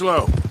take it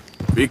slow.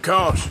 Be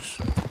cautious.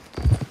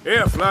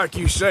 If, like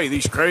you say,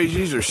 these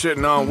crazies are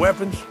sitting on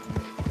weapons,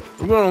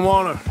 we're gonna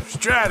want to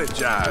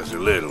strategize a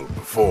little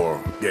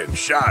before getting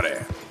shot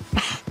at.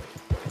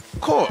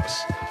 Of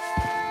course.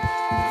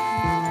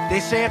 They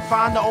said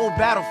find the old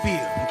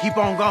battlefield and keep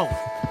on going.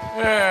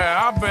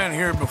 Yeah, I've been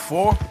here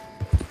before.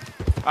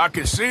 I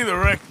can see the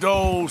wrecked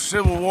old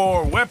Civil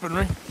War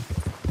weaponry.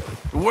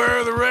 Where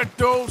are the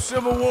wrecked old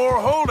Civil War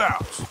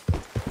holdouts?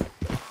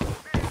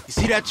 You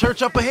see that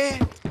church up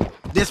ahead?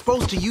 They're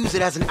supposed to use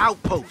it as an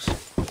outpost.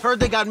 Heard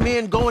they got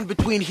men going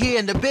between here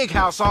and the big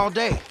house all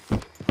day.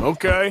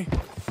 Okay.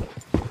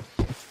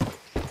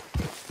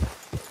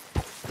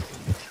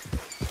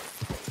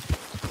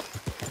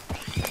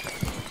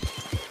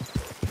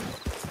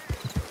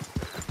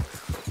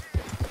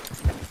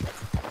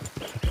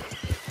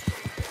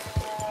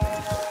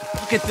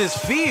 Look at this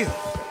field.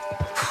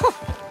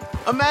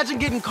 Imagine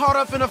getting caught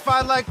up in a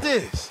fight like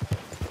this.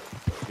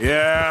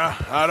 Yeah,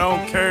 I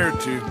don't care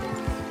to.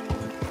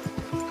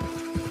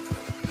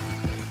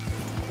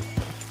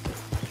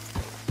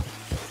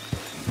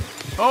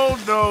 Hold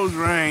those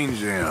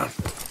reins in.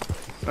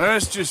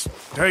 Let's just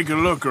take a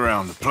look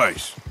around the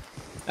place.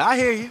 I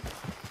hear you.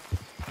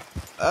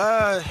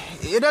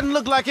 It doesn't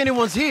look like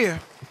anyone's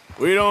here.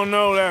 We don't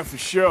know that for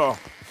sure.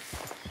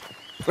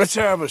 Let's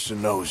have us a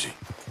nosy.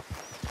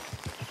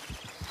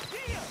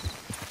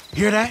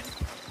 Hear that?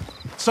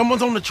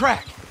 Someone's on the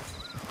track.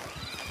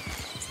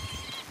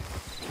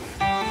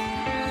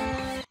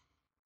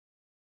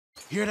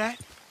 Hear that?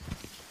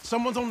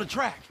 Someone's on the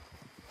track.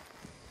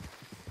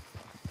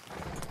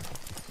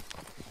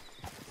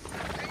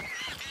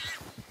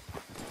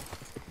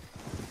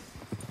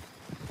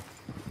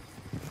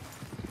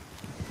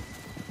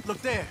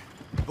 Look there,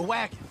 a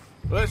wagon.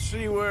 Let's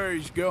see where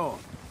he's going.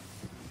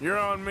 You're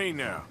on me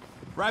now.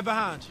 Right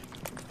behind you.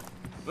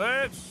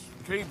 Let's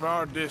keep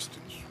our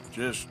distance.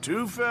 Just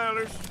two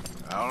fellers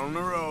out on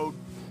the road.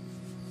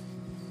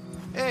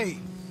 Hey,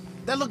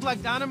 that look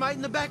like dynamite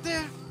in the back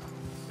there?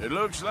 It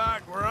looks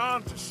like we're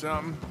onto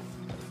something.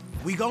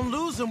 We gonna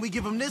lose them, we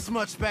give them this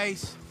much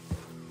space.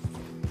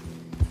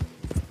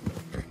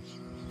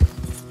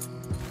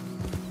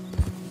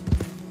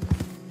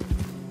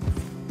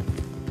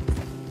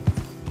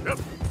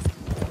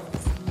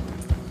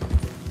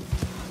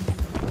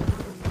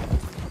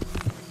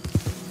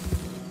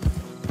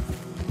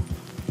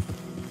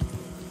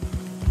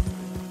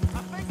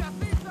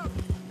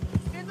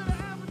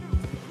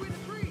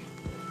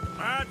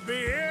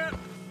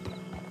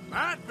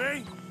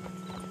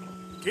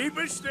 Keep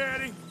it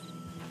steady.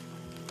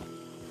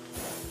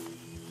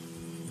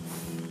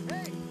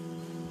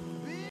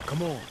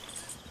 Come on.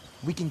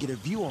 We can get a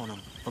view on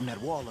them from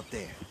that wall up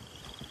there.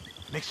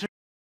 Make sure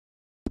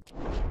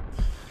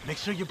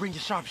you bring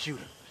your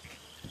sharpshooter.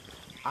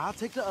 I'll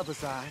take the other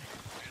side.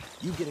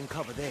 You get in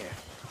cover there.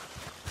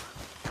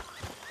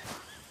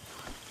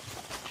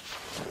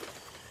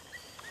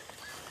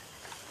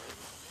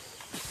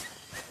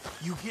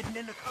 You getting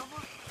in the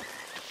cover?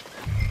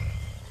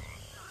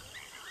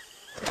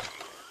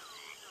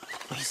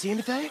 You see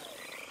anything?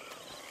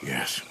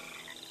 Yes.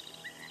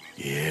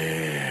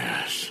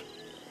 Yes.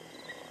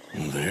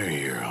 They're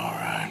here, all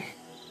right.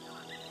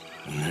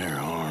 And they're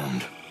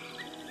armed.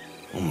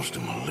 Almost a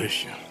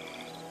militia.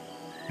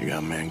 You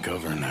got men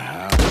covering the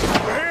house.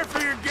 We're here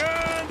for your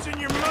guns and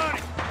your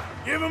money.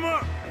 Give them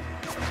up.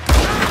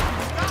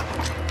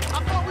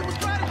 I thought we were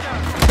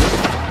strategizing.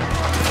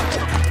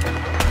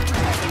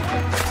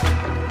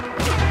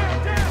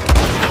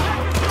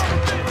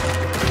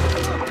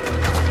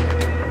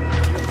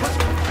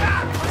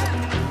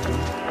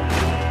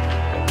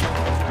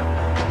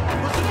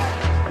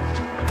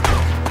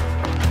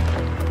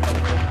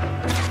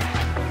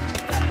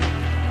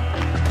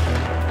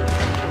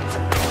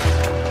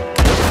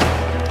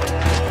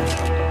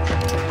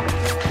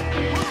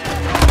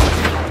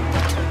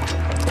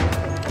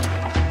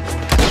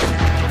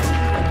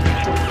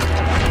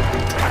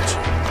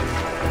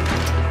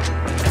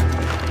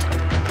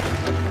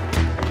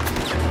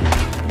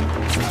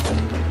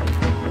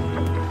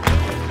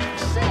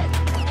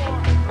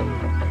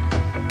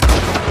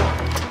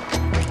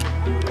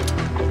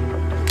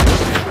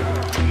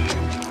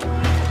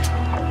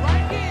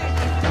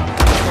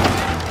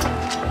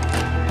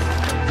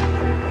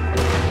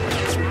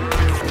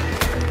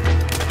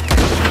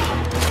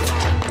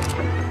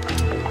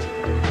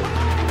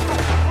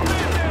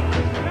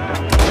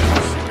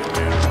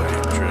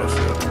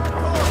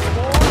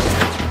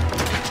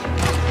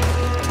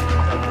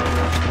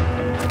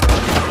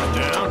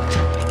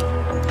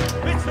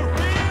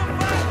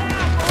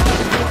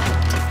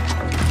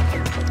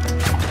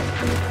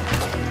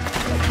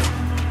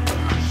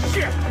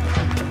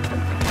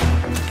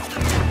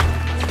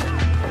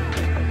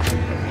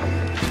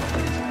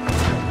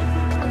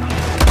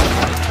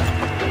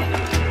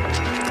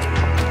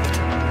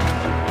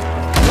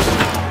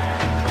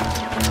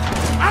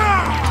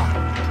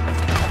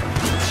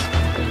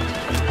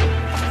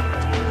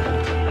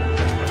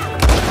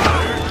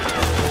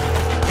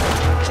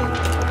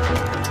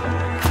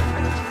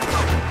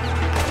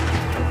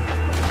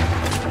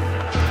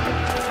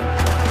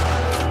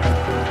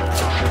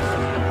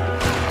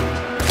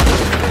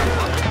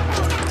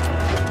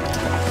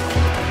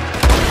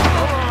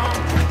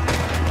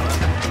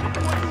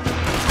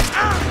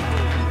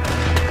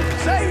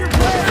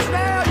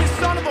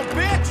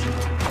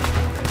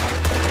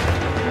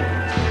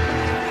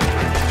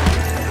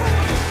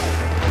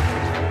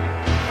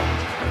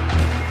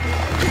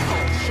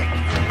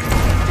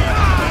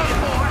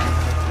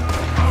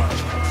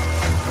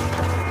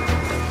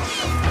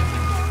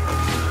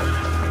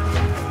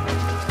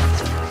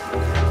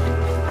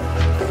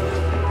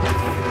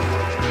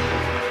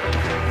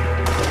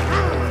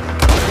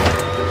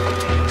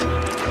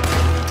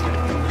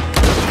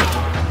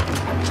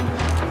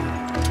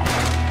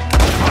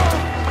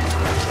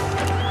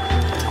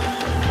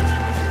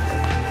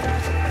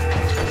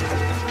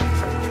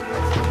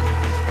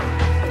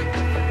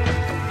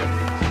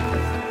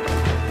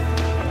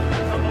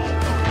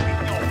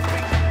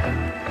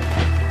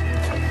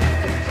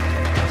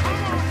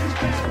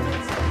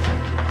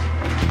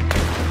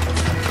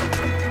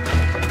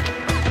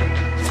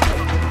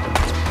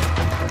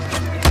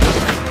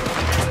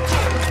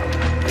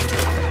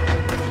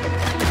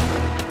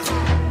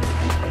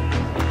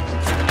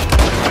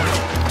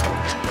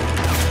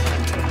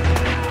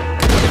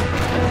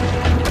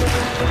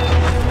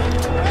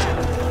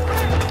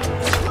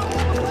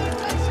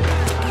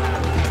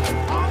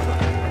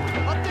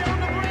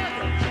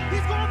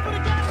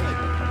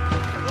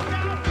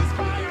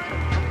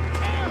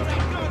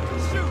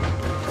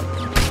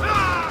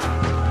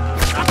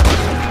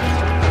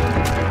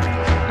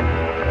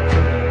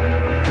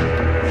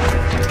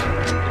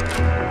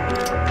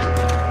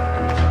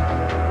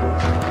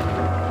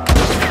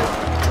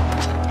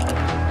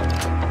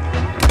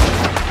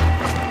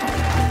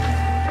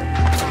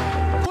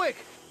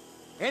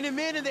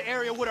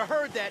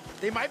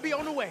 They might be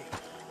on the way.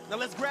 Now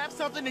let's grab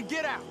something and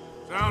get out.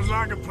 Sounds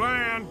like a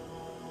plan.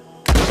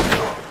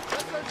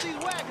 Let's search these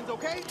wagons,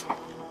 okay?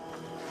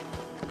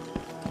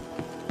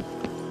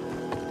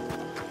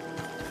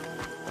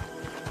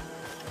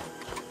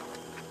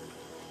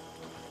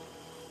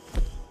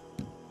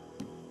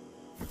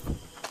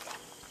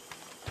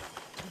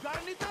 You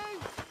got anything?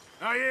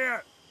 Not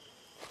yet.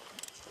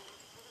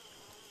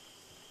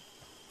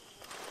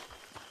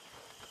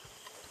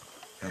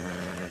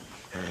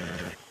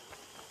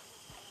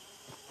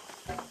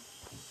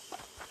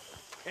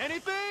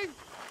 Anything?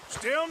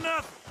 Still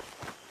nothing.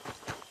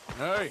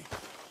 Hey,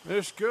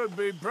 this could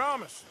be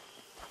promising.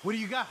 What do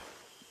you got?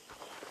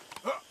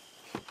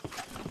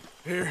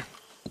 Here,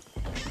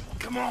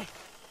 come on.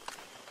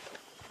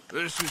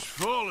 This is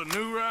full of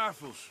new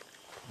rifles.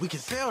 We can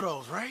sell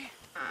those, right?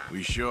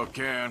 We sure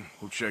can.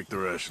 We'll check the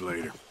rest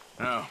later.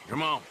 Now,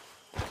 come on.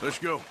 Let's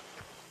go.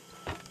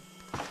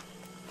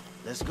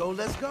 Let's go,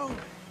 let's go.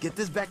 Get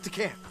this back to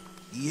camp.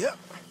 Yep.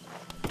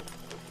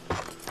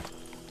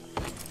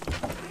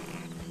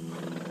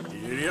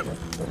 Yep.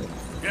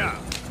 Yeah.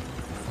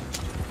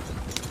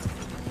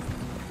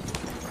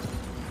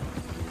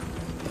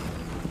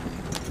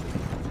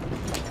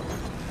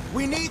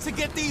 We need to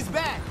get these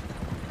back.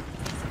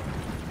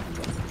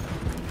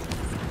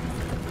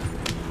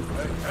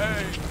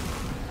 Hey.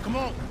 Come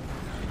on.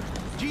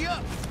 G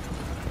up.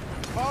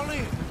 Fall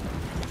in.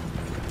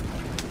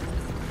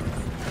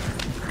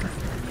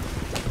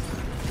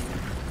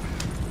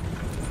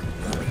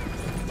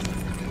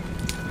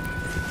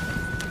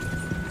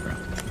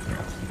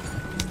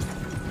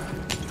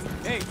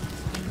 Hey,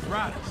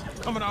 riders,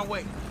 coming our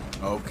way.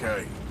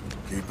 Okay.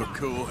 Keep a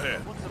cool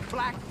head. What's a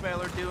black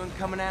feller doing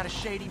coming out of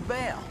Shady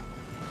Belle?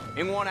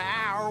 In one of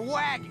our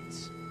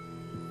wagons?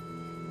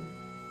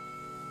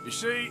 You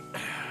see,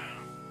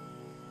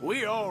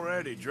 we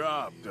already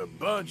dropped a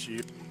bunch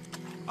of...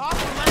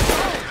 Awesome, let's go!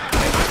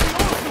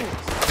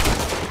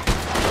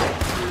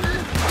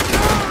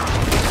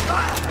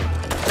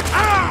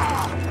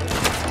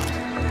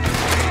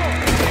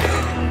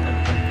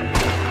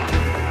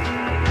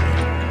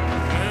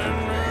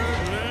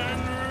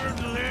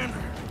 Leonard.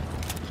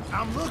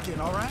 I'm looking,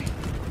 all right?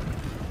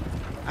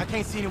 I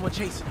can't see anyone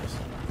chasing us.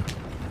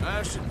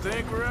 I should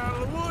think we're out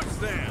of the woods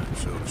then,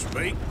 so to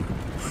speak.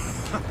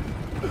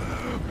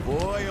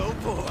 Boy, oh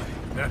boy.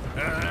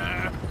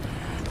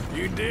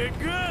 You did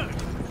good.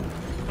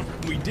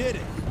 We did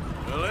it.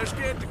 Well, let's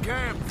get to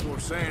camp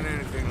before saying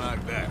anything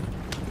like that.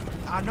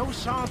 I know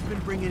Sean's been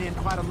bringing in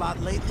quite a lot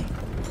lately,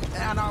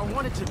 and I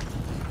wanted to...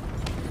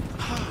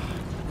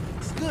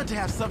 It's good to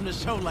have something to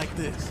show like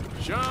this.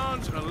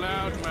 Sean's a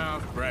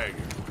loudmouth bragger.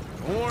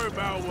 Don't worry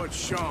about what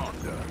Sean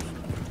does.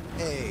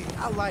 Hey,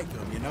 I like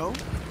him, you know?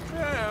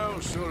 Well,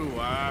 so do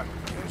I.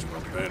 That's my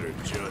better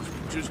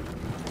judgment. Just...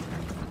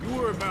 You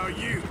worry about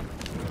you.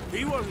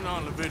 He wasn't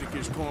on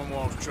Leviticus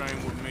Cornwall's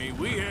train with me.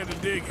 We had to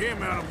dig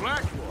him out of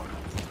Blackwater.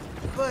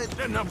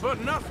 But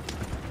nothing.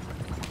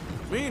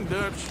 Me and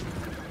Dutch,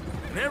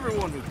 and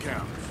everyone who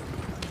counts.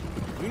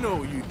 We know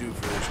what you do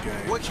for this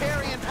game. we're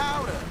carrying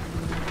powder.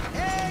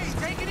 Hey,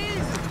 take it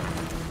easy.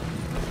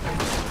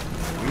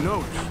 We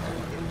notice.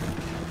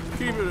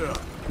 Keep it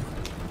up.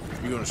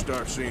 You're gonna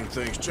start seeing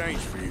things change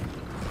for you.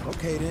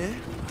 Okay,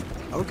 then.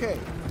 Okay.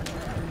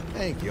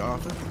 Thank you,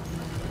 Arthur.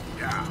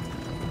 Yeah.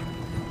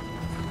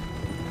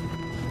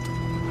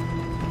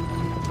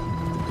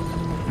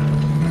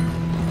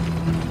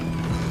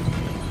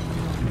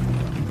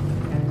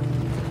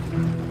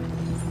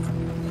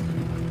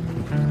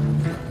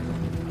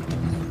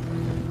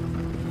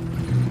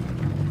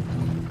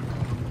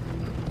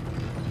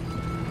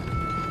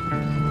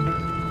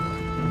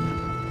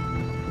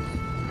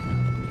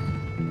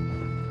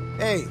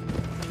 Hey,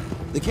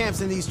 the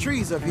camp's in these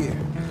trees up here.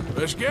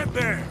 Let's get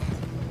there.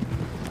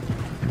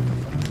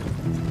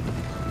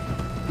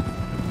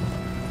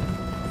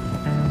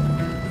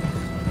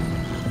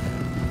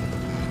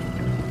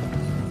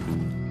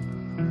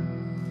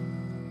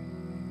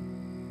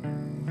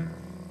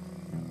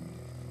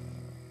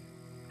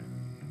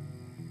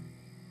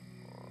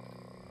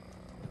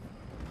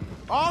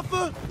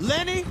 Arthur,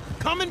 Lenny,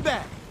 coming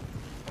back.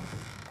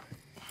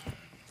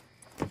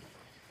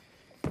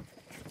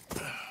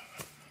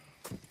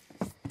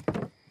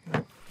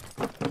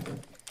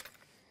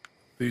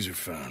 These are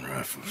fine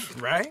rifles.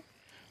 Right?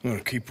 I'm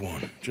gonna keep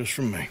one, just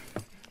for me.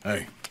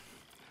 Hey,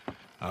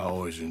 I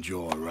always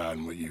enjoy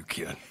riding with you,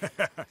 kid.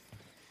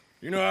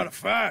 You know how to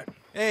fight.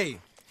 Hey,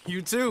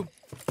 you too.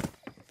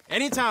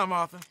 Anytime,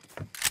 Arthur.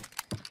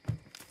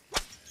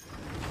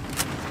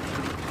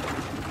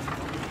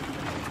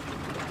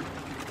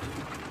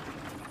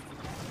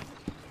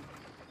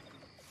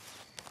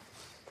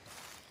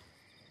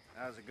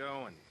 How's it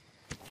going?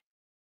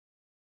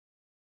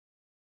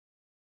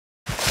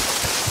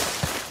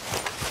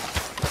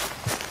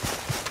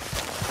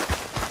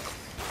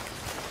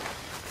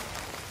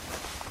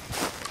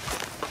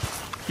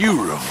 You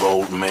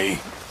revolt me.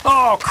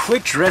 Oh,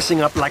 quit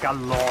dressing up like a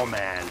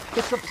lawman.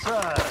 It's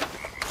absurd.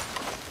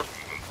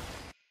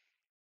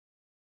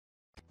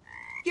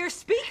 You're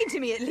speaking to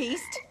me, at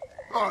least.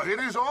 Oh, it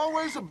is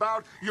always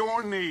about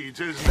your needs,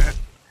 isn't it?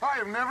 I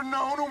have never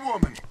known a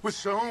woman with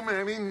so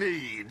many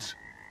needs.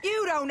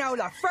 You don't know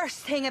the first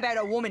thing about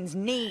a woman's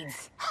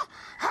needs.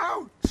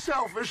 How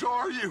selfish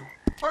are you?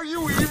 Are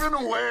you even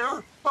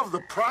aware of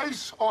the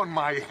price on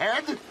my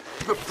head?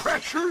 The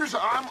pressures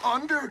I'm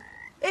under?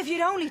 If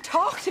you'd only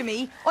talk to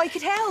me, I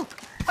could help.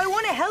 I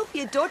want to help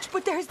you, Dutch,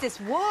 but there's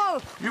this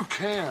wall. You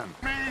can.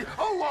 Me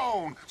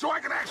alone, so I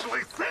can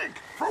actually think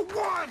for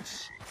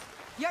once.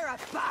 You're a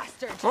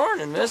bastard.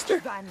 Morning, mister.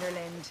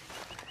 Vanderland.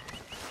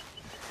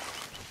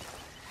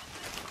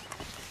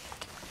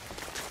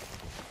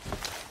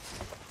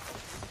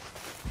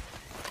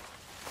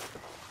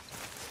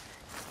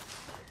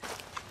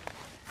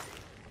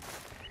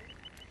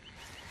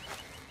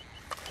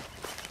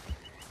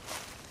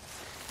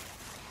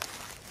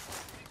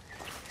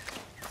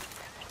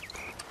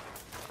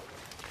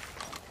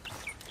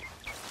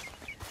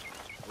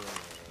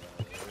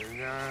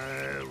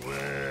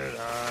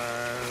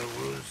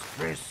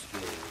 frisky.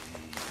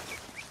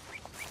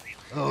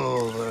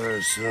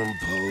 Over some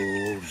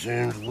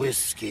potent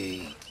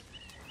whiskey.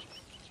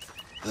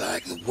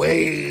 Like the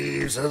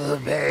waves of the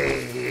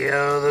Bay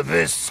of the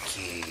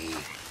Biscay,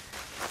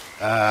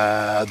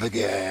 I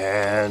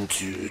began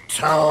to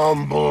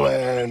tumble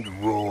and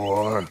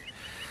roar.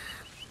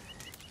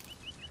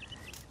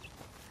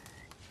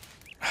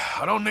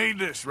 I don't need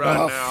this right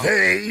My now.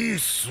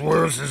 face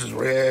was as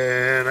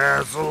red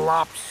as a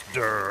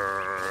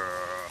lobster.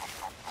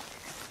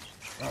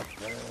 I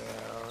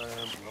fell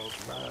and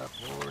broke my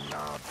poor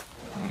nostril.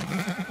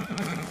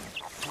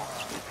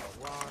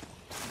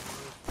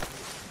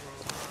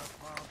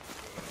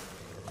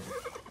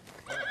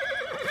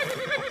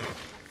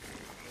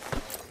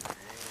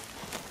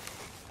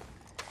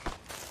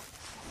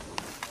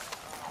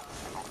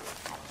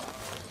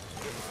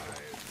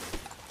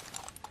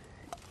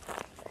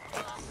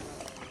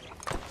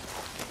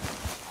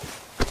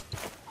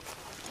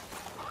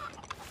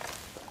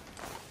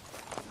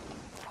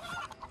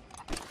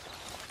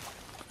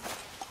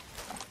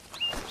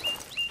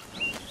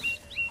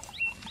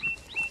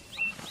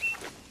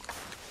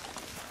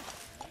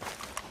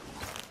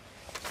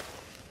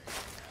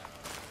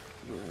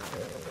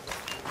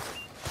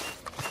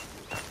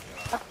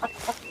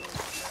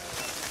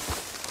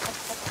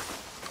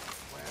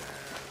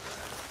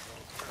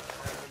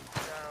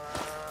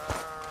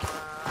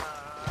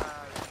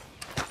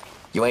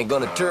 You ain't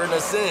gonna turn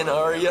us in,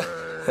 are you?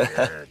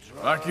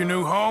 Like your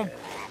new home?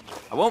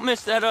 I won't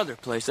miss that other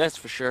place, that's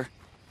for sure.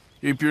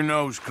 Keep your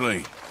nose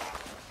clean.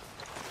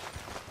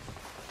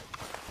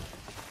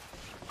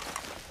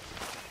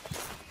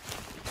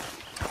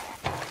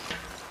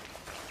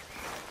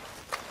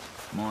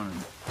 Morning.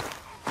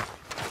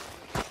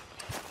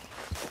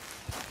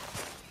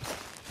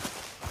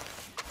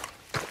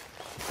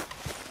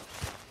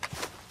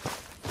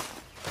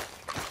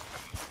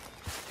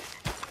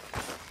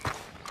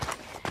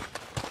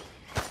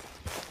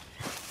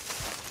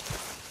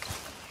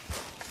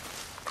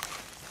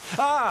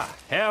 Ah,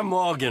 Herr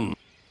Morgan.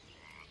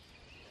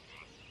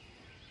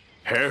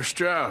 Herr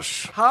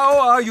Strauss. How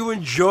are you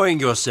enjoying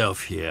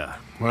yourself here?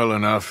 Well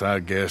enough, I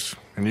guess.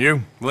 And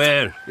you?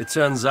 Well, it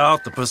turns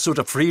out the pursuit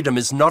of freedom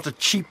is not a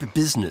cheap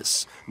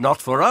business.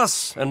 Not for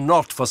us, and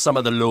not for some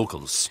of the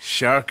locals.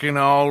 Sharking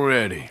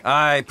already.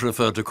 I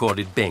prefer to call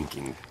it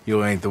banking.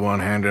 You ain't the one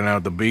handing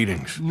out the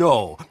beatings.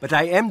 No, but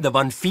I am the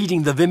one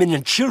feeding the women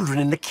and children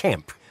in the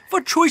camp.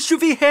 What choice do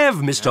we have,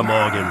 Mr.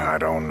 Morgan? I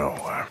don't know.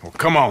 Well,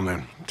 come on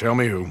then. Tell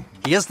me who.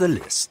 Here's the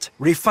list.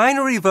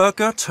 Refinery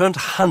worker turned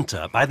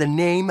hunter by the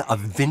name of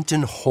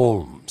Vinton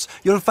Holmes.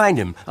 You'll find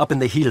him up in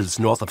the hills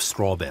north of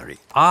Strawberry.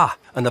 Ah,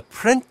 an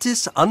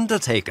apprentice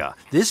undertaker.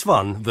 This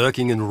one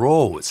working in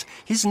rows.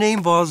 His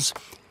name was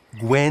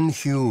Gwen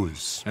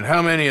Hughes. And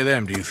how many of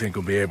them do you think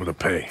will be able to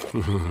pay?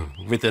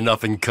 With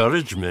enough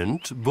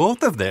encouragement,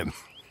 both of them.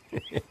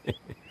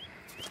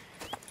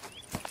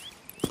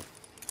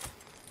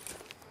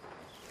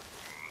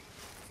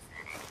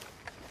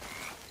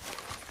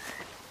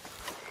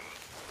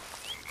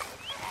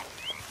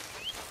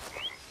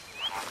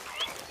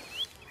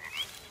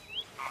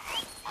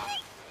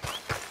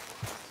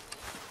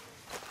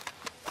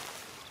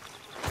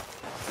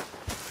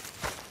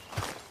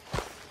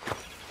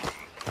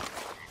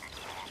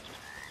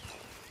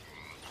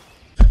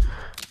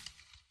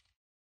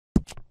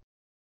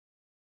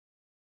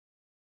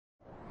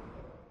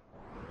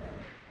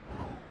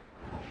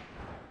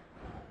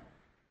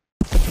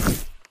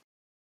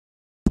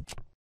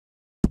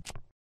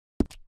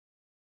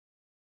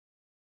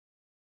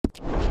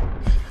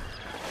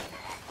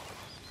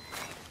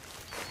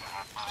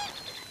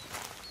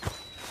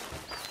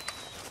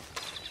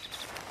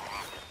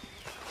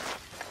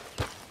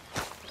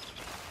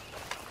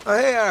 Oh,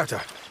 hey,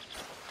 Arthur.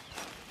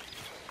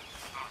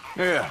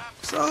 Yeah.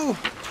 So,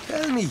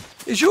 tell me,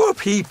 is your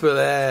people,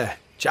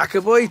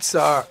 Jacobites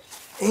or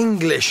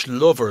English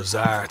lovers,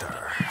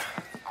 Arthur?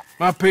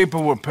 My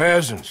people were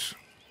peasants.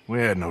 We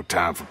had no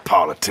time for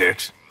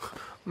politics.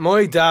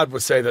 My dad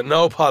would say that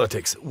no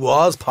politics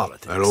was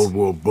politics. That old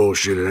world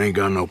bullshit, it ain't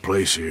got no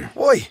place here.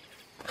 Why?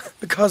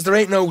 Because there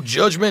ain't no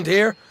judgment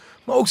here.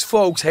 Most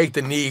folks hate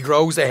the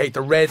Negroes, they hate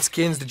the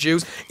Redskins, the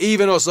Jews,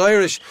 even us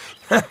Irish.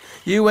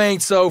 You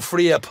ain't so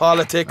free of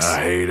politics.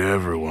 I hate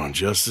everyone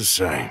just the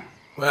same.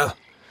 Well,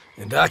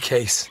 in that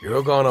case,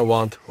 you're gonna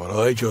want what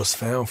I just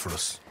found for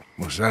us.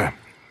 What's that?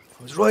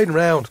 I was riding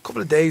around a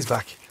couple of days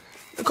back.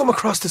 I come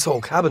across this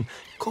old cabin.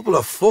 A couple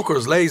of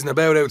fuckers lazing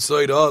about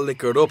outside all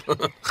liquored up.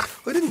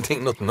 I didn't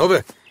think nothing of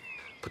it.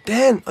 But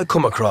then I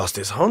come across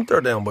this hunter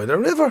down by the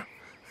river.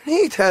 And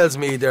he tells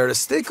me they're a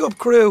stick-up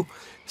crew.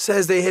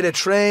 Says they hit a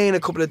train a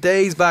couple of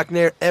days back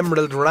near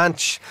Emerald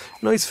Ranch.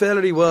 Nice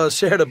fella he was,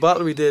 shared a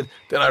bottle we did.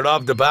 Then I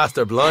robbed the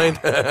bastard blind.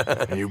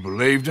 And you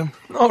believed him?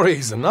 No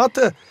reason not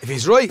to. If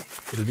he's right,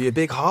 it'll be a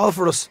big haul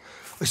for us.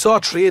 I saw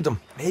 3 of them,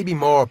 maybe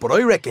more, but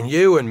I reckon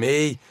you and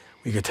me,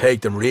 we could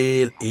take them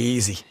real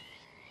easy.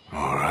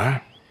 All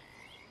right.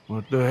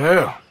 What the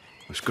hell?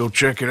 Let's go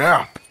check it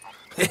out.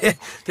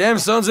 Them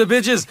sons of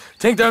bitches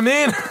think they're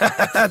mean.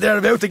 They're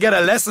about to get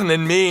a lesson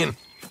in mean.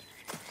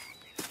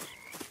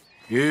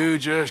 You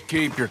just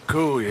keep your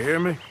cool, you hear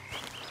me?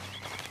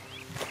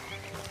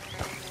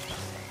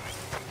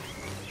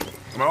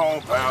 Come on,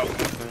 pal.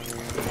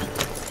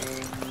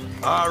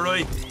 All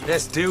right,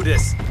 let's do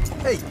this.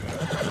 Hey,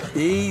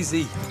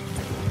 easy.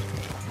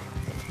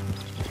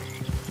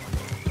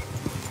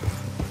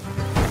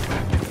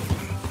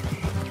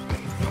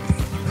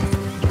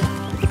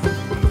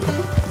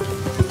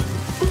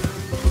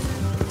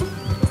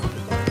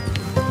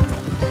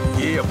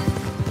 Yeah.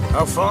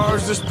 How far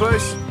is this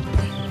place?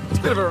 It's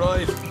a bit of a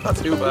ride, not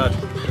too bad.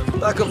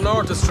 Back up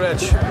north to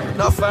stretch,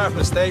 not far from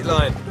the state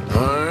line.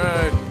 All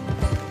right.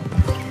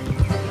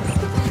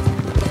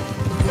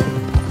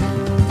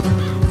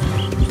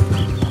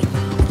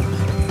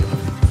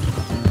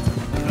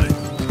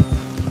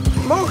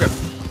 Morgan!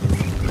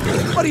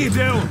 What are you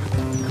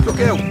doing? Look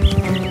out!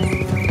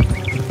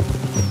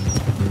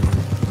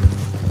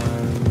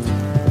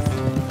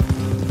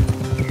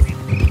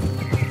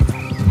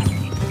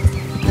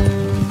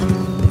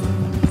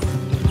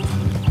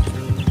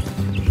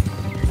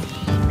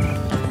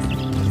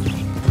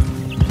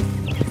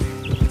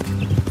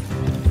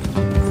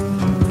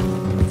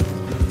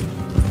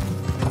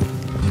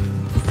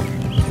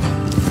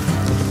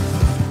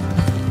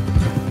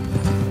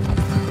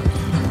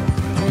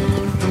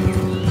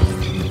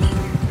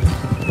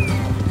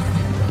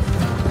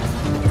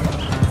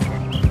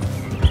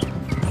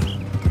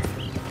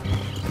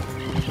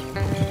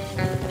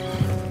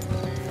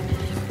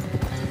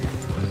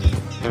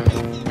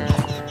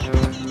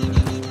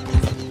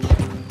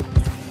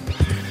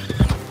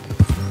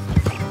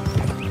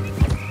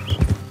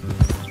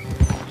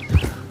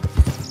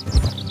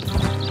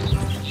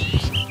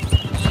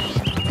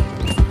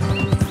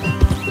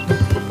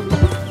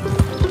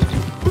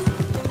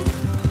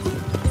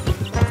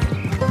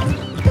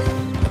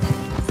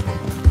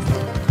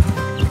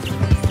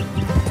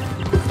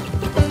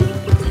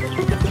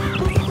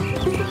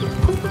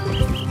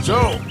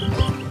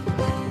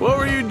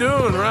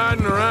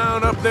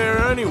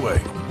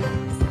 Anyway,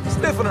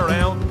 sniffing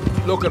around,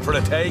 looking for the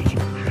take.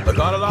 I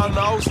got a long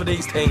nose for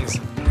these things.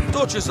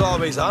 Dutch has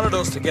always honoured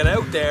us to get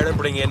out there and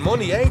bring in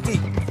money, ain't he?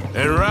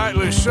 And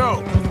rightly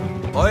so.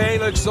 I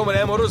ain't like some of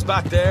them others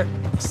back there,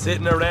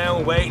 sitting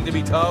around waiting to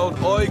be told.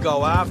 I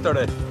go after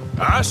it.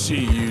 I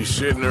see you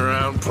sitting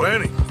around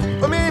plenty.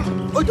 I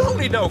mean, I don't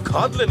need no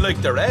coddling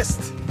like the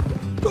rest.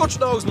 Dutch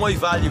knows my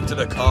value to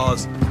the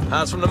cause,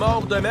 as from the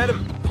moment I met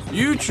him.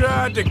 You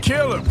tried to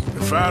kill him,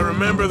 if I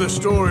remember the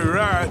story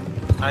right.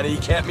 And he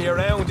kept me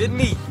around, didn't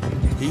he?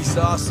 He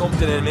saw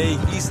something in me.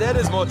 He said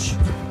as much.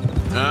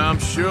 I'm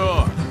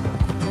sure.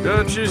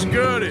 Dutch is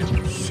good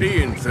at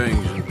seeing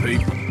things in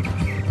people.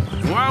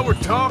 And while we're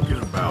talking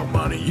about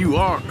money, you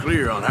are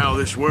clear on how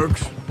this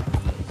works.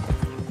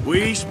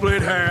 We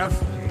split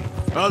half,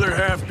 other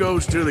half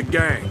goes to the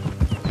gang.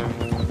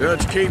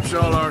 Dutch keeps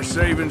all our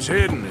savings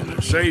hidden in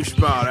a safe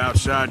spot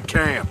outside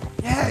camp.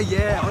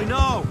 Yeah, I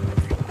know.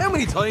 How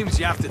many times do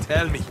you have to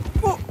tell me?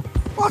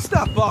 What's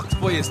that box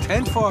by his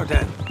tent for,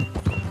 then?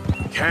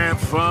 Camp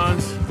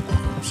funds,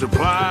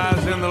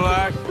 supplies, and the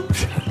like.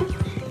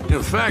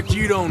 The fact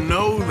you don't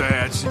know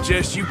that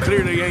suggests you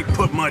clearly ain't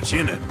put much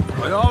in it.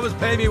 I always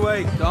pay me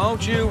way,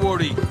 don't you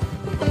worry.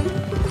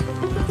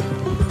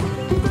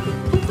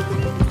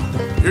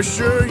 You're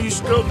sure you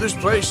scoped this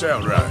place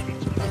out right?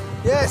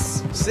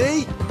 Yes,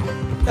 see?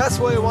 That's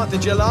why I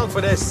wanted you along for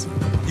this.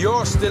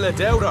 You're still a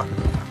doubter.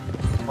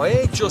 I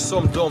ain't just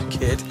some dumb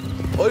kid.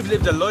 I've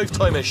lived a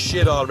lifetime of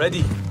shit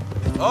already.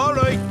 All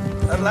right,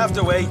 that'll have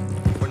to wait.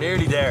 We're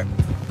nearly there.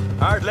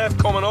 Hard left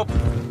coming up.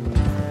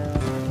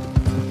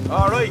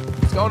 All right,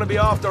 it's going to be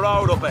off the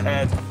road up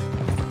ahead.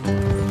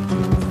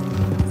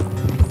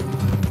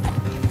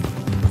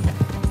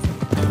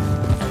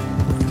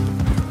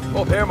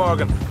 Up here,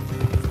 Morgan.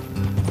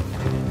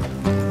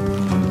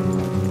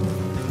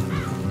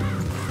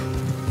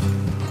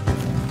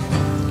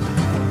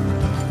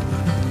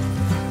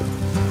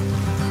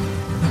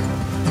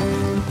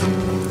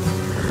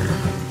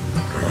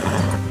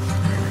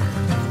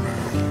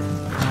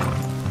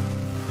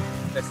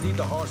 Let's leave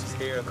the horses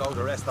here and go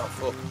the rest on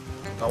foot.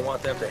 Don't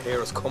want them to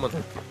hear us coming.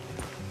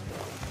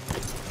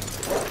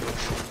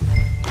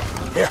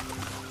 Here,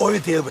 I'll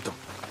deal with them.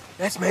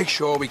 Let's make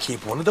sure we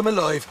keep one of them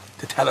alive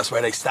to tell us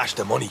where they stashed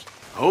the money.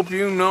 Hope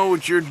you know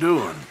what you're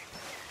doing.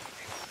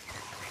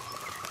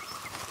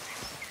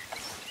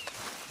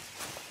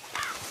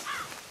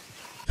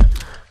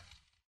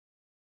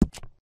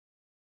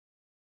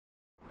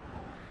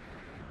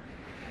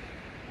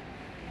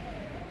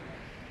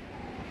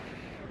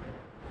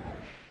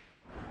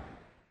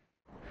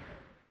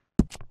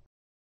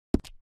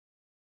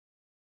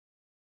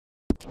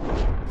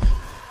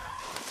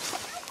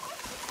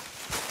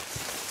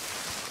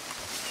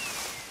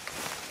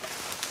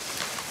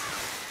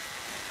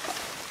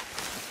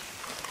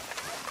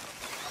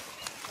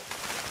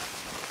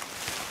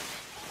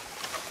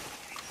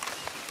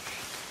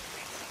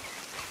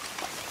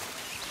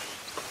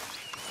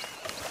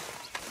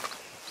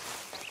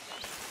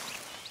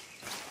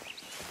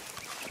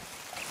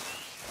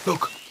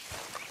 Look,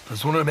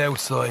 there's one of them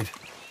outside.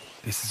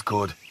 This is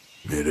good.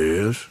 It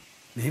is?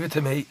 Leave it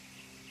to me.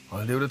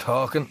 I'll do the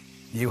talking.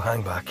 You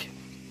hang back.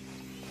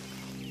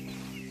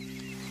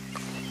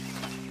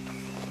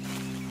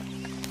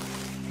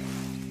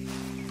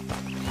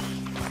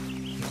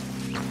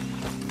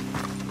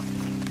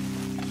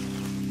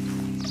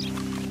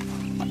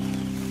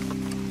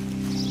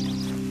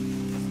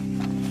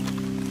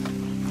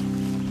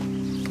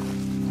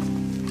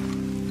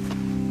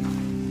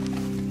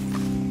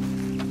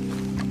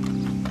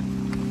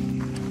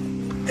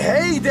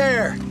 Hey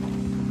there!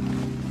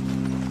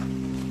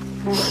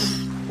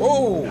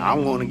 Whoa!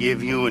 I'm gonna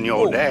give you and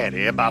your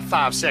daddy about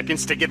 5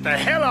 seconds to get the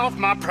hell off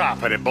my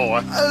property,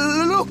 boy.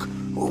 Look,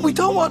 we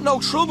don't want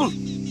no trouble.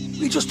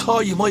 We just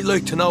thought you might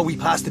like to know we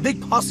passed a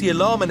big posse of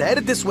lawmen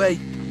headed this way.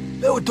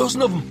 About a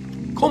dozen of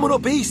them, coming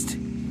up east.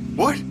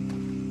 What?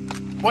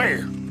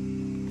 Where?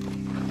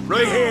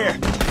 Right here.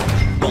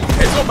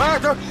 Heads up,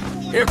 Arthur.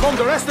 Here come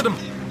the rest of them.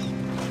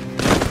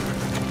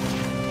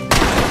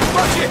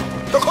 Watch it!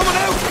 They're coming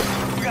out!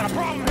 We got a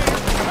problem here.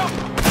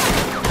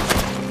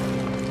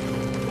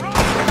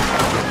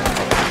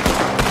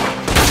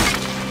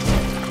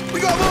 We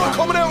got more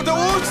coming out of the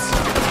woods!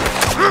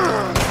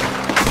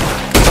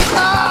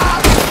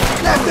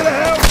 Left of the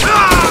house!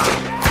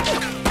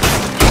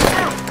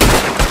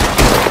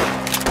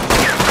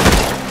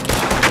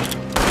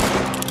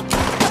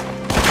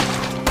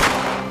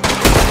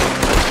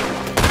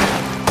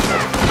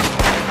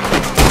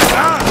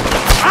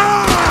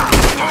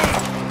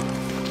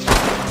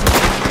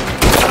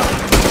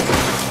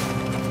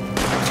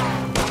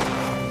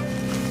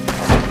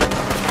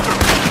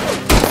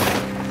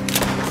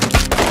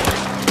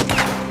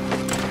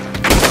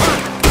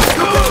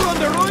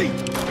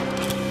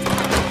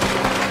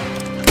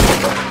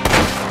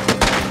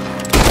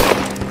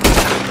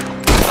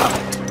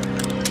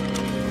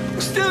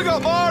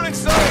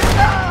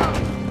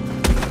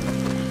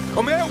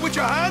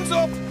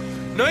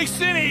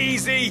 Nice and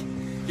easy.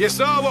 You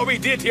saw what we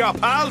did to your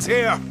pals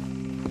here.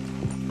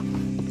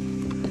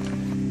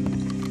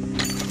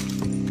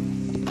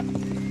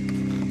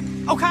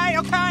 Okay,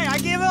 I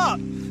give up.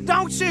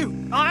 Don't shoot.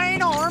 I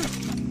ain't armed.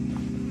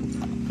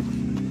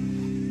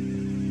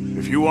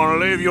 If you want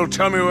to leave, you'll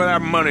tell me where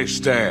that money's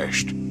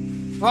stashed.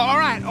 Well, all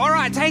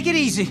right, take it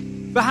easy.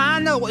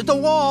 Behind the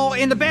wall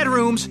in the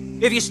bedrooms,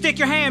 if you stick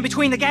your hand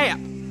between the gap.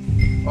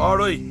 All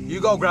right,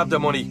 you go grab the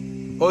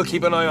money. I'll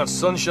keep an eye on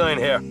Sunshine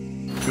here.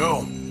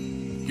 Go.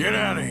 Get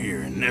out of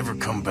here and never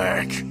come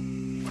back.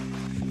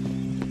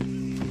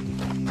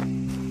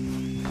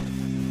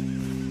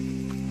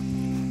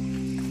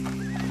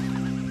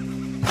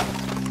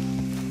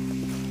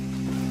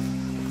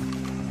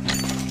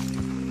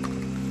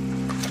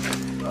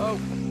 Oh,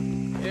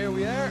 here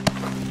we are.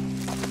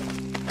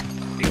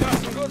 You got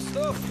some good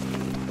stuff.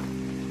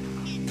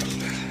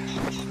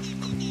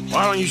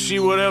 Why don't you see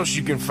what else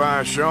you can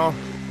find, Sean?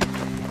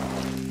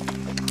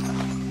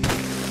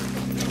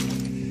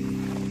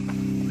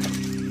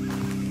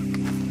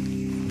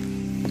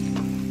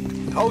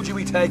 Told you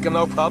we'd take him,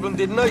 no problem,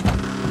 didn't I?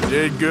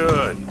 Did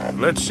good.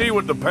 Let's see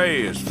what the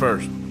pay is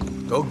first.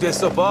 Dug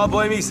this up all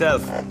by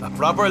myself. A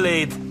proper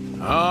lead.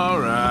 All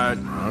right,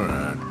 all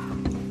right.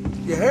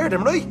 You heard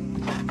him, right?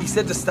 He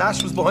said the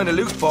stash was behind a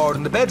loot board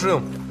in the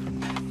bedroom.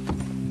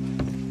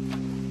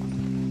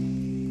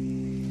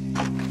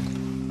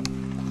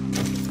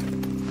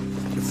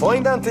 You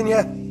find anything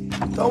yet?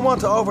 Don't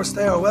want to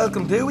overstay our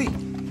welcome, do we?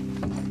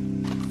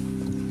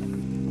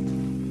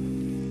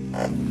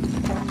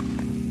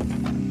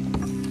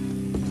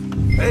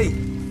 Hey,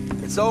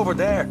 it's over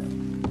there.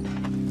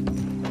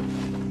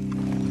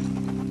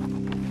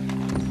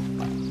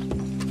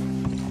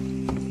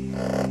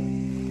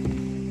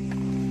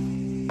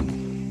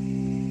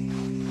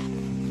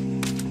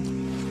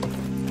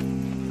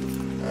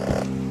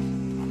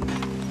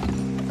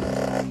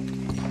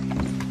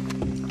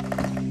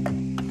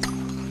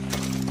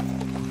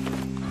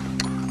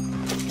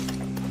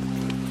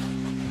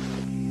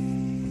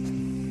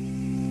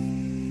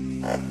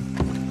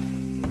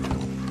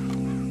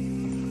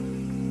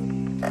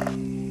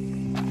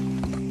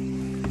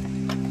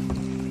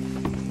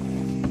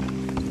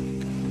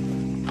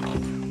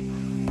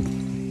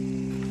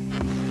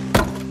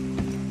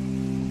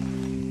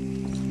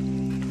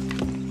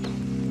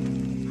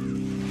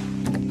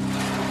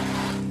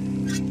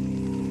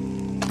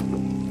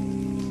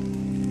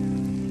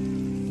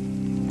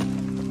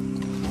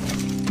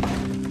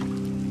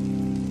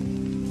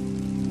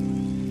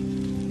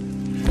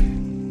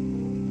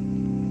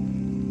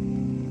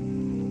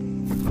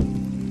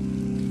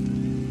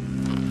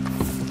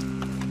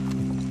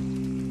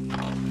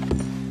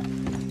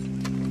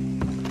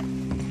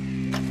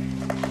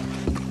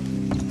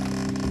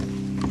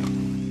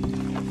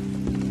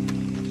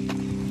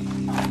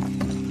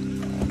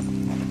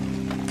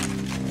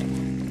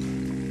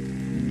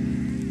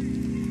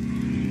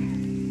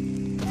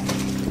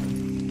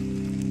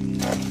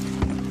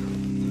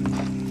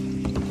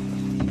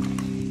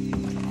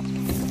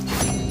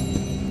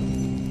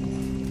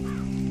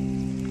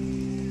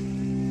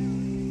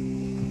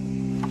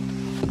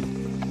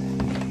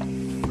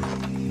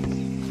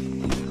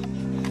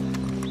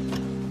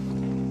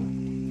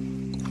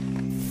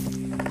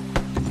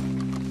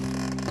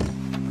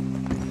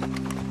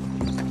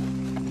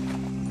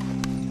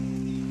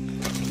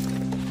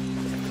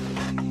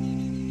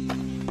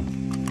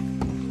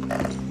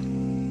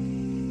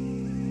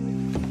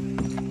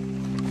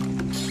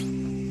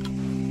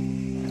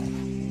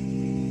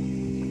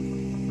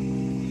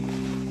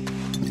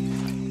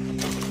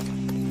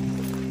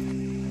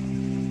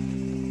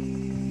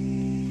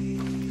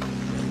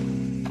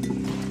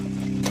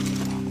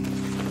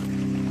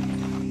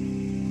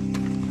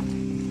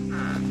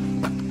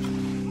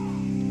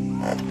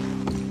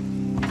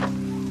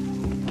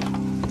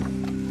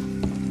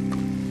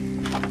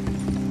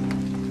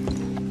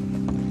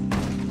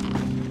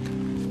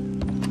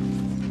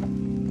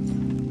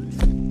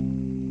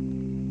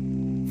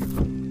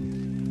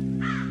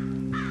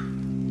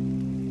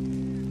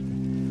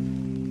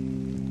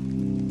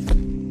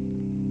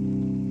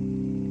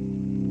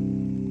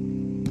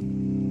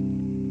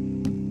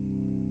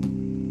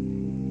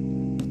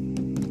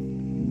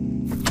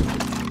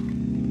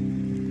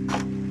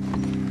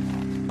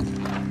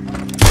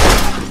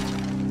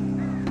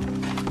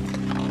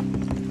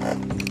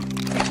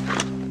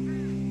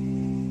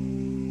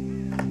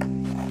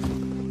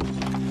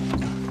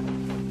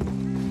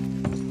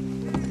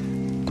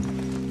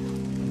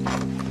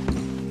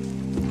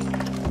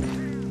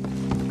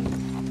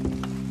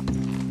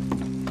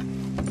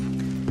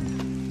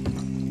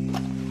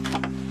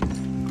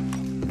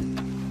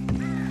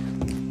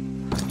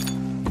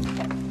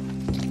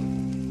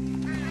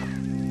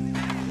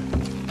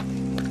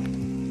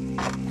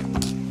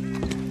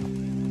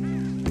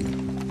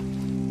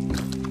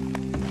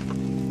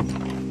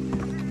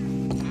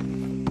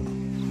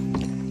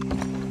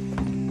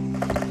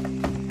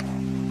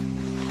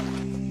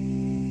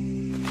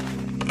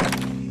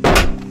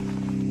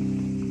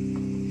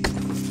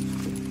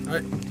 Hey,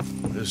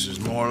 this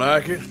is more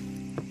like it.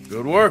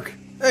 Good work.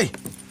 Hey,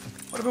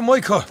 what about my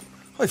cut?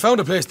 I found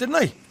a place, didn't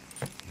I?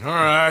 All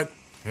right,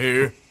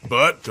 here.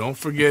 But don't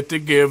forget to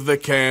give the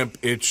camp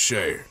its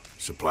share.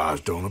 Supplies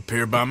don't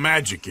appear by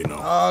magic, you know.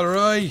 All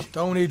right,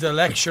 don't need the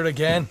lecture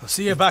again. I'll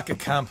see you back at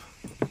camp.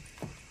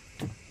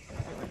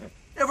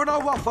 Never know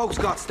what folks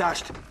got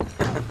stashed.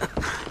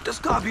 There's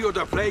gotta be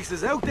other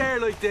places out there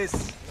like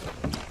this.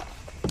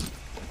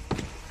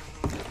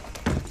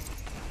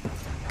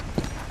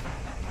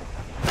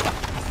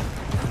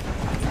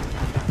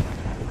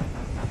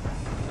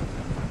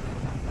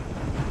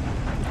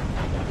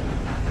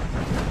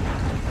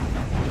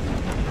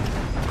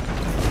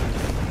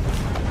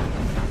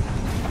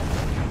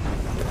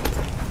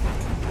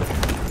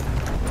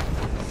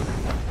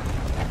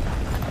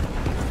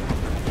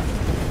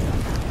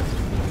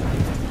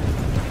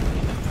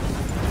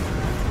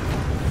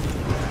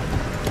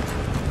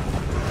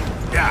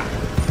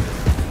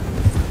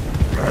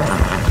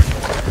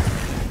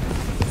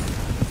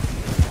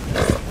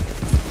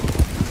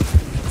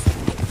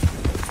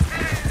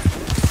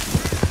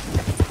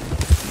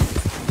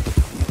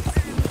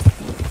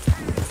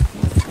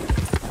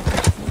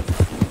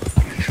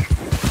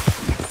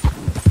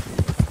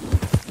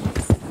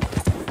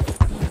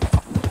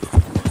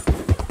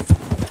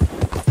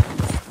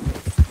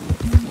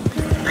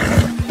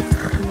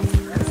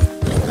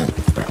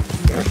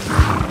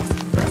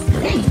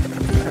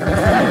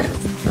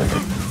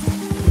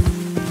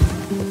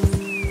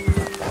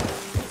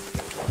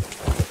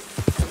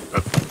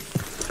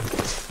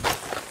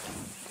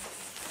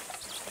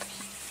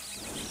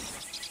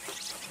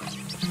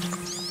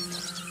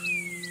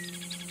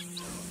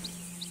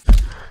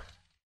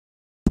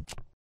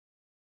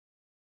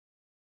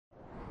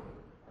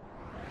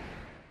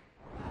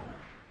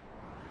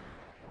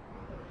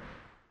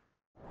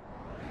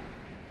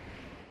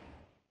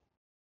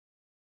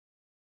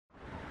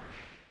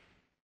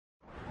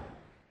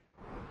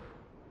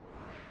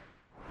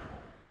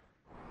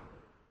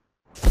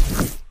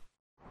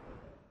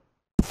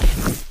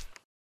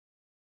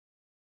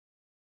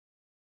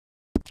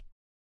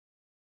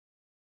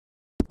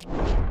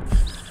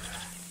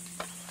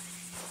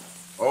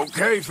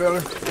 Okay,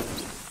 fella.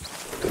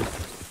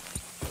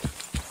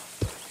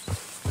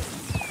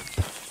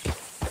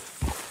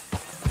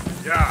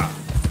 Yeah.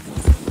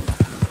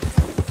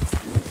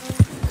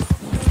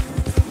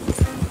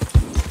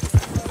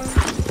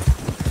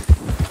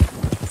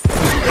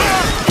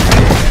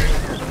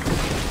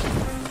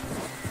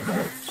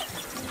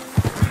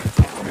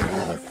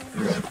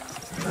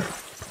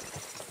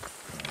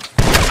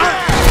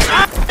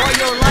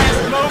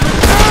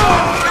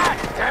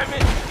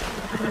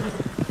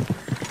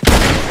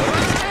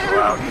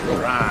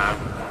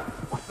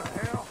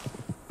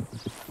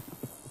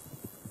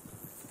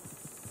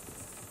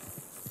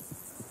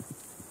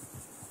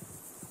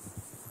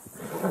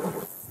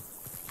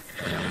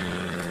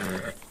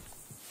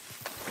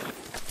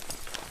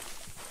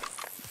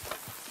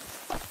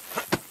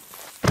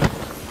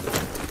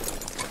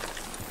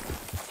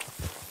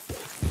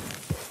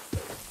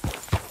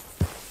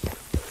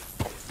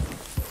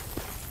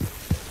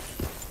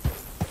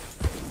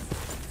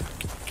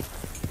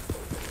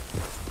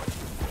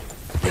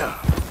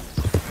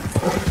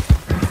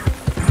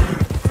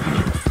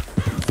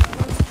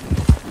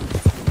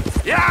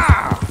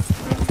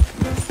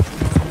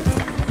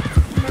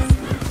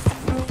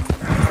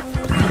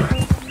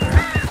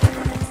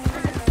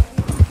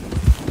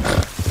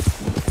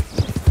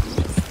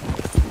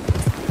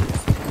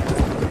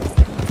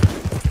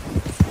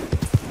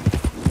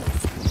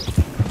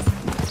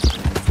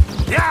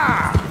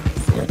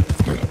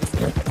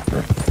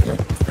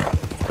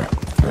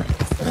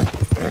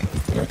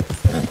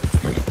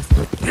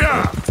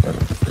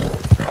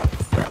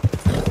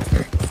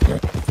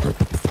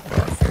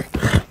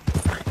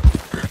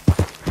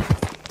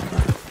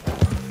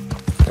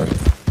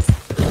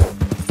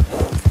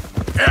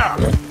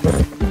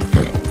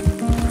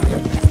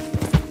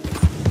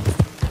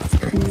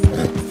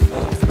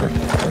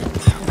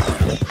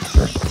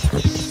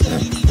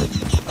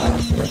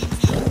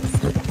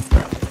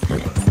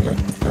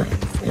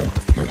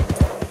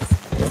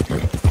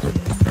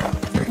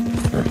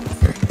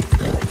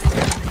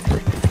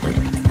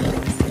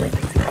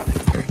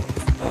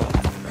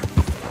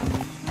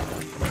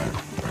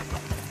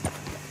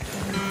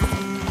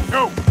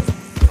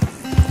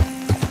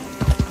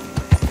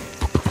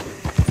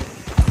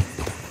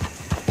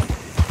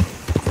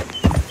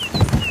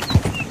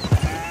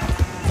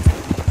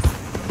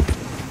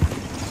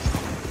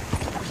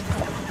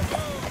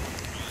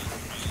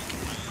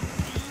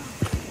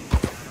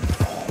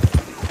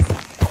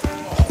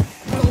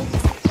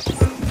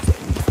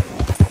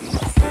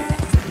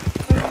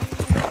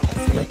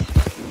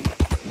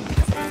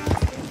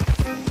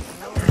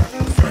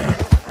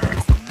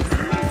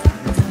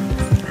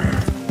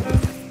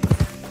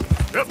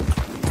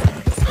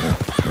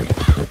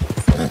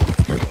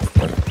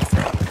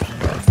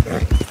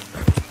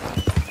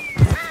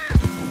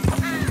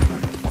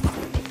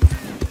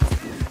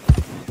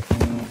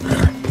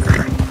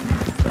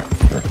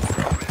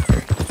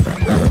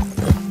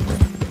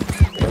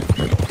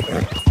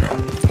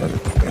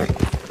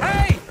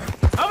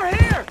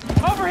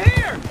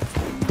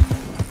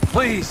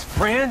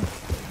 friend.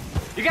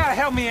 You gotta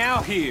help me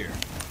out here.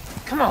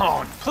 Come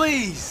on,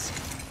 please.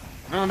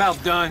 I'm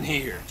about done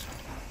here.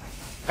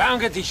 If I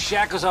don't get these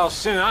shackles off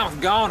soon, I'm a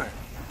goner.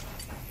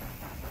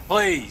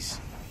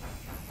 Please.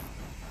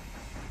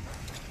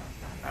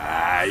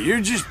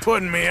 You're just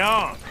putting me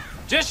on.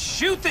 Just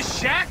shoot the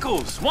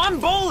shackles. One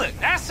bullet,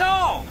 that's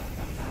all.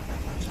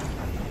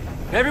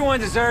 Everyone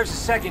deserves a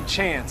second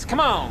chance.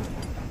 Come on.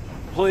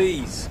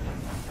 Please.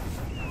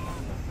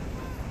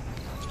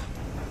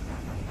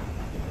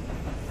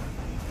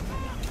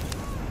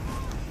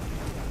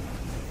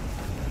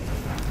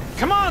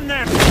 Come on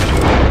then! Time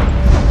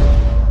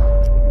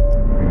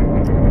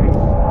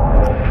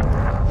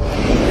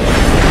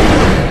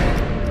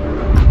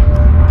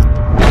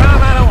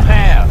I don't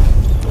have.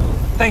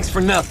 Thanks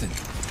for nothing.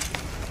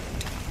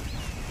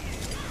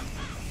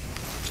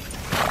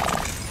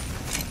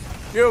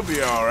 You'll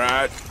be all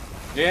right.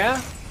 Yeah?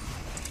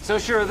 So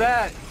sure of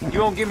that, you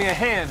won't give me a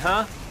hand,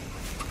 huh?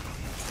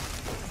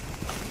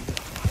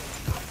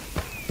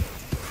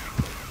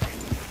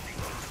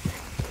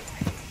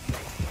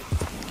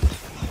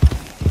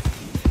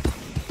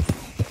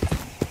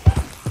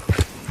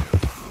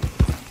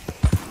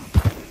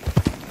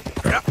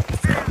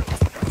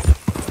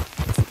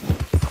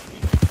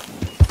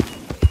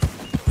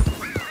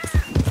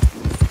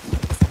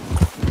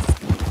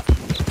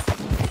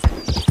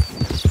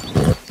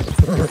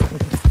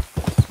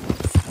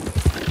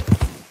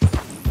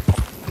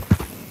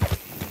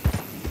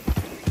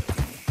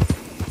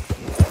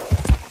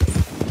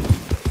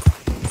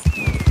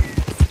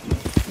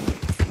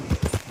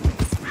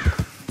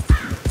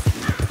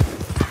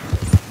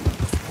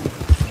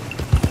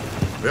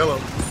 Hello.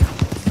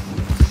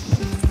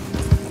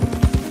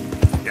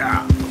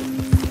 Yeah.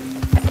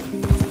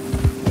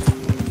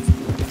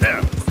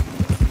 There.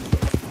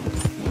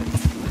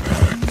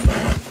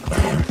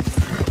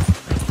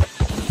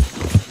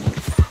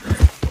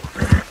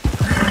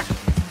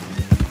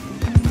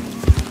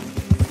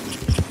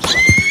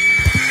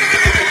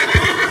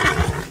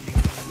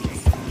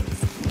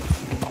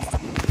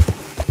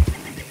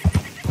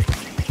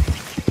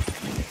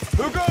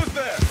 Who goes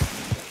there?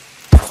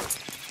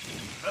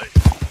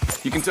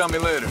 You can tell me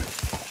later.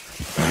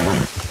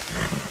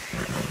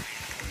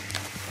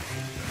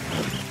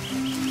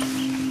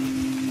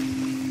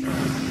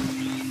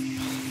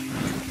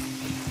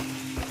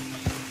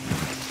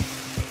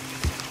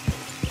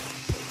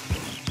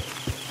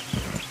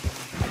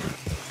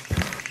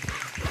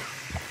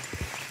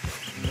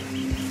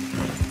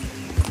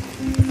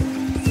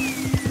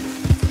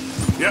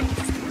 Yep.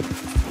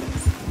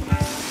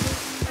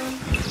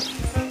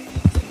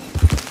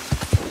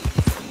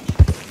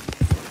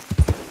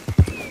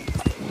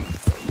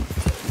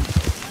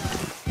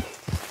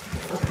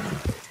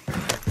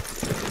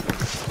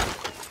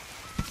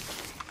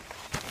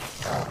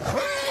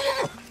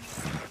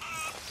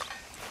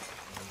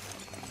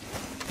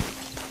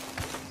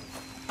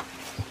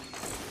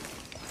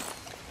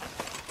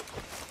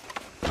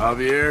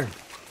 Javier?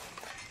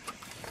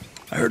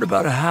 I heard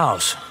about a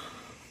house.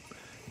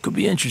 Could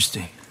be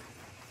interesting.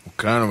 What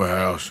kind of a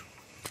house?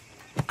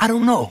 I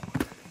don't know.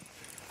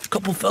 A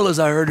couple fellas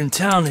I heard in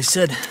town, they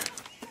said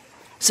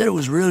it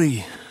was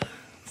really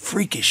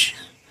freakish.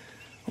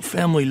 A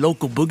family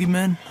local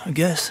boogeymen, I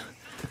guess.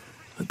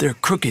 But they're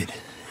crooked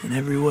in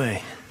every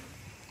way.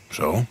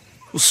 So?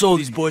 Well, so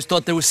these boys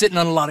thought they were sitting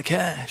on a lot of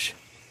cash.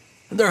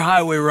 They're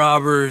highway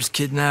robbers,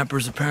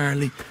 kidnappers,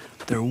 apparently.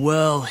 But they're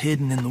well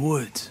hidden in the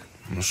woods.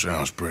 That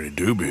sounds pretty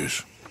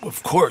dubious.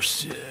 Of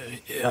course.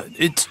 Yeah,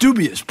 it's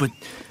dubious, but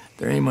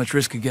there ain't much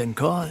risk of getting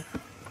caught.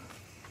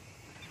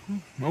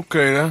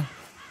 Okay, then.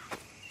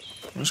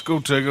 Let's go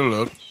take a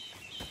look.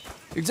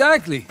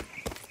 Exactly.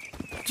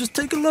 Just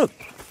take a look.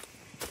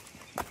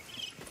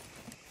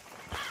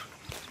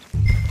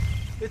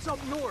 It's up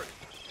north,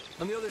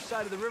 on the other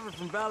side of the river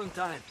from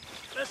Valentine.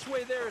 Best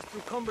way there is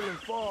through Cumberland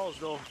Falls,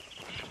 though.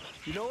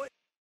 You know it?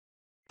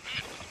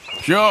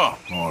 Sure,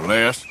 more or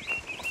less.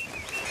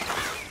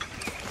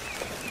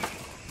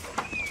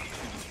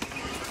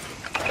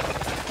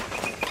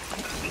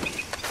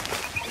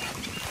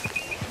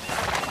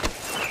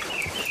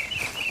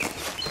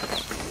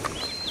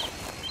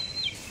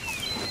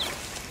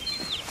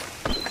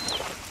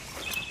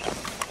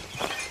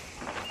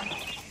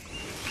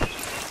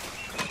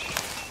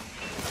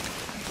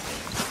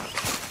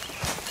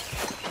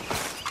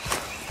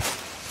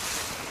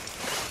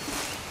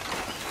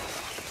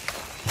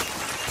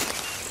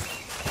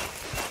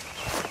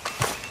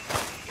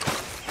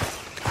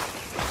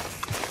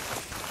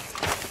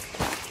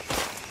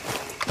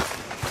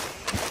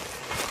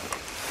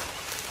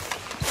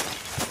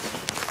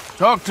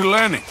 Talk to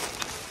Lenny.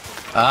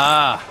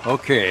 Ah,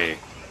 okay.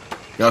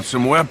 Got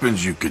some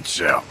weapons you could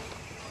sell.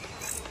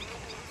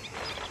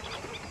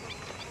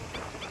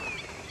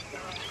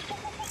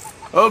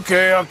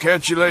 Okay, I'll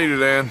catch you later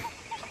then.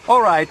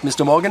 All right,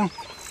 Mr. Morgan.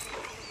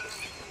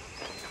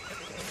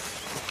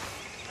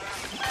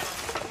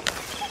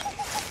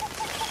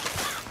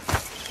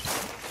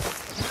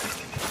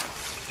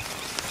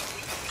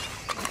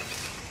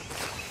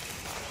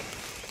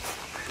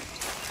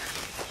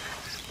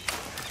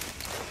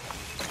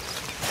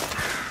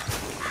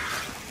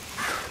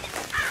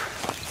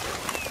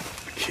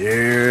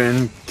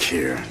 Kieran.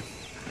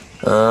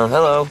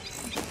 Hello.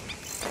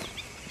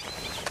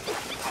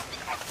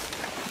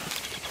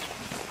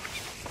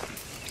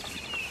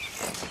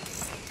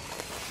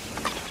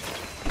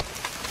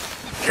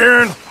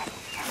 Kieran.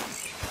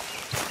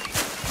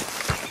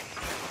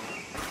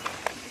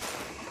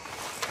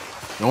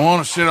 Don't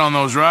want to sit on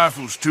those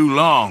rifles too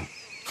long.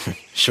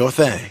 Sure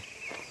thing.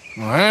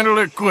 Well, handle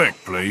it quick,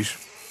 please.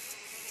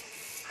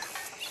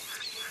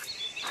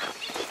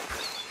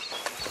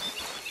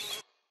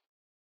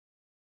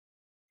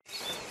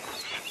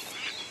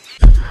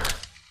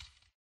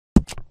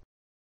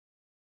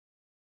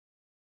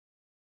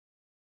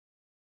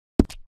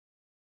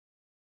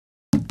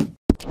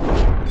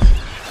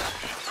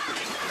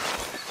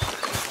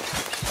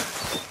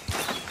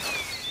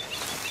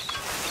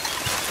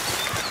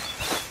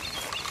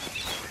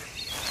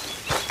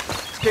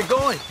 Get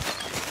going.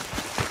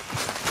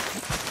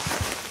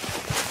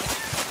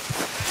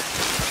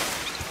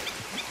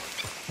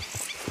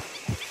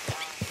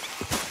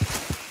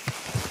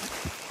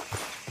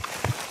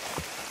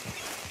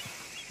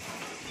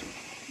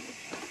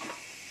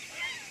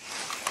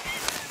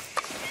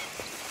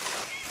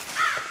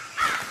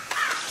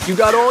 You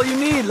got all you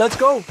need. Let's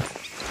go.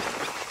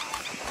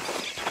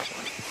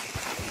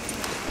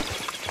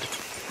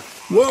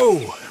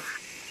 Whoa.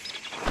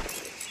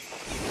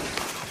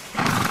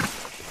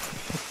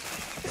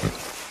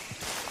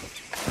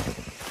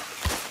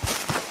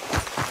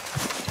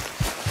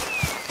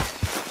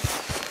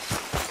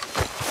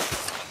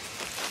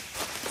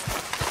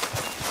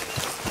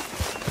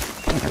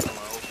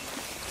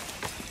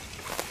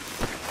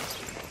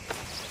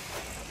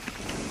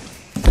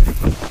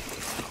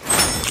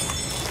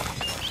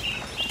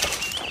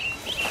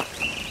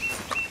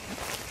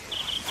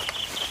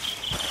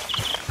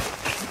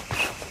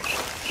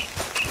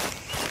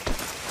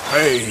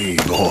 Hey,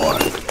 boy.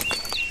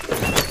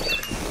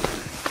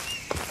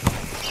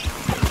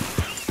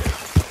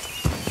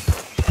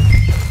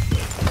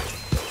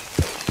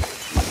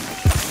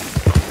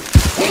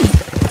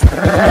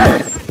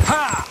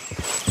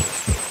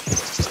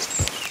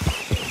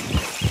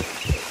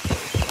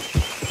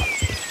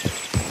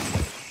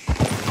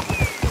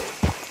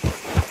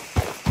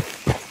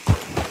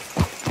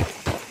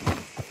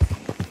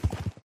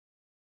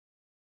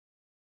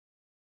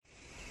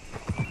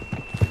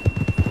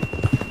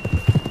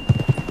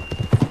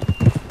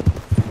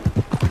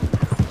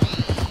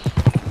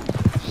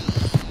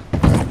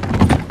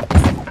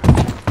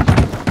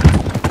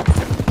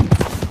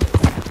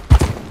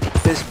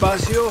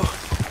 Despacio.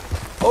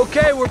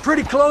 Okay, we're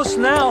pretty close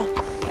now.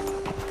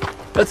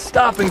 Let's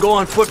stop and go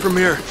on foot from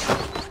here.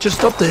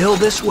 Just up the hill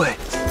this way.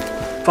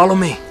 Follow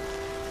me.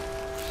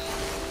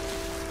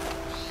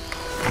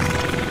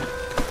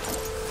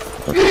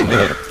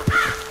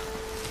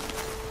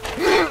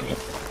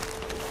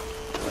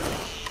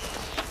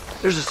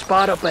 There's a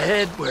spot up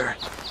ahead where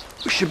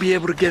we should be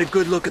able to get a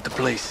good look at the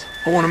place.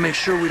 I want to make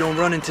sure we don't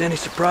run into any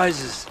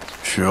surprises.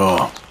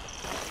 Sure.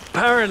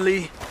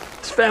 Apparently,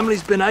 this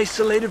family's been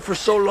isolated for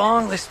so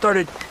long, they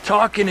started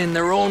talking in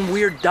their own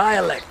weird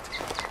dialect.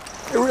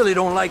 They really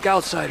don't like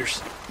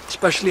outsiders,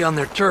 especially on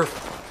their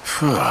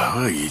turf.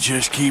 Well, you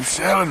just keep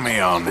selling me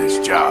on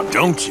this job,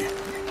 don't you?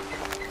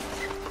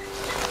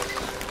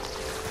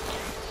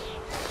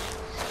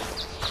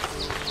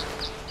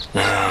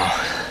 No.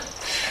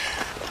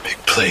 Big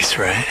place,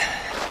 right?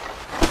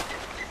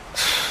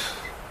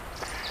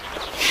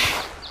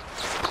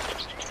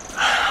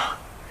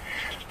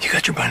 You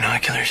got your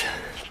binoculars?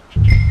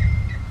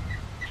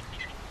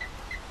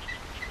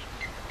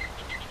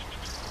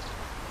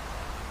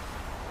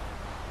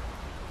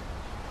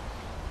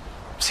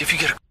 See if you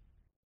get a...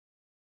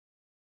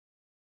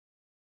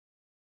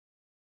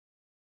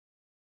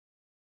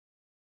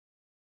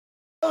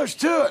 There's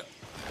to it.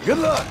 Good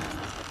luck.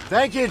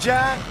 Thank you,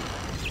 John.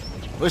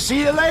 We'll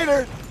see you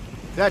later.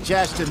 Dutch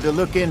asked him to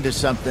look into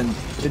something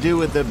to do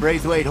with the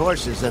Braithwaite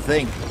horses, I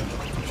think.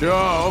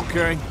 Sure,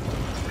 okay.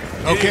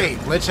 Okay,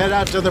 let's head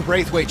out to the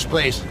Braithwaite's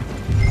place.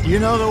 You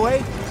know the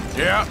way?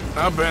 Yeah,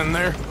 I've been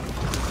there.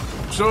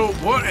 So,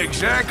 what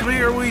exactly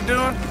are we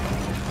doing?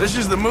 This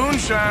is the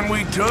moonshine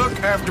we took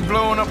after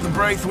blowing up the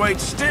Braithwaite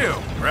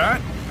still, right?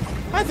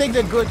 I think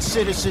that good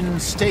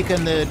citizens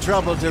taking the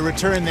trouble to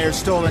return their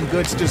stolen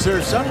goods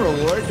deserve some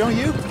reward, don't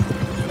you?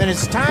 And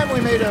it's time we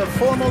made a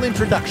formal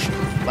introduction,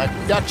 like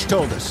Dutch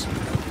told us.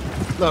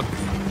 Look,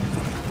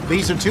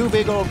 these are two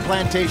big old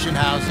plantation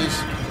houses,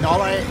 and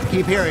all I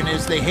keep hearing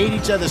is they hate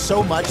each other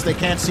so much they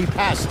can't see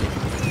past it.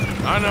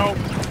 I know.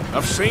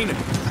 I've seen it.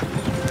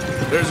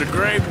 There's a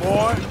gray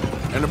boy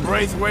and a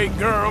Braithwaite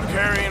girl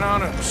carrying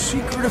on a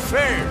secret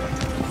affair.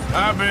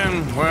 I've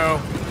been, well,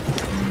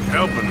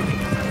 helping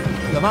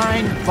them. The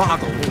mind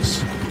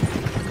boggles.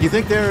 You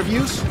think they're of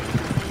use?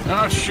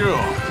 Not sure.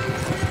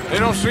 They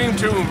don't seem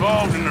too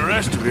involved in the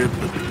rest of it,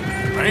 but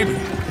maybe.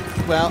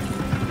 Well,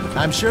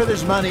 I'm sure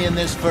there's money in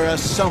this for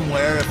us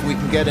somewhere if we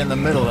can get in the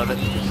middle of it.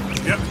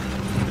 Yep.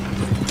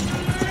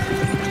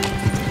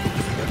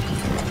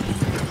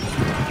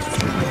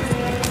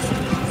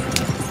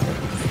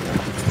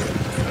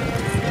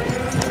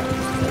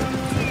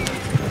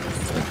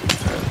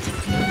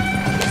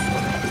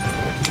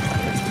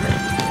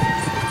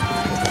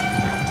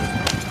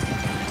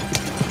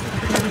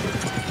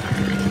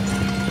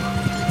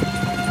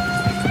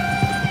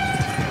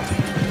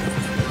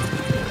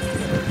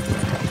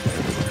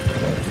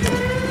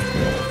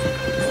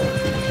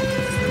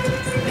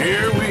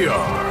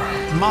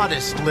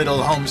 modest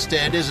little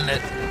homestead, isn't it?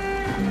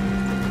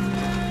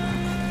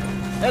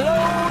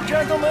 Hello,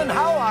 gentlemen.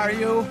 How are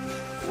you?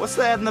 What's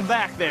that in the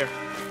back there?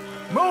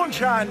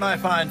 Moonshine, my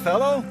fine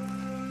fellow.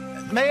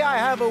 May I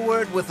have a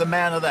word with the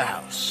man of the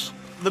house?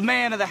 The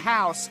man of the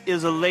house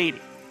is a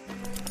lady.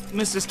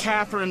 Mrs.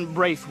 Catherine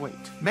Braithwaite.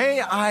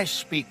 May I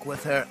speak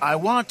with her? I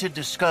want to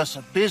discuss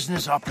a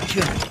business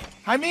opportunity.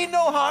 I mean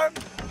no harm.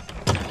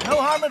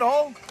 No harm at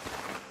all.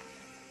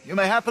 You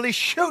may happily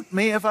shoot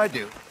me if I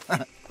do.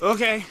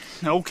 Okay.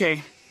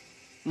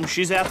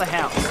 She's at the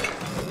house.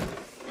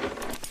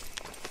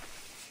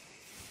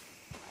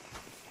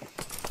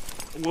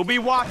 We'll be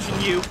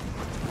watching you.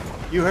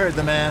 You heard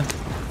the man.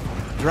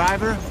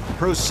 Driver,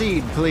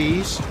 proceed,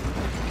 please.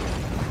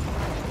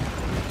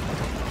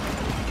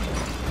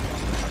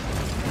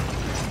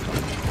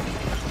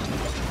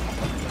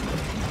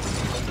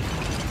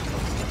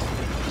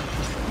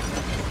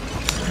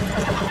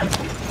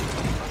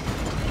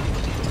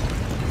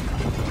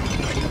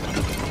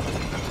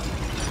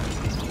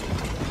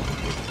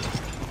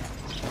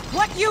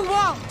 What you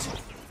want?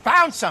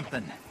 Found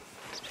something.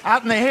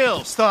 Out in the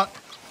hills. Thought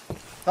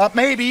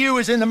maybe you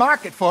was in the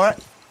market for it.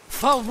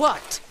 For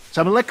what?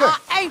 Some liquor.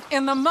 I ain't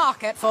in the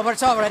market for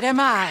what's already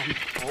mine.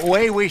 The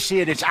way we see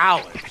it, it's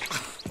ours.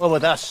 Well,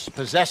 with us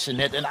possessing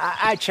it, and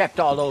I checked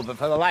all over.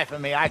 For the life of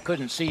me, I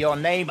couldn't see your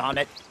name on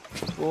it.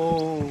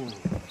 Oh.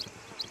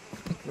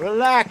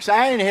 Relax,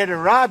 I ain't here to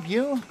rob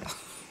you.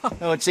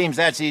 Oh, it seems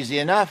that's easy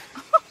enough.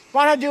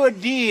 Wanna do a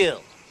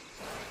deal?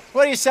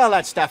 What do you sell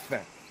that stuff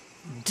for?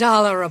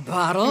 $1 a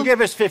bottle? You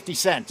give us 50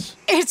 cents.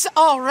 It's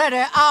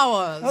already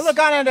ours. Well, look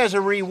on it as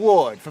a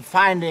reward for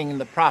finding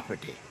the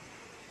property.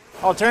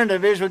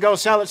 Alternative is we go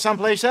sell it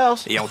someplace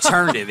else. The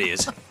alternative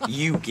is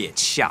you get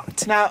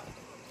shot. Now,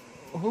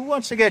 who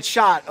wants to get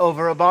shot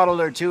over a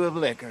bottle or two of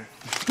liquor?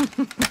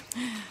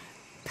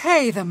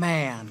 Pay the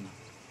man.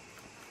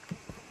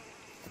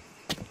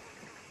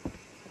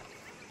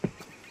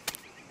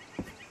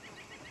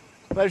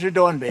 Pleasure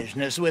doing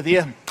business with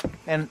you.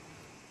 And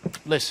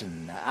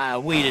listen,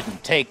 we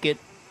didn't take it.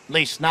 At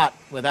least not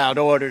without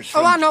orders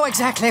from... Oh, I know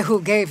exactly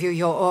who gave you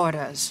your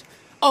orders.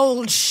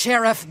 Old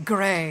Sheriff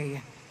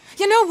Gray.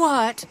 You know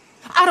what?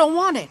 I don't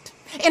want it.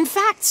 In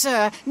fact,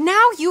 sir,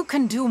 now you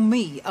can do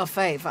me a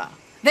favor.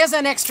 There's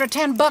an extra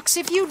 $10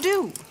 if you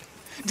do.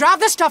 Drive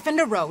the stuff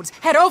into Rhodes,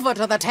 head over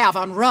to the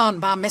tavern run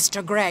by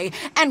Mr. Gray,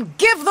 and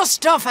give the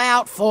stuff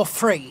out for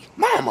free.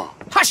 Mama!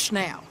 Hush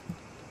now.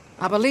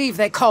 I believe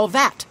they call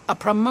that a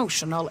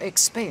promotional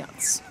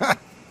expense.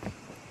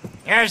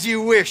 As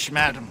you wish,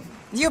 madam.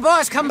 You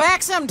boys come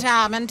back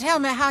sometime and tell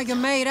me how you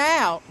made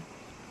out.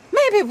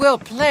 Maybe we'll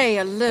play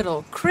a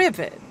little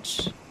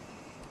cribbage.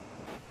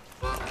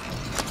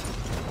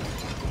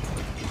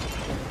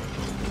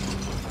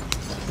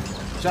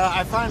 So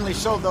I finally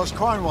sold those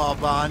Cornwall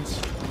bonds.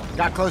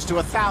 Got close to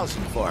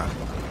 1,000 for them.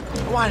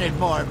 I wanted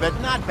more, but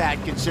not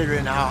bad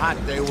considering how hot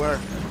they were.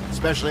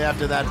 Especially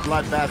after that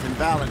bloodbath in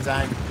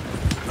Valentine.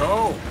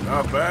 No,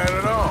 not bad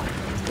at all.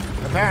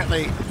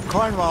 Apparently,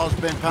 Cornwall's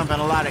been pumping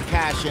a lot of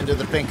cash into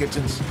the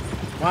Pinkertons.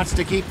 Wants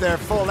to keep their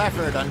full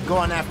effort on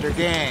going after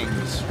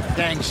gangs.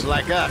 Gangs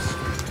like us.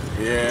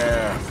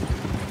 Yeah,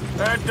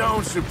 that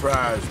don't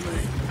surprise me.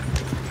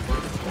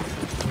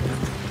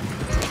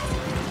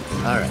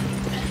 All right.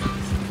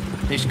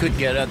 This could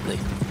get ugly.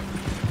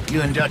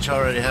 You and Dutch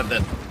already have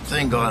that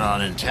thing going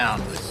on in town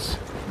with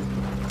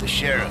the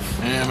sheriff.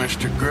 Yeah,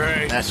 Mr.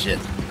 Gray. That's it.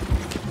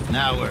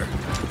 Now we're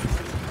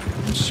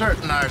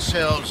inserting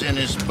ourselves in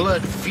his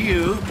blood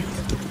feud.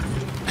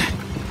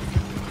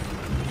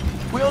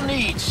 We'll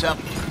need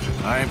something.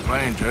 I ain't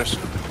playing, Jesse.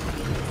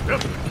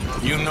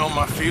 You know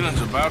my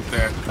feelings about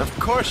that. Of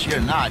course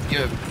you're not.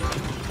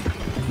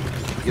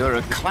 You're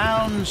a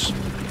clown's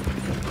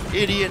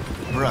idiot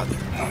brother.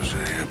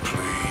 Hosea,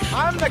 please.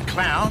 I'm the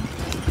clown.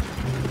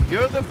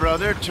 You're the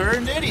brother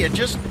turned idiot.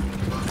 Just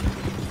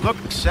look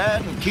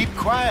sad and keep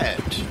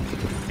quiet.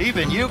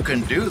 Even you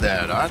can do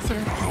that,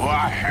 Arthur. Oh,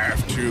 I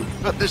have to.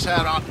 Put this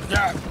hat on.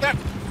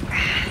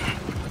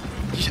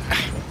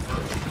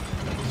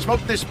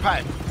 Smoke this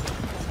pipe.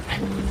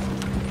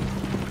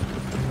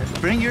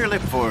 Bring your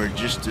lip forward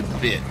just a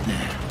bit.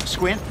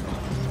 Squint.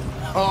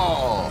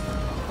 Oh,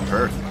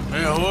 perfect.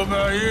 Yeah, what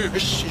about you?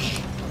 Shh.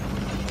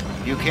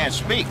 You can't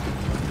speak.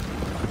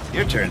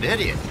 You're turned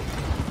idiot.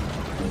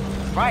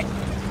 Right.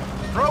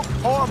 Broke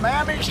poor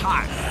Mammy's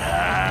heart.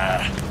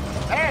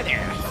 There,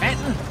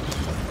 Fenton.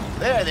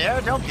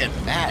 There, don't get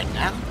mad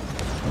now.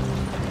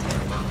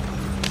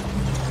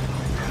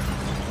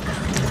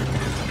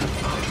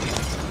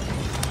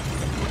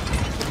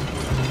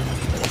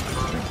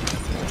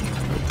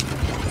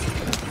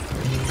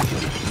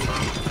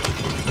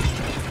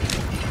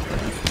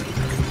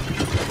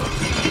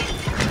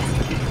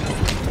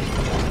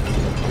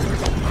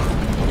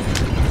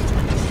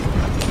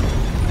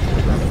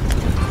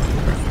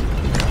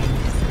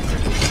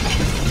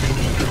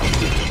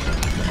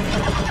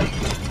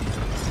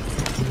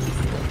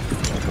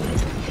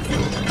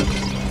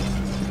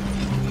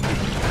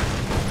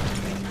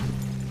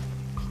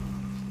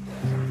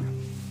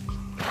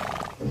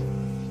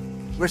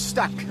 We're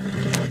stuck.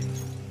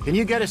 Can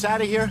you get us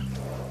out of here?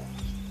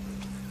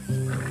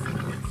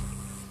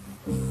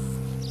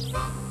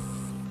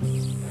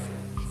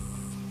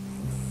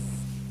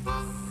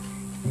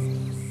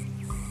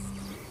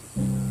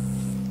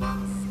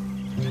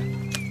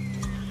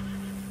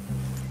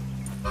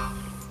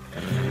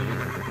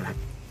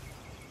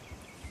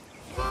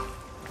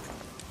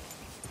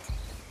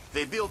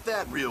 They built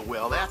that real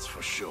well, that's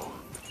for sure.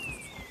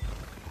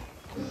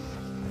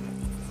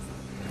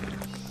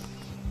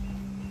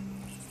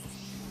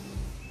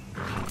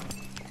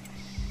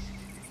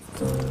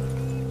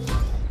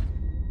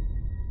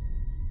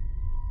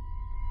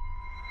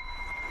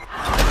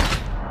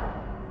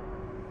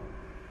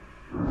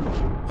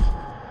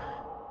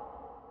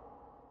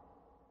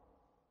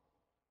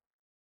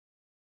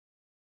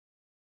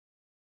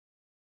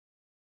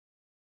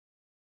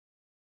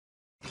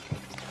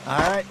 All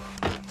right.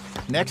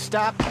 Next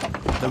stop,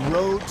 the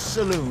Road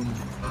Saloon.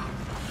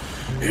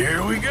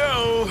 Here we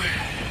go.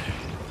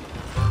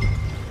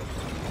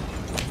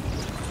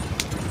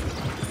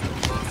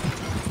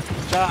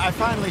 So I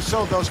finally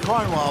sold those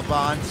Cornwall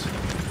bonds.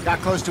 Got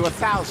close to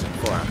 1,000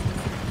 for them.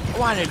 I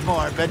wanted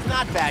more, but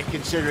not bad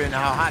considering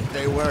how hot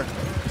they were,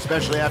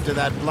 especially after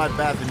that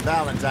bloodbath in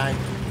Valentine.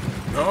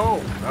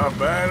 No, not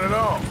bad at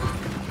all.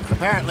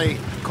 Apparently,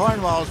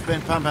 Cornwall's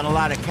been pumping a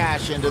lot of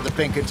cash into the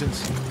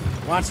Pinkertons.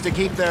 Wants to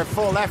keep their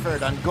full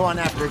effort on going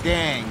after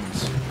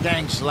gangs.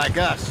 Gangs like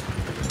us.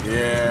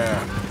 Yeah,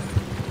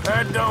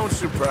 that don't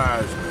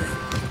surprise me.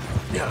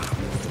 Yeah.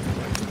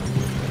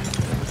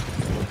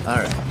 All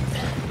right.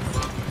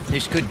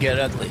 This could get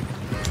ugly.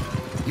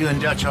 You and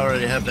Dutch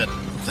already have that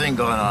thing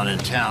going on in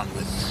town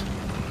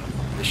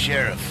with the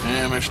sheriff.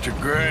 Yeah, Mr.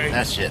 Gray.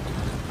 That's it.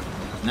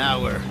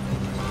 Now we're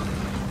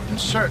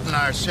inserting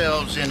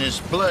ourselves in his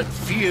blood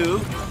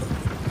feud.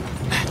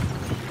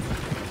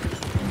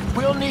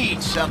 We'll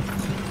need something.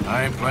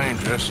 I ain't playing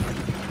dress up.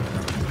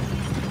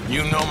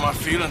 You know my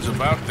feelings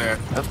about that.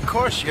 Of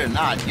course you're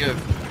not.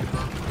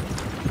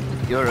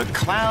 You're a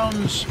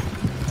clown's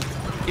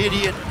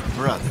idiot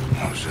brother.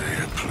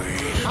 Hosea,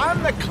 please.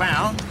 I'm the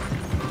clown.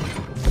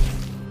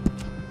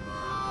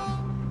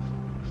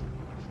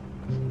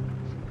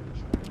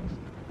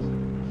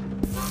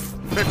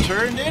 The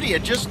turned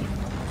idiot. Just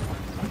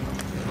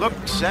look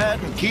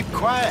sad and keep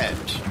quiet.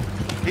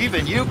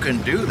 Even you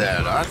can do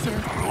that, Arthur.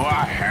 Oh,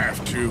 I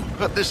have to.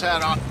 Put this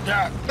hat on.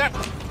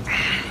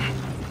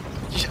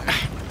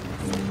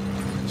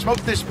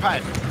 Smoke this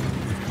pipe.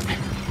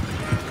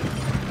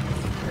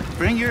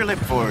 Bring your lip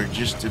forward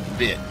just a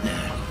bit.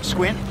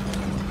 Squint.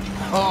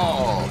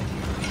 Oh,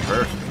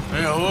 perfect.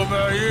 Hey, what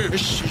about you?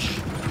 Shh.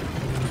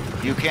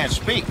 You can't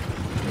speak.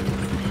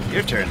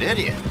 You're turned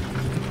idiot.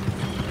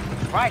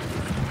 Right.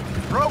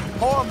 Broke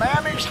poor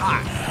Mammy's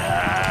heart.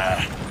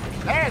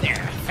 There,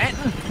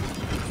 Fenton.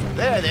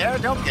 There,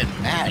 don't get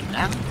mad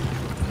now.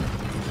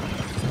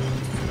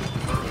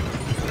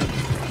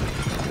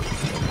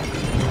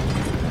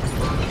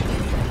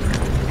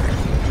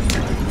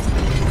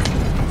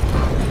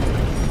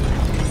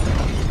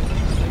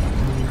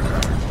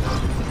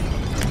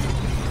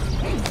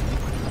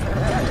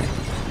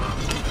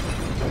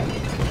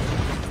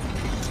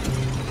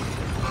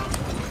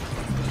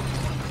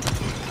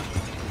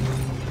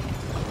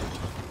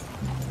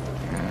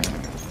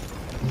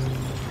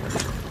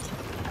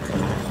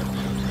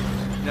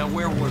 Now,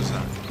 where was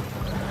I?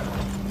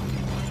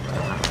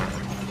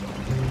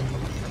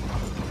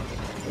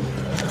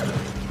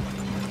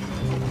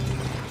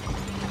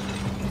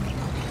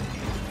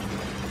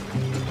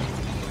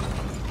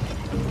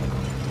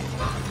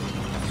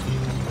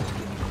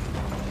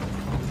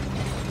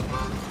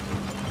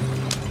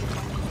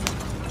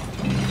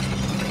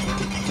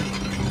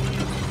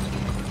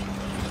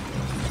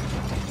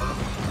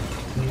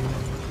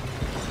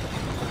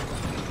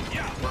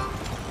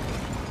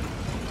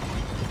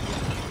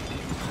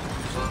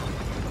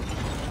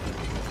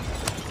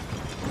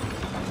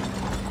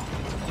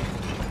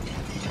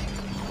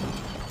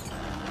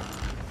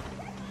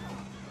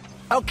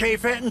 Okay,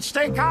 Fenton,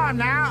 stay calm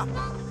now.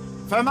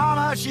 For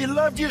Mama, she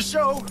loved you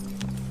so.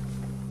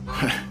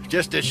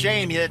 Just a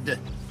shame you had to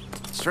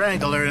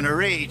strangle her in a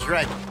rage,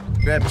 right?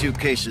 Grab 2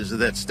 cases of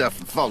that stuff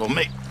and follow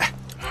me.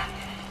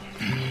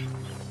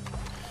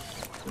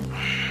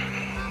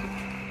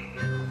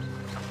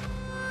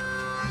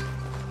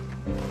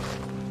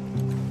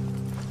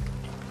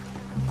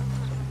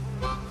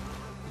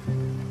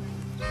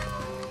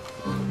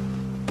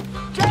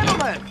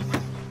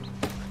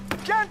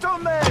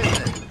 Gentlemen!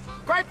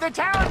 Quite the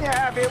town you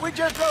have here. We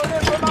just rode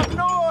in from up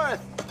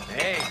north.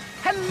 Hey.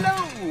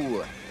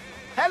 Hello.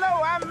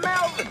 Hello, I'm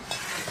Melvin.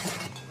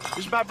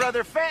 This is my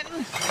brother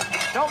Fenton.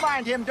 Don't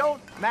mind him.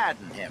 Don't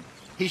madden him.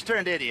 He's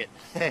turned idiot.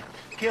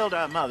 Killed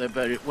our mother,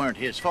 but it weren't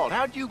his fault.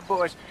 How'd you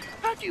boys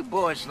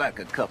like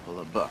a couple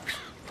of bucks?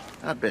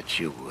 I bet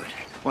you would.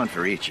 One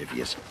for each of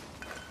you.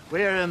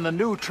 We're in the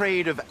new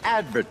trade of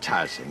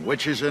advertising,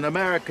 which is an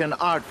American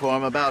art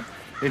form about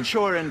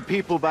ensuring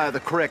people buy the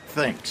correct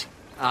things.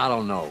 I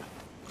don't know.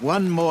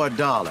 $1 more.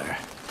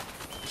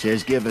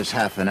 Says give us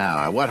half an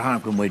hour. What harm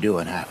can we do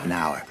in half an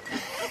hour?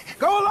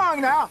 Go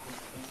along now.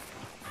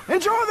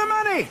 Enjoy the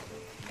money.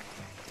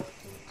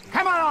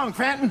 Come along,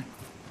 Fenton.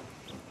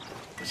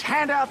 Just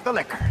hand out the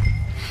liquor.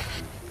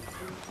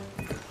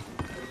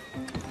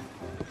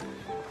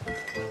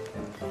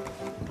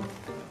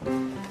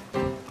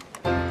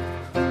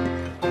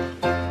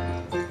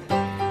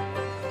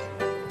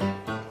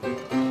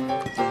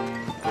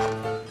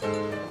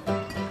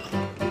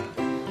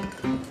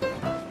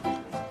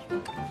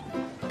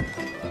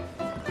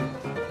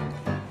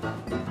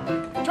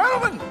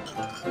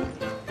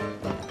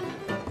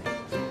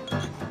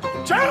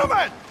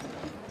 Gentlemen!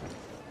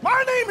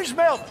 My name is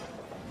Melvin.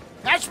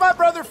 That's my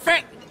brother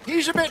Fenton.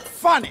 He's a bit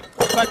funny,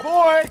 but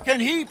boy, can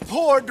he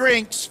pour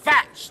drinks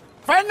fast.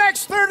 For the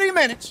next 30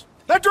 minutes,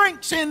 the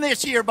drinks in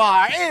this here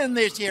bar, in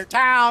this here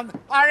town,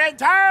 are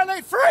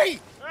entirely free.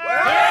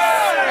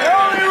 Yes! The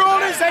only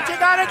rule is that you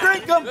gotta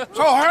drink them.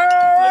 So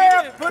hurry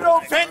up, put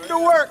old Fenton to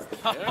work.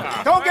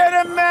 Don't get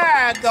him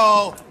mad,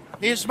 though.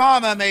 His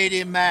mama made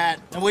him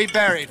mad, and we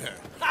buried her.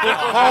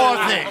 Poor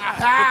thing.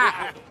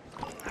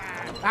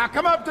 Now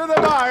come up to the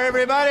bar,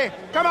 everybody.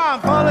 Come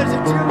on, fellas,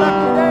 it's your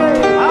lucky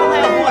day. I'll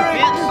have one,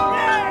 Vince.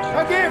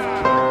 A gift.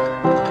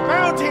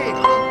 Bounty.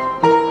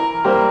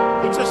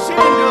 It's a sin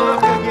to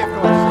look a gift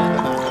horse in the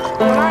eye.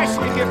 When I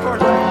see a gift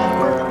horse, I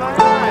work my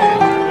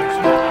eyes.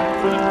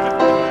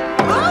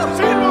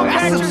 Sin will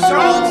catch your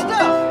soul.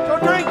 So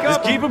drink up.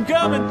 Just keep them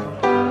coming.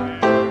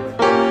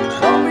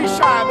 Don't be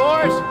shy,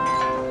 boys.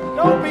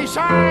 Don't be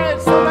shy.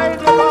 It's the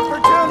lady of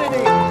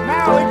opportunity.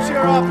 Now it's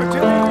your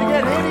opportunity to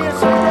get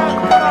hideous and drunk.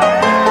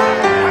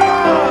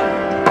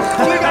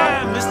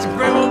 Mr.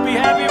 Gray won't be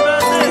happy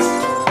about this.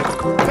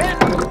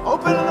 Fenton,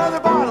 open another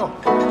bottle.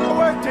 No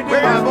work to do,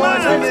 my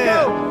boys. Let's go.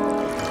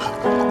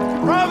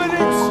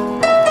 Providence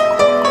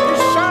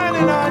is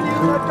shining on you,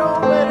 but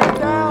don't let it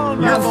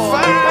down, my boy. You're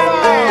fine,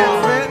 man,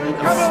 Fenton.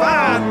 You're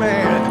fine,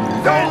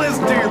 man. Don't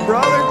listen to your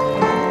brother.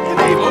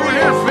 Hey, over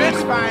here,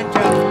 Fenton. Fine,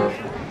 gentlemen.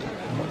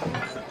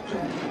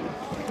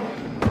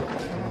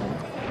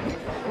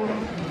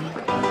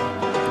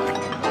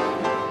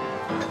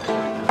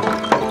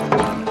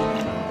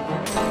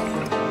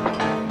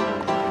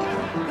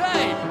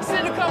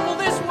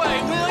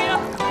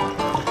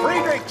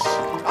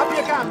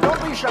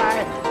 Don't be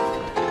shy.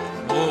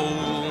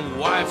 Oh,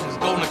 wife is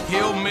gonna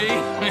kill me. I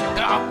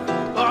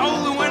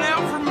only went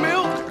out for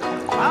milk.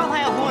 I'll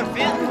have one,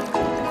 Fenton.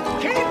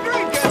 Keep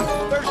drinking.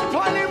 There's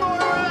plenty more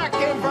where that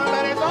came from,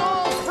 and it's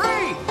all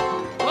free.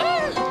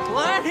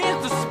 Well, that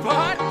hit the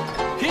spot.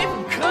 Keep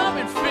them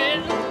coming,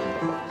 Fenton.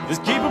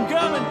 Just keep them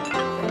coming.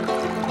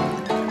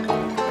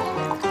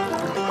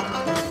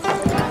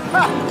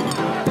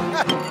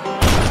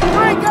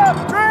 Drink up,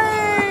 drink!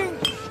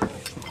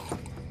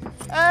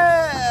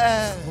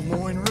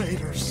 Lemoyne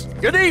Raiders.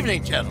 Good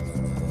evening,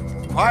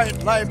 gentlemen.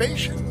 Quiet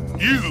libation.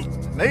 You.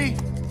 Me?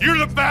 You're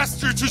the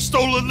bastards who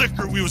stole the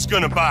liquor we was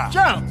gonna buy.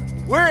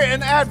 Gentlemen, we're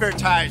in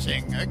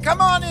advertising.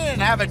 Come on in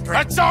and have a drink.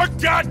 That's our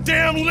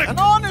goddamn liquor. An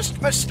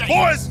honest mistake.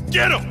 Boys,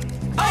 get him.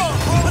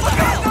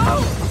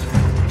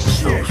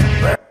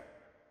 Shit.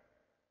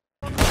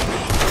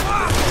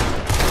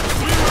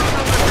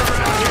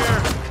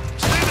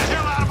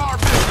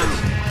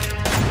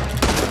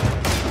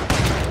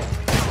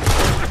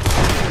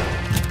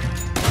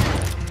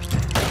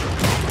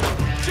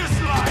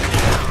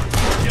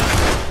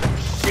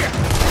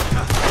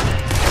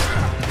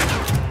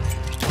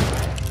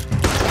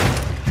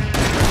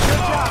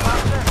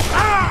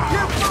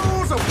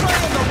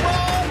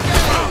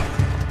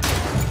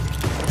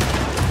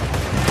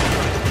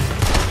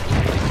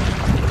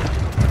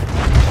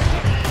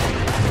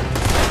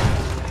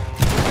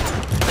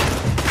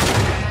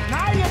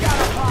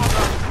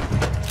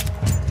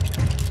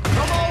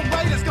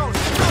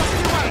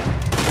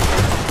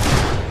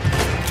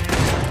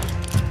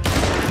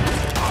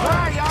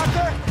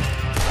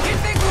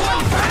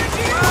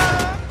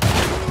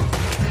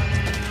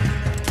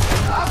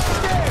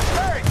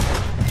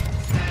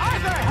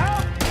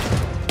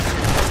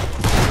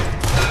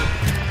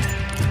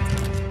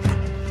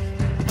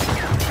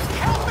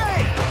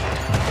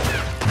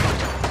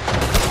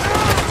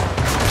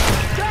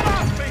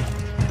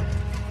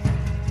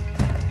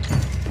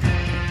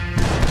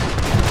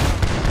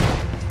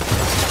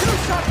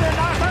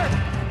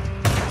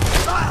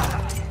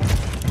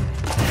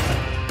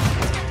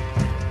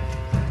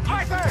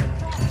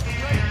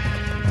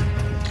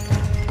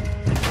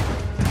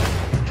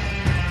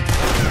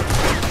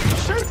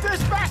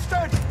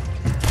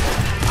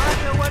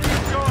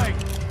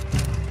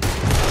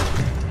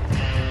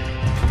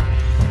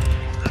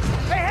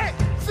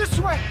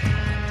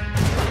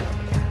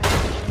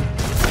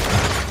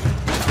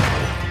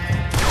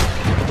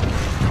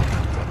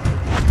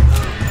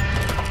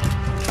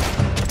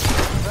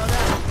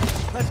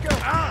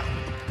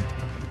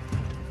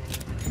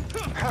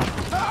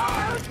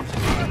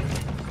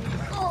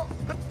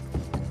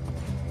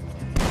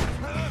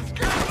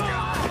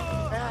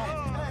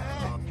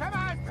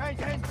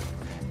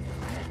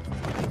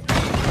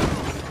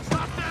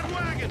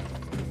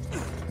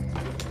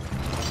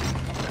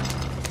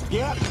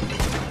 Yep.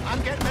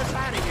 I'm getting us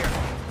out of here.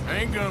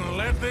 Ain't gonna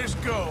let this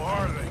go,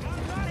 are they?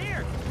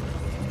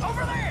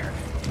 Over there!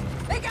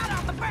 They got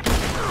out the back!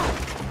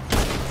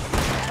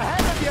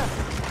 Ahead of you!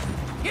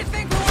 You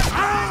think we want to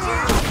find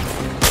you?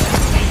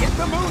 They hit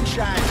the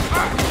moonshine!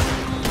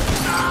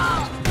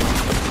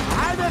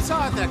 Behind us,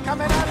 Arthur,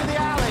 coming out of the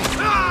alley!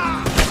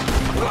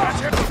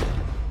 Watch it!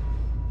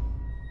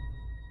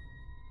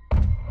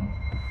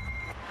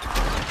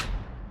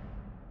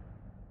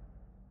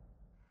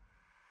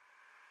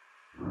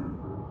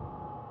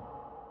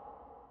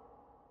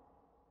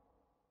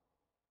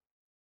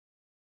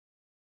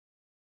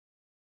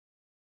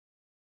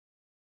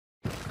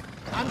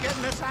 I'm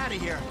getting us out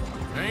of here.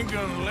 Ain't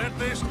gonna let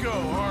this go,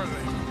 are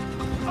they?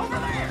 Over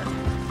there!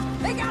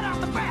 They got out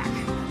the back!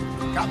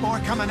 Got more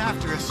coming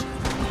after us.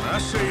 I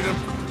see them.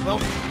 Well,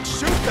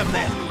 shoot them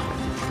then.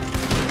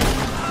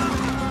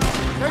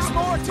 There's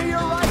more to your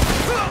right.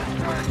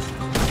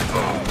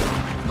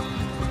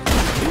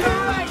 To your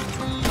right.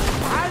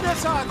 Behind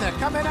us, Arthur,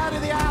 coming out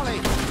of the alley.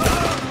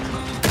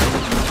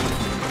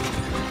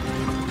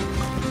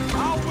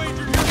 I'll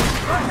wager you...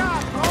 Look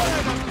out, more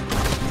of them.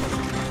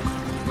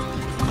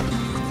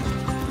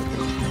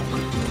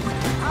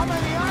 How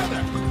many are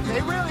there?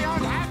 They really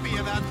aren't happy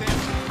about this.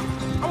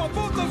 I want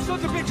both those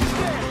sons of bitches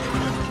dead!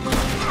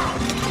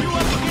 You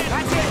up again?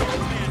 That's it!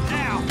 Man,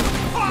 now!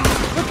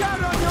 Look out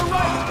on your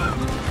right!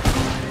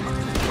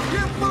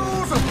 You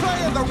fools are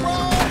playing the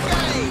wrong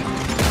game!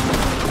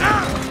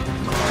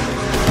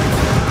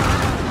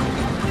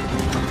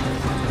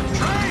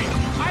 Train!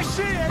 I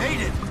see it!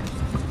 Made it!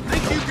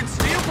 Think you can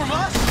steal from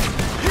us?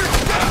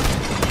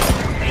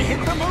 They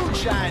hit the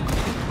moonshine!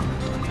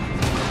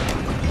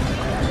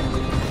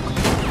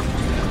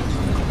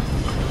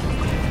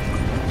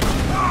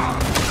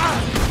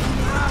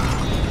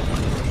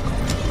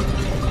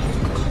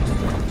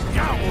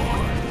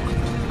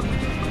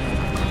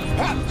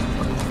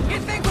 You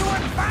think we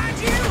wouldn't find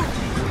you?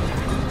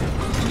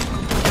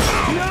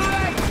 You're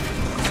right!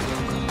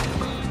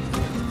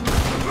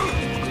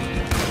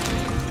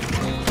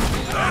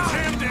 That's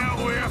him dealt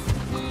with.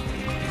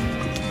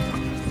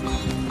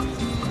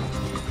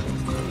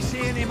 You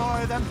see any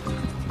more of them?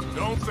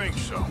 Don't think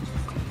so.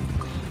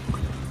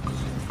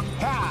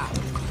 Ha!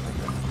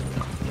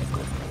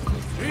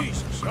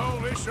 Jesus, all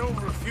this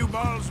over a few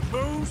bottles of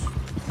booze?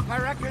 I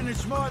reckon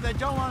it's more they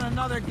don't want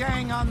another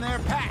gang on their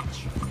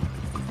patch.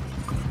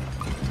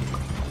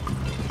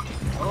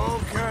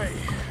 Okay.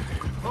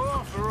 Pull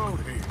off the road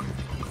here.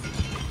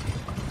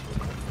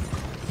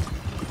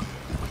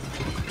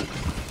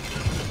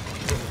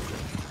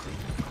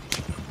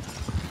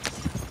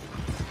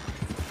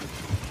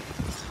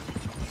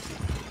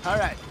 All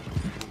right.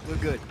 We're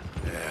good.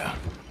 Yeah.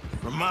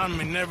 Remind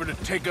me never to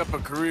take up a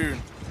career in...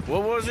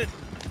 What was it?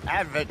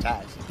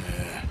 Advertising.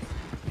 Yeah.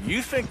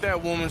 You think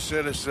that woman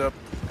set us up?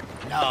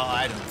 No,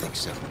 I don't think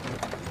so.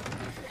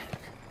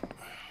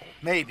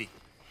 Maybe.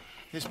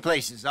 This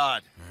place is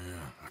odd. Yeah.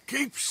 I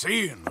keep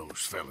seeing those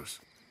fellas.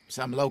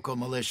 Some local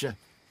militia.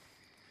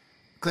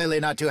 Clearly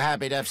not too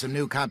happy to have some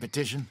new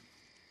competition.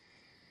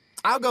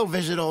 I'll go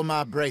visit old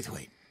Ma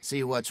Braithwaite,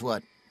 see what's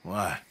what.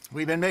 Why?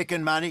 We've been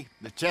making money.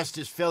 The chest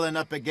is filling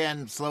up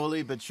again,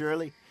 slowly but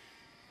surely.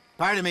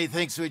 Part of me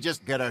thinks we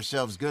just get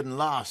ourselves good and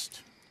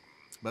lost.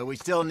 But we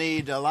still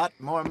need a lot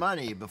more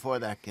money before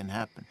that can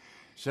happen.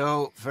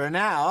 So, for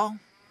now,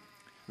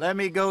 let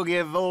me go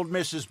give old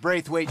Mrs.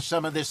 Braithwaite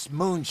some of this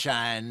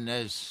moonshine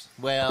as,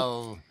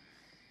 well,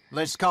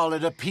 let's call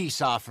it a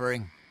peace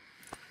offering.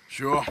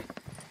 Sure.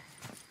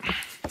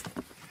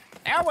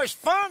 That was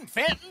fun,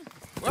 Fenton.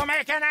 We'll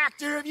make an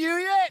actor of you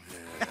yet.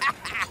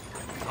 Yeah.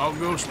 I'll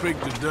go speak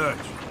to Dutch.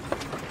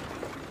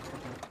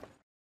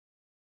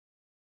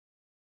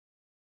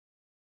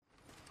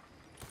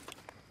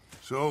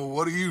 So,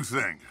 what do you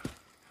think?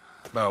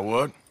 About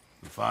what?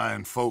 The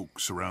fine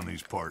folks around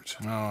these parts.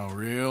 Oh,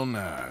 real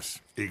nice.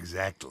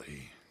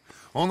 Exactly.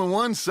 On the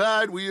one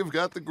side, we have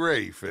got the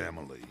Gray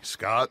family.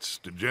 Scots,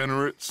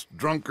 degenerates,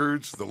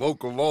 drunkards, the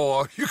local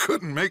law. You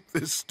couldn't make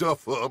this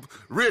stuff up.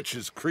 Rich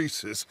as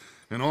Croesus.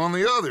 And on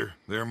the other,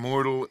 their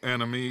mortal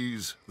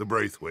enemies, the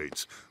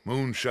Braithwaites.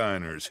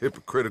 Moonshiners,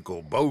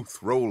 hypocritical, both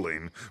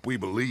rolling, we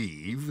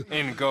believe,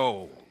 in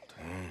gold.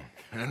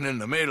 And in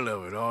the middle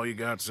of it all, you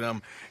got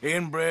some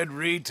inbred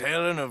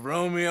retelling of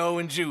Romeo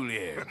and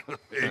Juliet.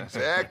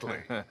 Exactly.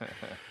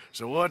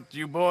 So what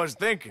you boys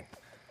thinking?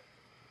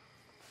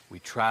 We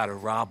try to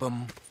rob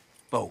them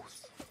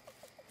both.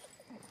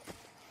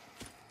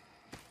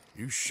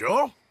 You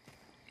sure?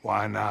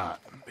 Why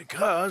not?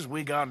 Because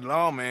we got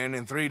lawmen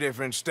in 3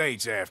 different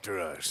states after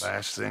us.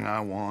 Last thing I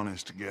want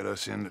is to get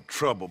us into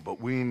trouble,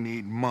 but we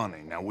need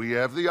money. Now, we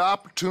have the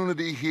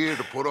opportunity here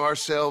to put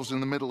ourselves in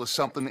the middle of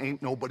something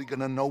ain't nobody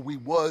gonna know we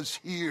was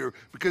here,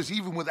 because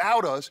even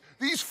without us,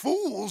 these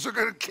fools are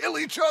gonna kill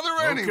each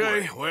other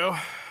anyway. Okay, well,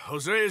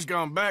 Hosea's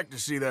gone back to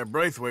see that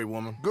Braithwaite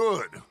woman.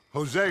 Good.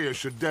 Hosea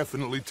should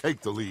definitely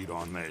take the lead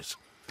on this.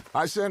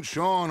 I sent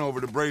Sean over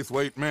to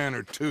Braithwaite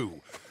Manor,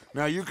 too.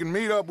 Now, you can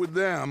meet up with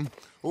them,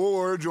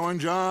 Or join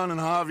John and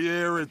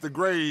Javier at the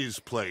Gray's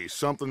place.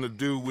 Something to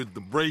do with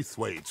the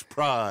Braithwaite's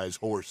prize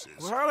horses.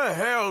 Well, how the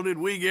hell did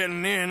we get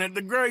an inn at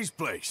the Gray's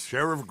place?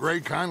 Sheriff Gray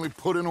kindly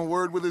put in a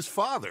word with his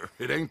father.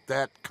 It ain't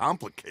that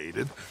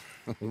complicated.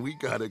 We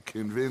gotta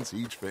convince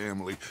each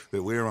family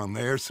that we're on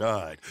their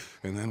side,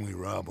 and then we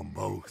rob them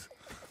both.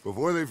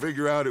 Before they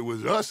figure out it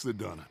was us that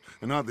done it,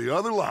 and not the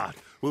other lot,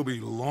 we'll be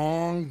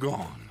long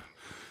gone.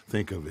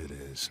 Think of it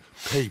as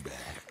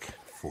payback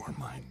for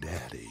my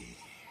daddy.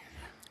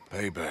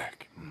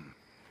 Payback.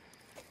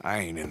 I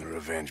ain't in the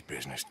revenge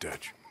business,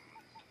 Dutch.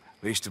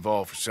 Least of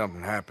all for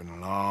something happened a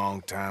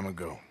long time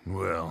ago.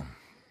 Well,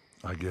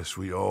 I guess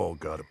we all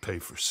gotta pay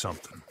for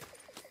something.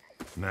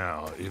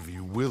 Now, if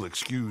you will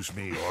excuse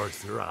me,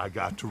 Arthur, I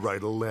got to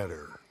write a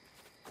letter.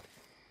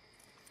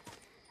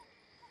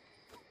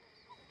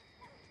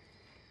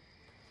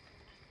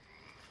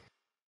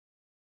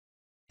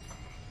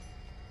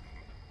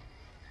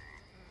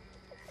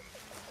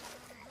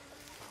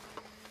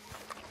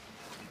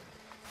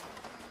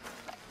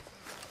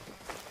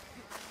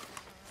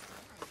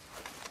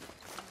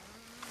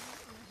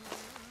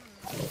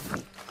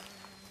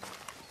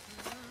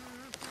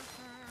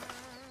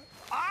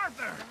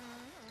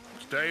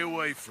 Stay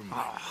away from me.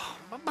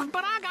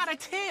 But I got a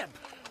tip.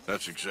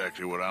 That's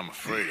exactly what I'm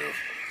afraid of.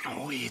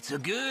 Oh, it's a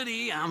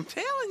goodie, I'm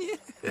telling you.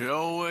 It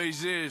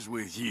always is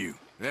with you.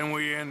 Then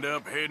we end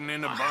up heading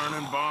in a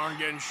burning barn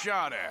getting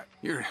shot at.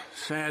 You're a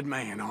sad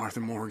man, Arthur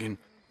Morgan.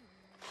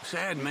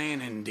 Sad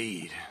man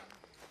indeed.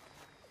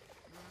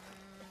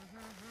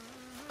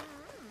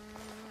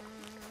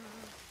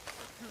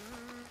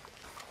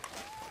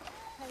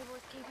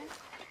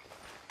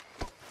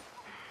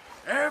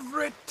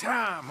 Every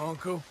time,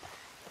 Uncle.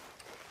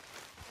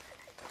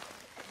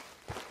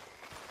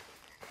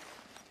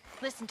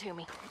 Listen to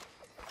me.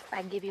 If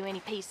I can give you any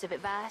piece of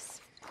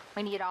advice,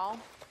 any at all,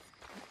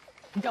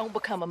 don't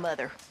become a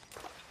mother.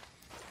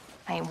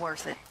 Ain't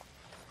worth it.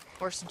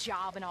 Worst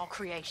job in all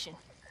creation.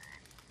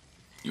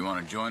 You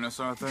want to join us,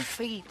 Arthur?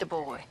 Feed the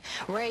boy.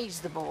 Raise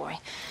the boy.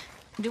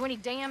 Do any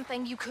damn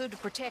thing you could to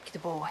protect the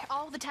boy.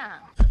 All the time.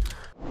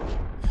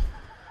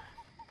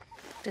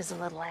 Does a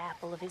little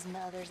apple of his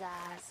mother's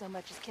eye so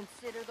much as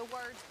consider the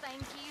words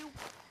thank you?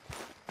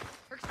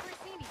 Or express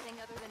anything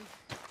other than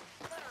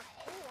utter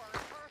horror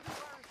for who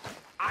earns.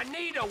 I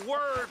need a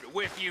word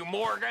with you,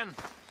 Morgan.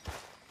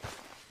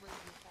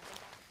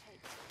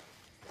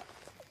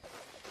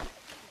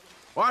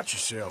 Watch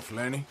yourself,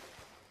 Lenny.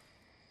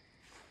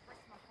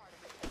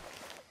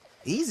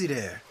 Easy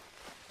there.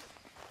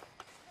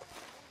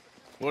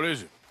 What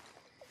is it?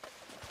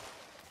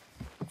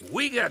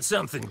 We got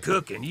something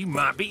cooking you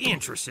might be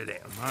interested in.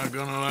 Am I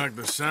gonna like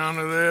the sound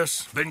of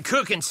this? Been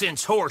cooking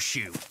since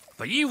Horseshoe,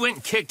 but you went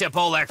and kicked up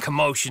all that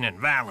commotion in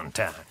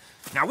Valentine.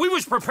 Now, we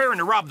was preparing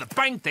to rob the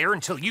bank there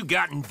until you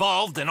got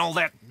involved in all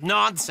that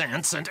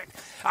nonsense, and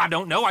I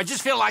don't know, I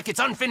just feel like it's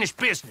unfinished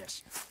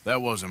business.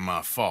 That wasn't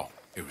my fault.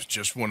 It was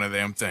just one of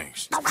them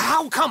things.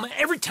 How come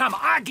every time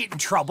I get in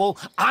trouble,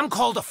 I'm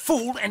called a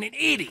fool and an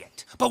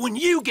idiot? But when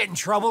you get in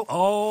trouble,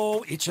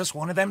 oh, it's just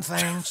one of them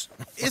things.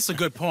 It's a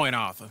good point,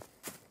 Arthur.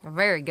 A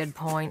very good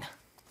point.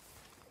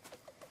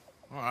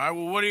 All right,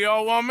 well, what do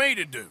y'all want me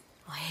to do?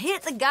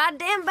 Hit the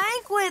goddamn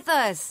bank with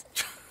us.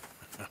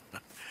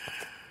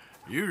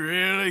 You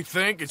really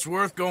think it's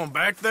worth going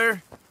back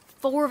there?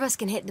 4 of us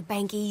can hit the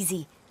bank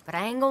easy, but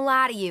I ain't gonna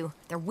lie to you.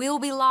 There will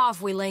be law if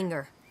we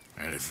linger.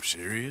 And if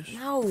serious?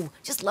 No,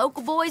 just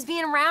local boys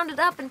being rounded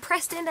up and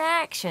pressed into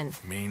action.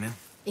 Meaning?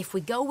 If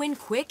we go in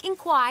quick and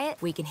quiet,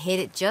 we can hit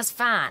it just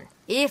fine.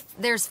 If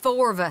there's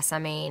 4 of us, I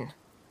mean.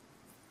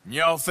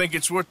 Y'all think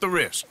it's worth the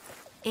risk?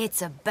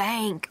 It's a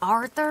bank,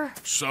 Arthur.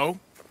 So?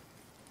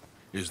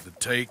 Is the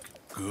take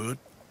good?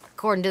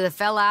 According to the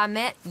fella I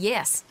met,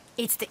 yes.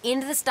 It's the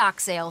end of the stock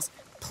sales.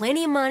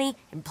 Plenty of money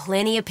and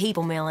plenty of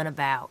people milling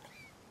about.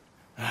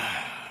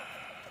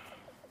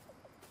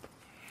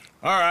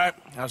 All right,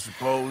 I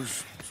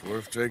suppose it's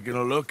worth taking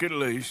a look at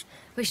least.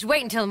 We should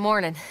wait until the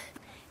morning.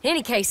 In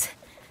any case,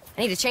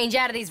 I need to change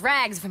out of these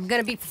rags if I'm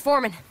gonna be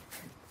performing.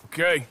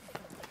 Okay.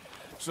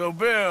 So,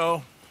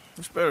 Bill,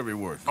 this better be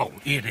worth it. Oh,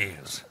 it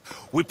is.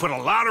 We put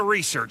a lot of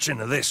research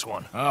into this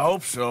one. I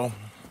hope so.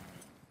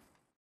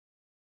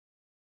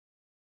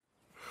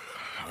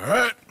 All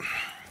right.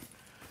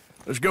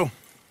 Let's go.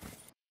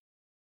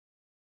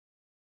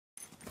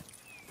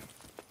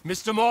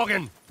 Mr.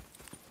 Morgan.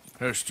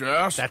 Herr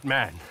Strauss? That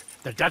man.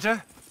 The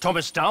debtor,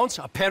 Thomas Downs,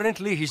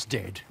 apparently he's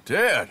dead.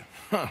 Dead?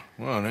 Huh.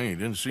 Well, he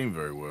didn't seem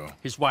very well.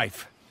 His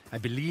wife. I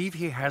believe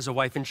he has a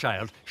wife and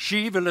child.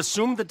 She will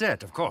assume the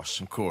debt, of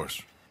course. Of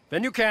course.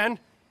 Then you can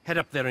head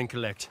up there and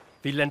collect.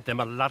 We lent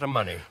them a lot of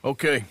money.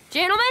 Okay.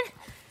 Gentlemen,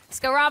 let's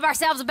go rob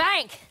ourselves a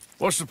bank.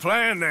 What's the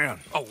plan, then?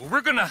 Oh,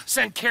 we're gonna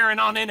send Karen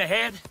on in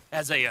ahead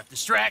as a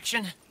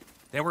distraction.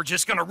 Then we're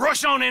just gonna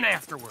rush on in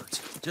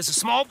afterwards. Just a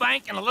small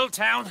bank in a little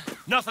town.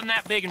 Nothing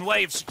that big in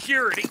way of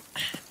security.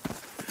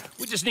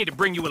 We just need to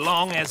bring you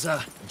along as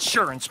a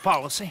insurance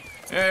policy.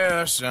 Yeah,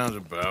 that sounds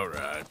about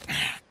right.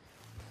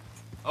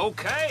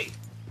 Okay,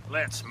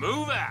 let's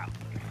move out.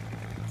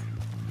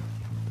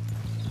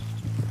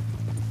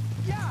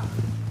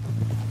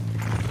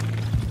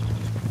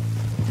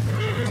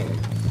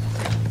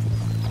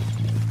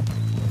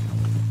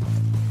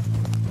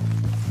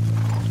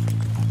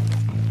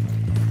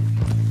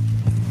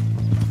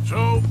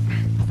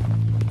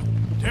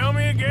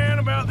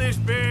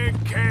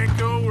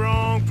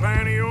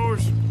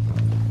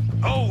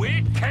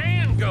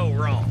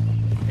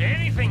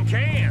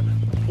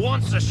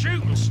 once the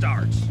shooting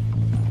starts.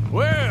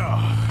 Well,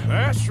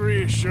 that's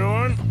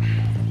reassuring.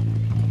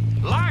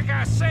 Like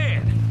I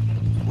said,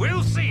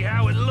 we'll see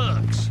how it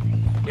looks.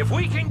 If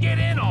we can get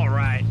in all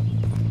right,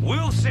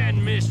 we'll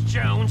send Miss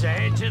Jones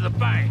ahead to the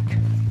bank.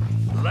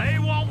 They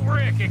won't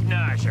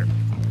recognize her.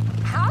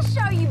 I'll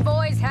show you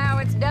boys how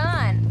it's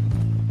done.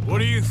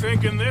 What are you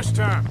thinking this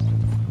time?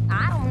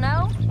 I don't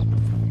know.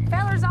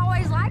 Fellers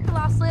always like the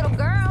lost little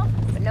girl,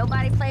 but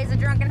nobody plays a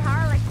drunken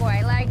harlot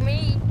quite like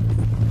me.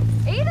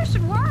 Either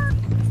should work.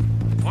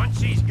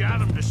 Once she's got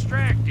them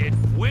distracted,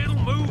 we'll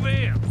move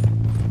in.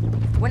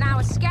 When I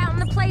was scouting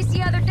the place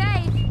the other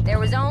day, there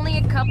was only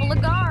a couple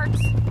of guards.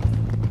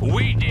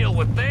 We deal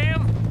with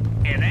them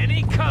and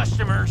any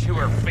customers who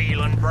are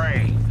feeling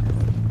brave.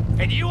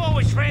 And you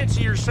always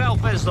fancy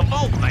yourself as the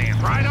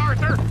boatman, right,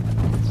 Arthur?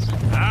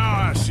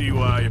 Now I see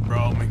why you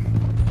brought me.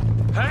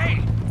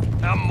 Hey,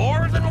 I'm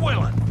more than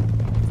willing.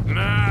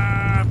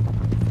 Nah,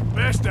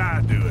 best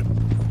I do it.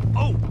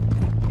 Oh,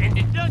 and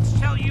did Dutch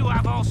tell you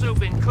I've also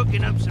been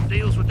cooking up some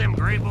deals with them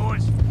Gray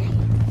Boys?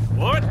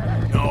 What?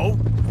 No.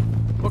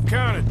 What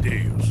kind of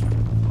deals?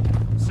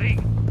 See,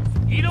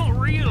 you don't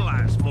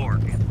realize,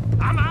 Morgan.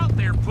 I'm out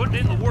there putting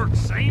in the work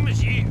same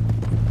as you.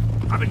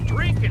 I've been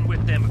drinking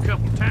with them a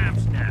couple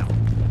times now.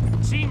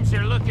 Seems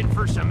they're looking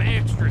for some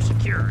extra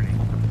security.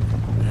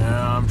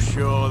 Yeah, I'm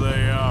sure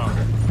they are.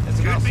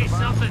 There could be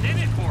something in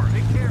it for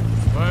me. Be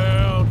careful.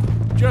 Well,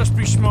 just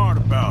be smart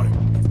about it.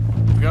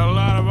 We got a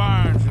lot of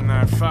irons in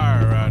that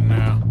fire right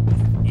now.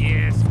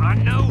 Yes, I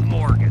know,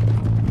 Morgan.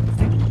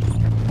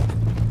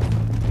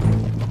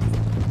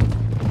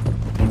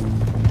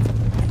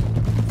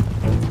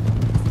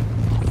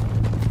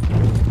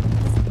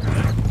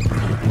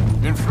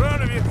 In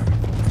front of you.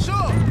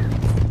 Sure.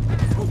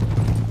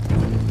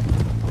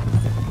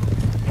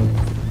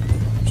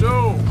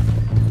 So,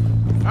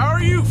 how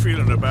are you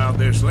feeling about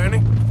this,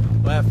 Lenny?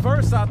 Well, at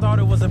first I thought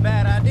it was a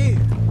bad idea.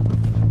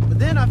 But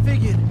then I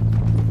figured,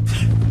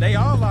 they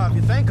all are if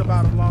you think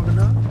about them long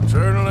enough.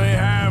 Certainly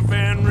have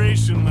been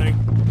recently.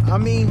 I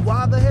mean,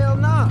 why the hell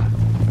not?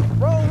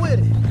 Roll with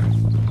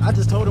it. I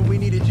just told him we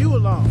needed you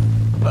along.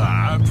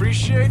 I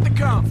appreciate the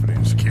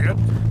confidence, kid.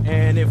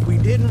 And if we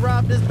didn't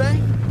rob this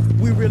bank,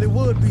 we really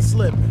would be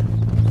slipping.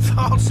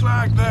 Thoughts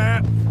like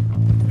that,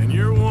 and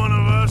you're one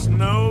of us,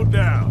 no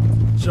doubt.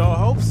 Sure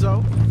hope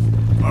so.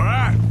 All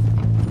right.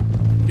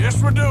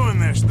 Guess we're doing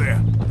this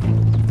then.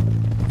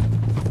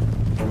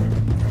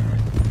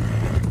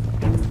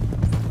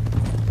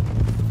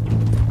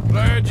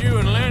 Glad you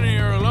and Lenny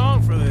are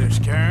along for this,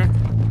 Karen.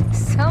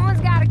 Someone's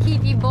got to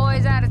keep you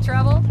boys out of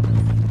trouble.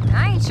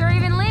 I ain't sure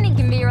even Lenny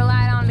can be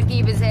relied on to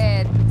keep his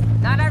head.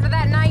 Not after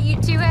that night you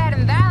two had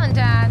in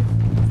Valentine.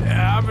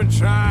 Yeah, I've been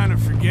trying to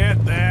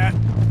forget that.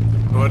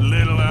 What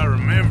little I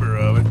remember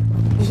of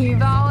it.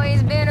 You've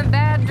always been a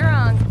bad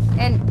drunk.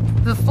 And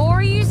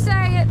before you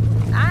say it,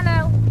 I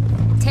know.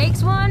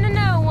 Takes one to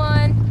know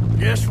one.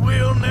 Guess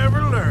we'll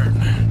never learn.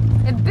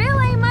 And Bill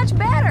ain't much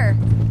better.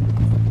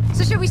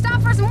 So should we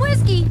stop for some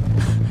whiskey?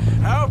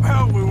 How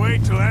about we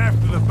wait till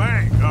after the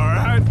bank, all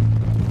right?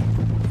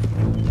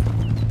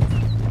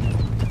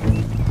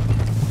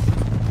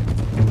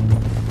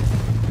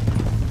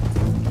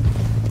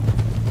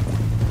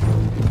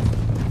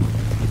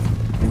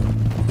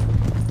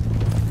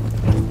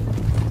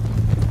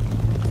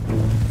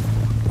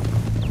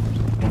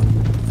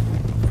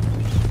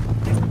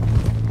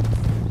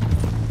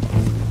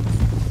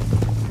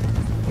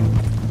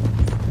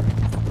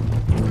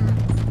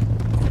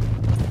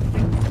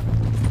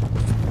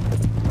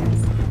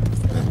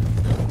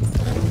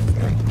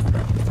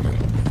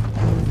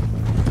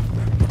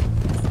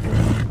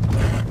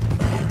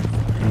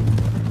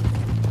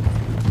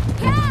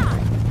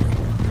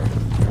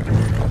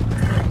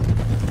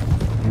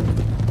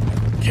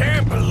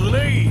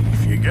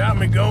 Got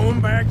me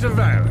going back to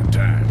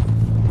Valentine.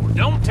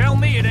 Don't tell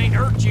me it ain't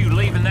hurt you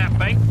leaving that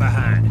bank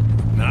behind.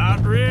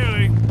 Not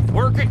really.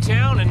 Work a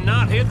town and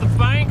not hit the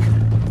bank?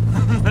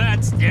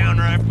 That's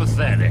downright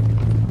pathetic.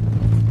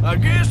 I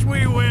guess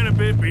we went a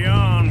bit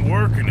beyond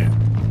working it.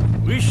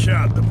 We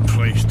shot the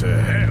place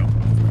to hell.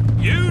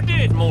 You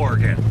did,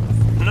 Morgan.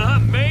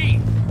 Not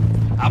me.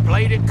 I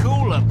played it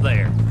cool up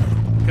there.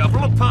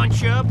 Couple of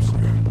punch-ups,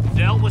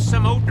 dealt with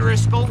some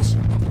O'Driscolls.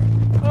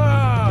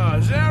 Ah,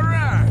 is that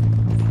right?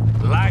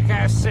 Like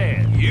I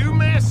said, you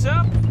mess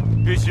up,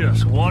 it's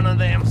just one of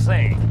them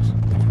things.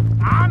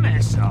 I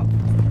mess up,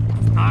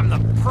 I'm the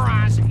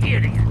prize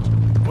idiot.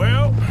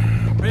 Well,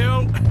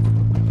 Bill,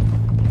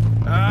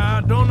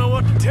 I don't know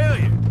what to tell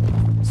you.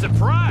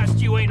 Surprised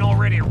you ain't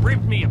already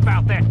ripped me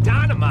about that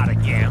dynamite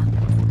again.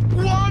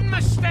 One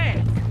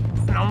mistake,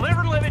 and I'll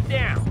never live it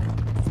down.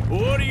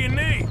 What do you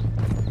need?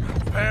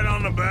 Pat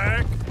on the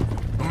back?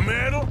 A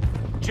medal?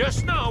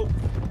 Just know,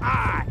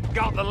 I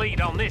got the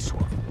lead on this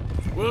one.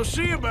 We'll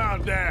see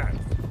about that,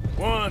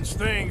 once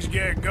things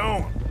get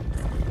going.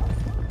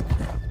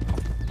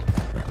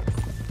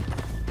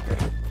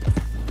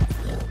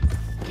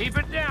 Keep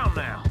it down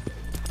now.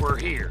 We're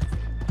here.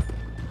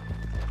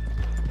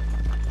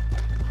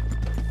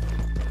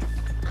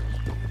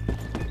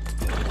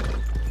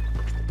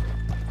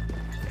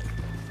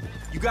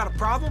 got a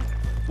problem?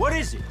 What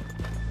is it?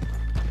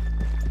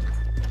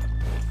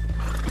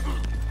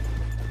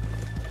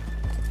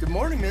 Good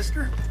morning,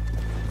 mister.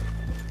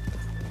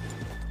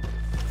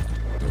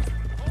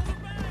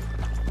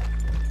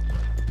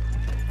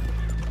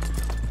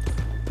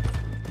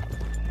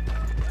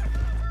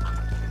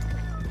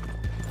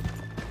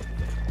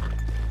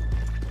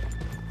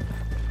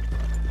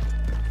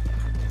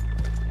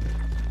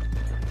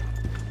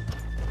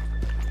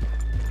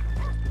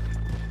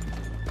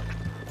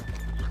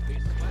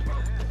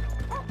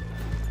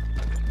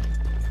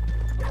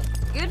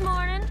 Good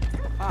morning.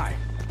 Hi.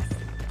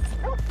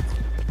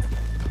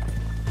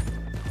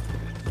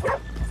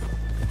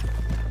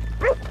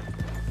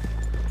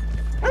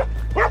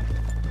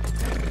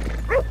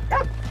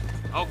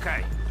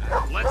 Okay,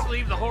 let's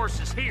leave the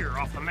horses here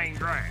off the main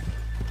drag.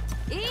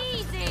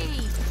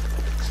 Easy!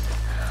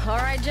 All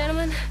right,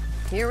 gentlemen,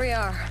 here we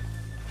are.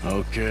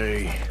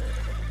 Okay.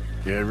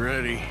 Get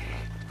ready.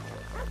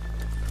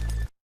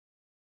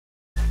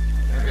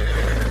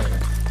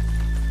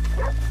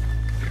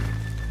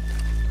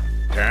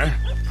 Karen,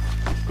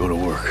 go to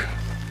work.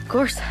 Of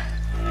course.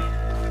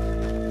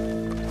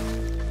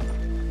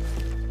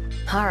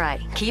 All right,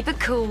 keep it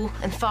cool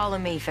and follow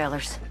me,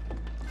 fellers.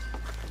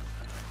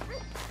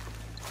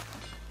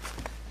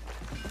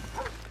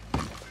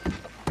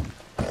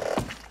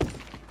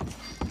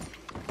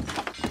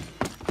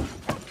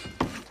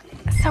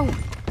 So,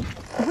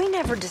 we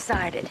never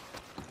decided.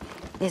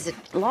 Is it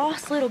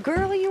lost little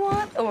girl you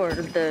want, or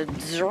the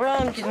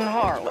drunken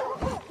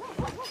harlot?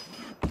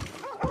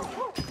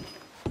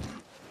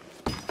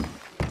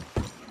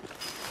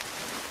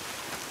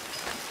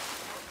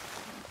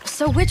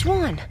 So which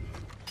one?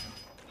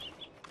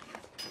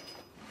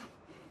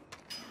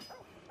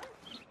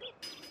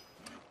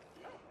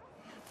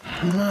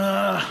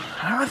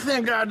 I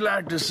think I'd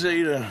like to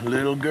see the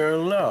little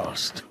girl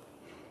lost.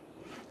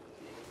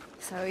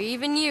 So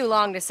even you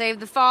long to save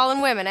the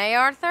fallen women, eh,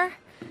 Arthur?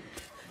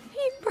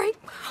 You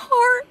break my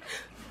heart.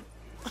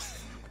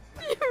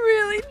 You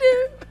really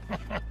do.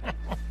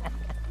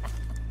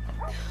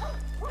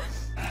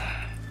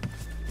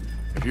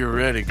 If you're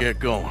ready, get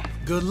going.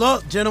 Good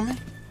luck, gentlemen.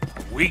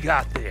 We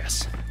got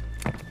this.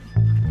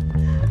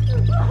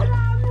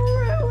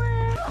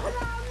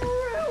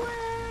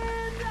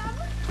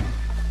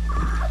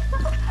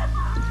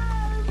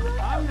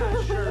 I'm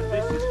not sure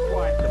this is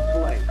quite the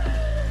place.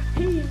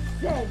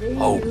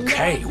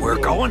 Okay, we're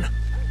going.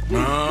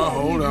 No,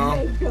 hold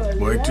on.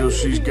 Wait till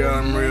she's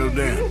got him reeled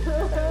in.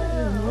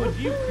 Would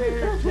you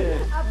care to...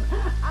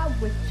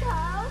 I'm with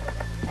child,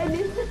 and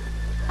it's just,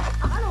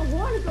 I don't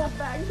want to go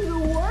back to the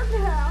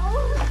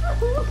workhouse.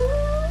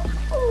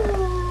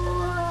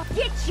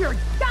 Get your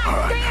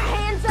goddamn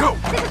hands up!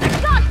 This is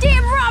a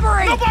goddamn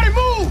robbery! Nobody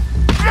move!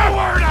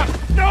 Nowhere to...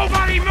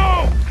 Nobody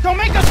move! Don't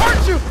make us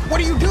hurt you! What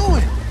are you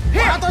doing?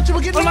 Here, I thought you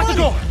were getting I'm about to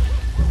go.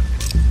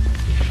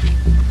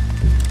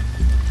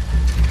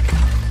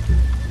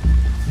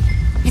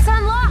 It's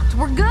unlocked.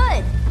 We're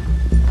good.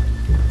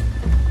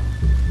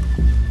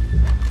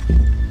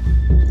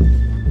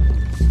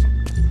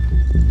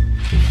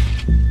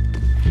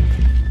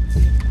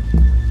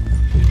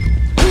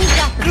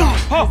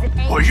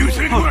 Oh, you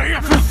think we're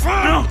here for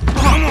fun?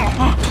 Come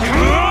on!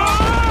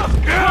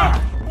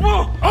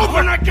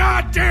 Open the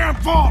goddamn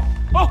vault!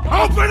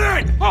 Open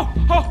it!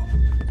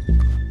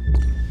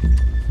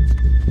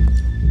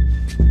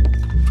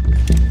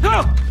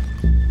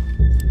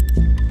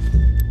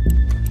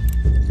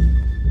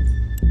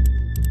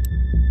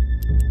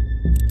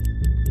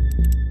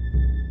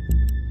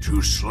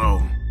 Too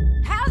slow.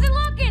 How's it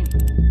looking?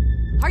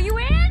 Are you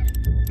in?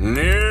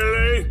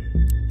 Nearly.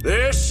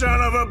 This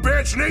son of a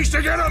bitch needs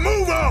to get a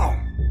move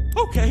on!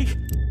 Okay.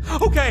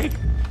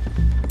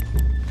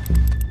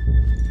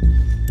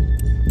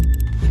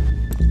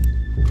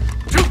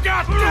 Too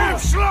goddamn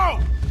slow!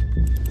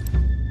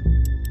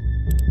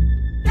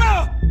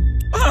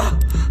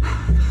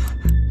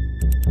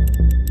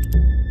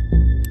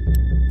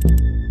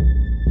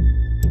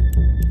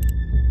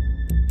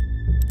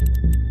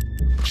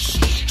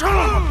 Son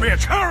of a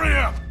bitch, hurry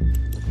up!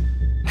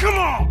 Come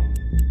on!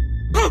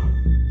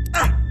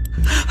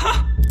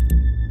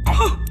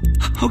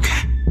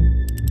 Okay.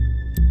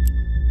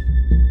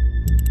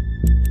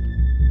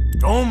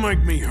 Don't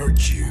make me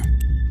hurt you.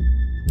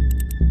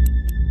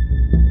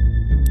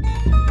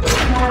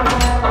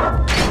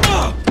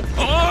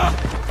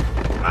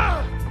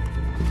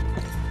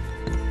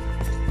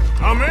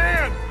 Come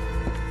in!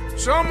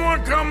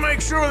 Someone come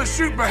make sure the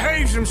chute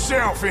behaves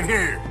himself in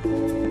here.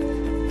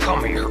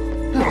 Come here.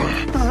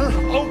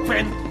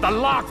 Open the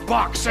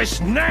lockbox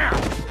this now!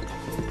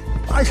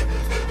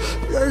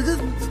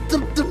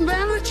 The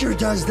manager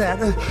does that.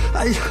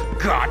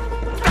 God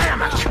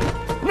damn it!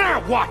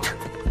 Now what?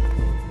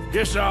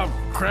 Guess I'll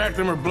crack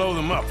them or blow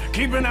them up.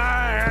 Keep an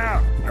eye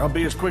out. I'll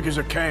be as quick as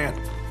I can.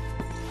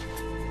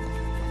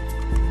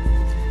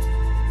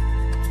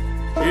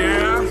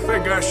 Yeah, I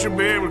think I should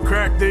be able to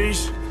crack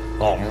these.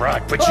 All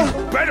right, but you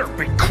better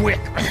be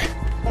quick.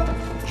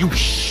 You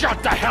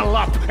shut the hell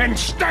up and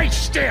stay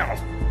still.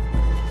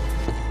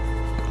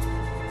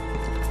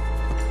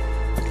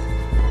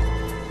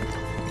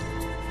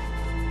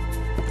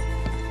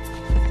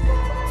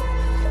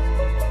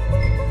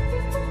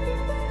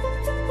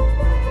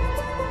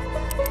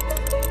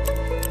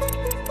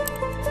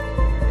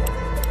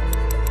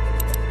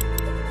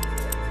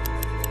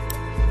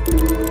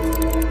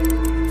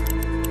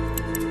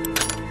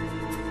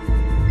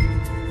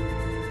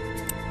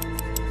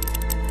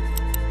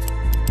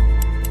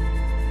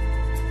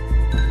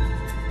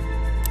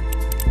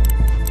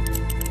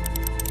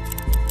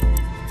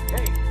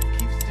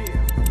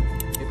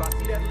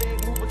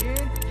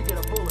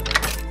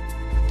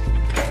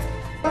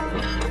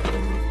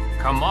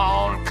 Come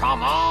on,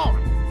 come on!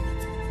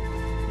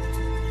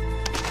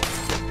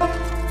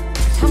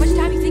 How much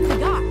time do you think we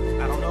got?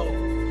 I don't know.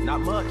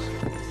 Not much.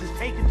 This is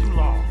taking too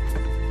long.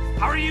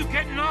 How are you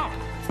getting on?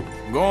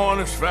 Going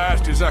as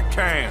fast as I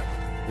can.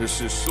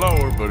 This is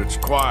slower, but it's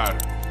quieter.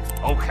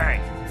 Okay.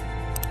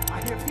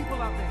 I hear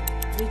people out there.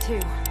 Me too.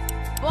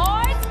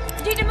 Boys,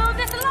 you need to move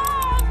this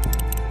along!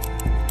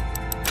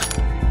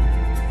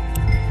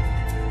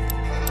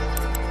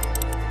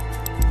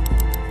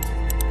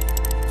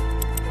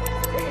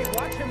 Hey,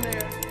 watch him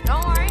there.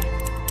 Don't worry.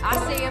 I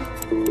see him.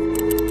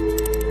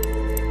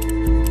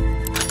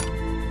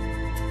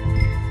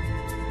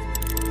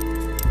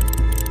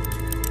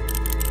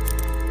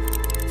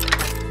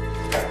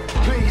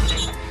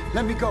 Please,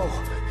 let me go.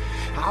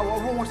 I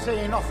won't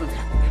say nothing.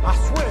 I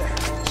swear.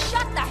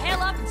 Shut the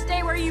hell up and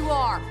stay where you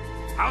are.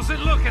 How's it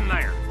looking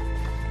there?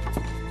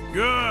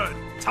 Good.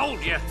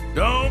 Told you.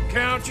 Don't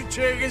count your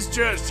chickens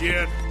just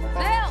yet.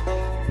 Bill,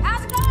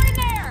 how's it going in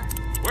there?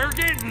 We're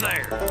getting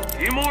there. A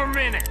few more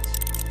minutes.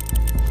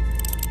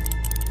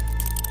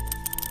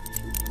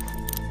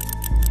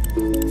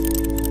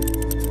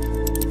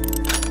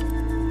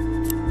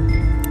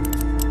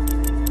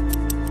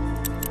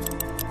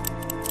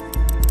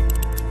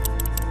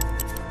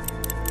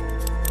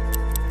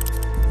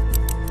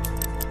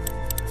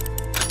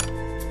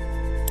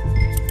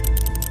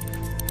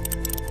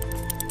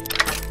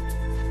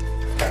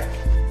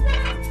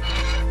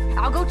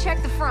 I'll go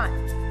check the front.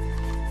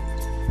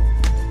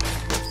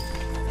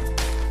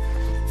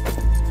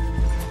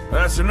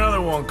 That's another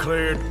one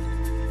cleared.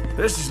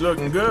 This is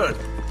looking good.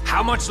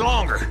 How much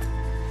longer?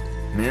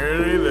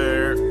 Nearly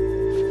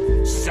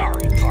there.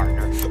 Sorry,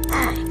 partner.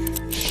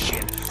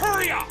 Shit.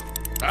 Hurry up!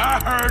 I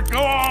heard.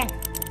 Go on.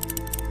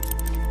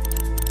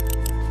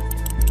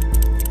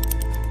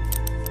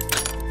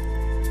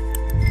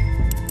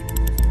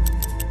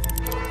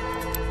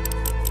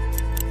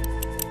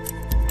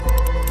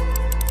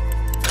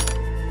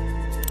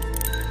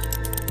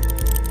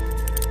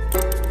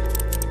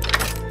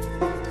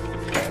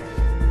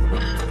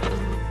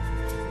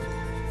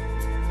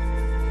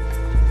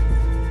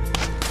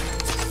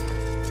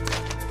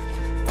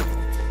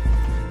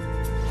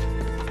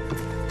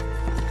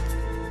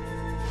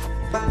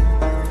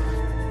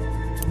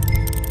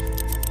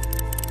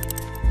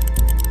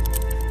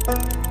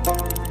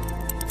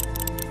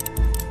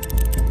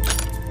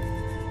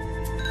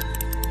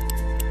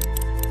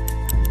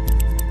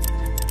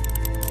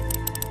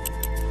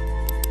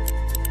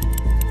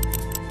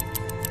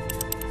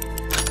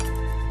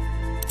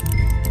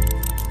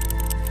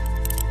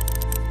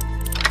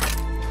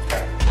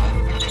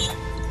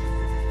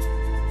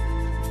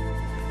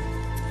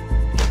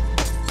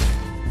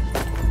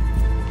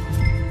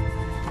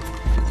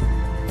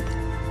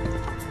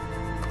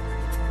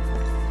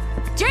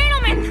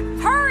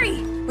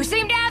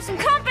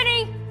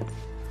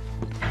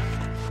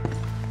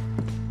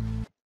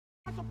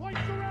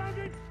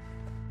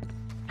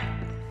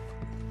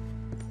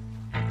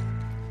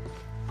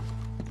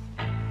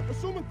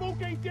 Assuming folk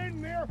ain't dead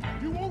in there,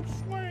 you won't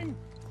swing.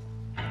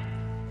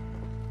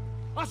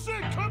 I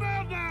said come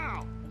out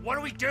now! What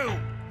do we do?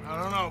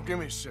 I don't know. Give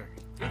me a second.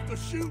 If the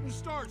shooting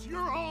starts,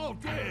 you're all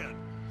dead.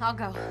 I'll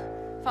go.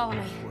 Follow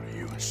me. What are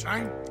you,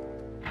 insane?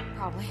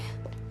 Probably.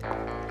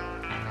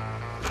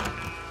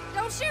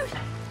 Don't shoot!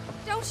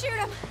 Don't shoot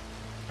him!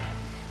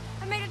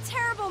 I made a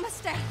terrible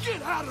mistake.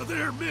 Get out of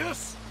there,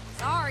 miss!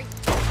 Sorry.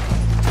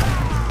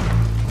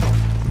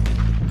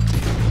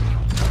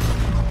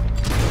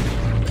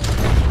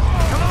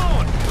 Come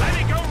on! Let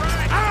it go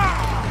right!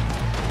 Ah!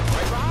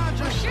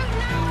 We're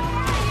shooting our way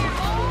out of here,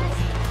 boys!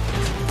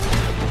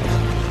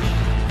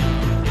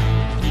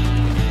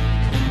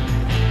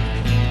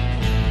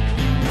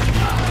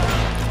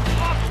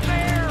 Up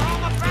there on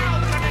the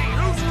balcony!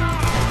 Who's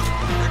got it?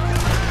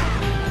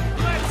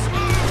 Let's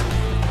move!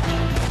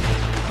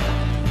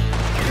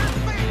 You're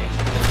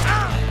finished!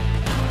 Ah!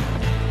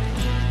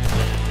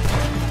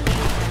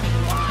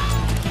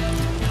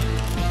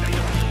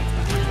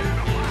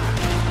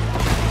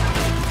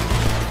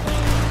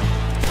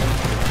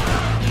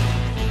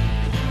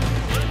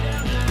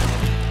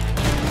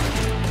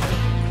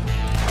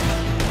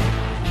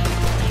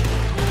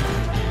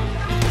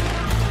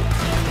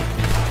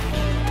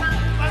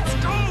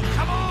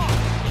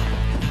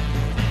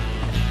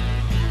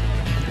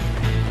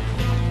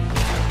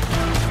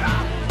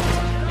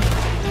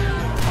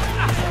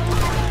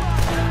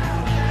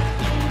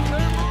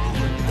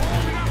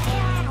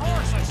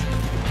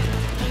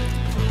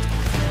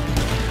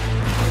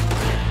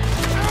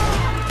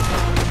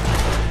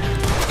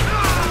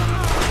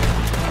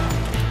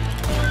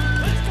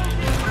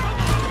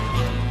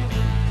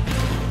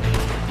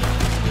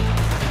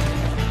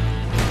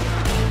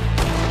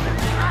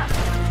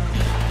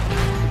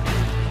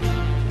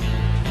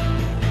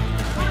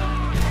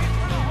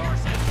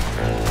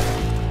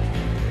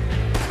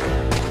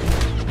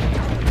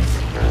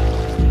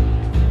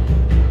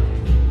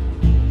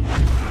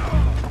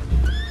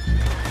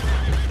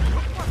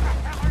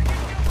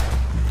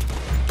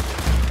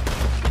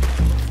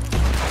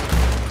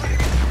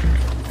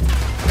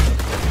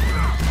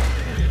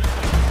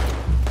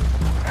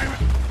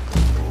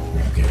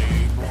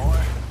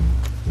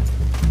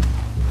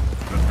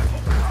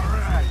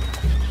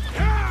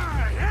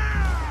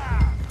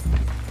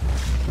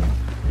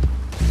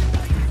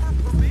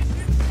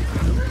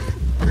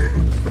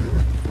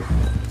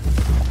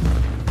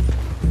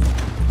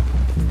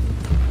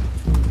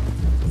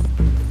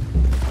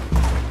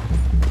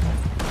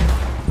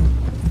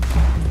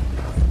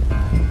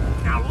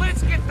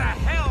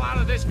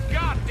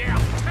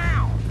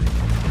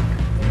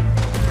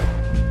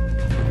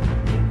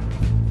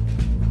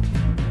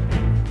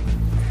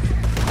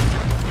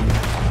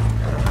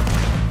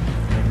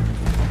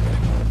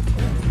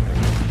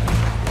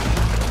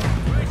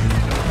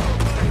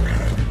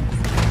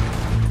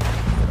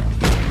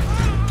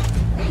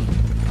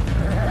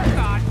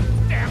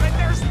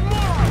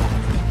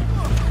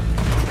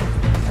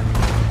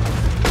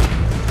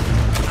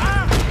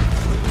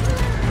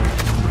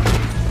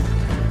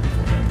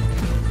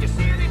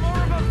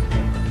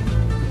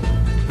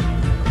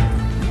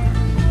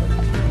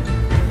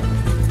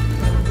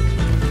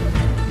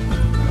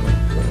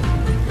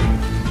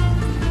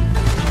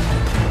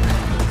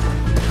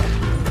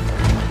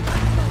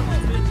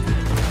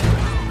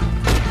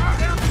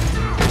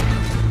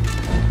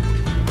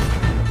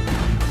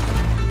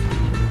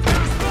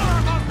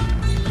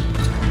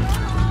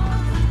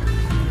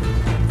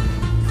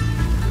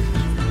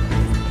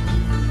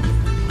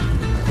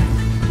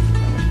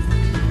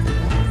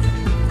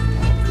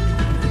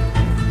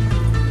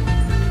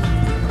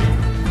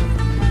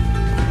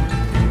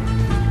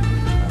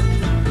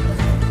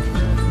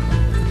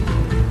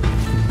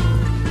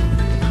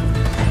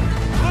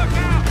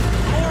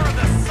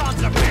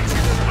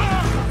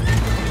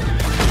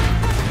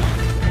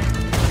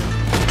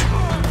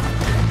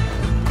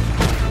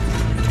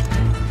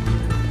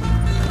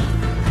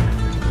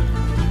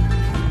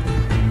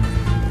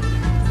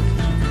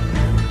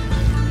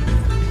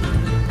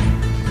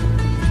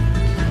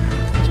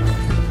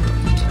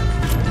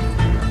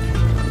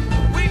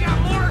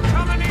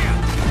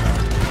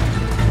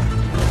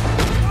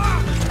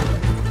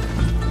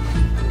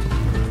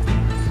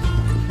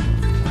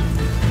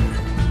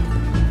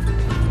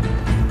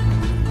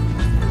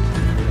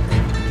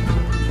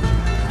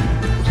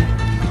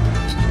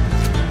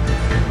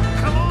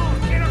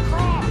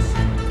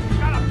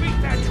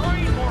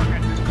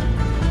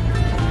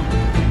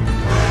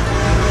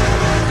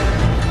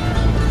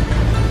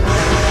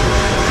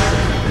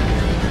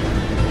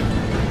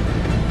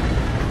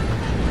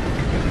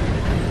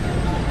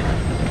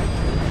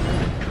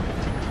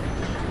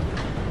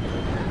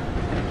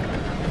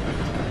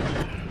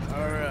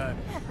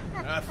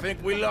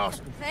 think we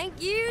lost him.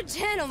 Thank you,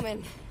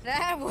 gentlemen.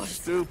 That was...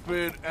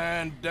 Stupid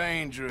and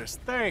dangerous.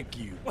 Thank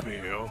you,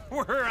 Bill.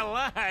 We're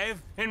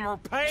alive and we're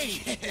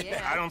paid.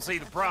 Yeah. I don't see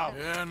the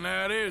problem. Yeah, and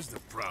that is the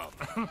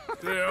problem.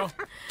 Still,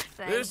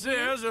 this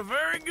is a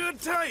very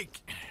good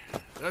take.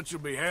 Dutch will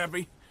be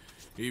happy,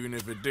 even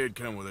if it did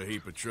come with a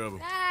heap of trouble.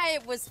 Ah,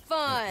 it was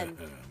fun.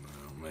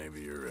 Well,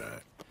 maybe you're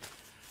right.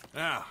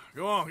 Now,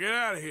 go on, get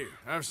out of here.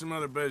 I have some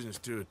other business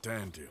to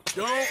attend to.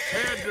 Don't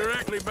head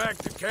directly back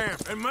to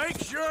camp, and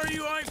make sure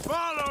you ain't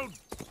followed.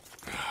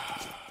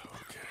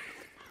 Okay.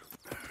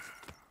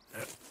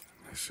 Yep,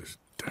 this is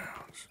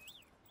Downs.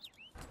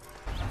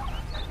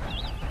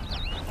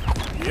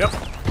 Yep.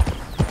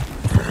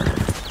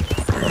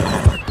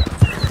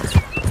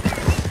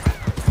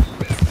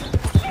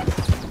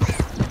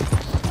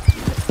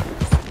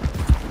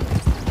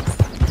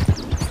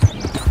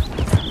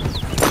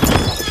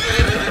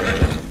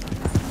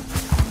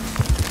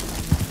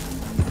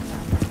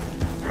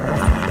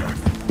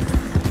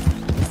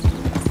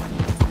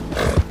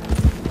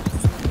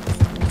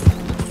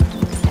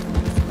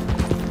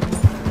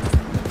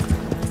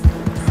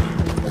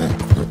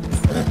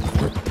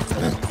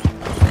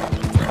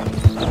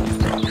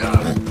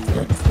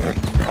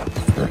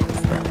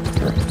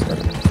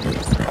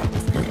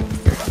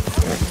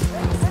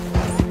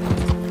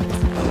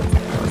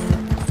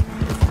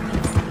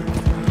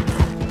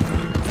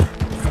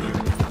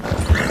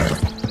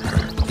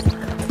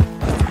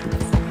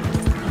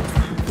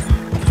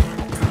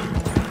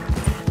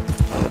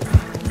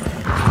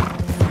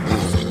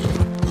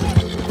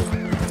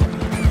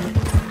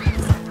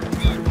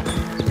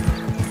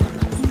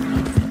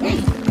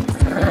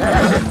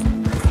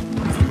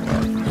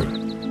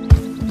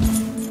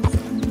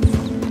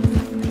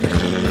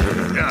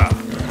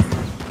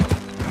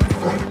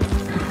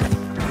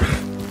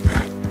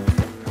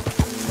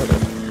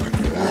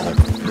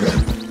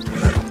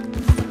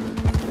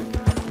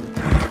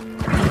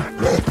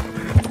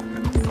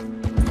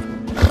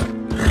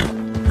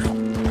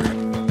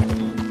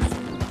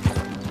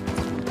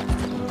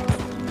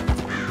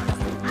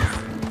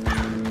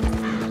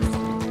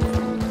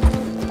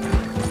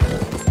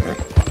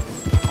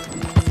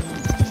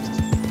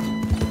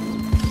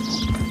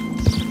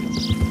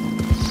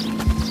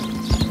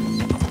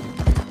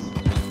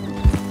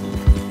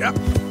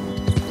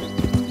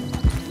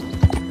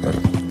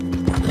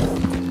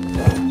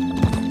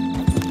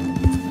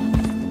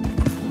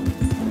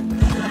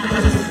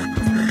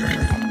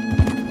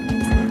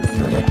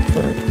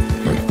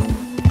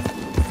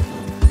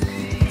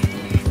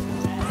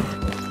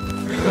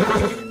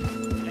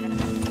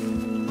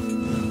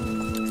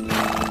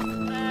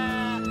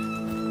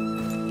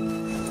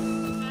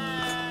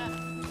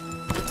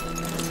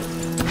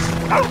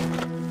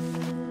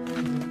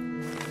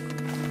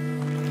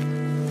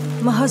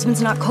 My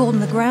husband's not cold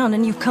in the ground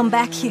and you've come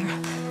back here.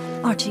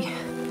 Archie,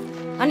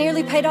 I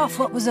nearly paid off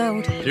what was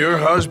owed. Your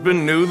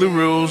husband knew the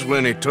rules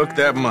when he took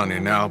that money.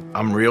 Now,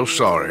 I'm real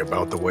sorry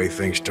about the way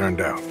things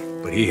turned out.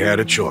 But he had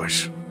a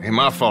choice. Ain't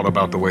my fault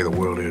about the way the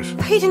world is.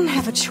 He didn't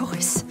have a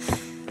choice.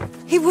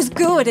 He was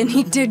good and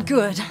he did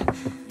good.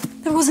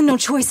 There wasn't no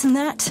choice in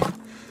that.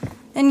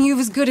 And you've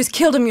as good as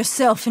killed him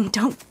yourself, and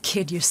don't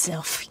kid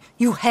yourself.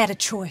 You had a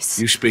choice.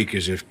 You speak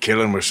as if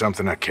killing was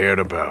something I cared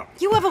about.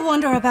 You ever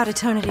wonder about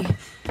eternity?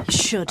 You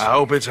should. I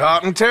hope it's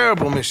hot and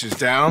terrible, Mrs.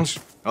 Downs.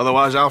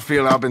 Otherwise, I'll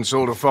feel I've been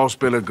sold a false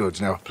bill of goods.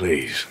 Now,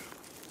 please,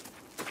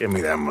 give me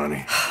that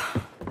money.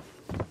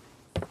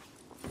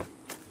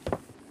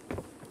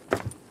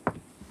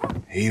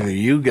 Either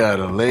you got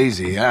a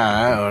lazy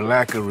eye or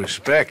lack of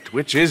respect.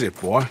 Which is it,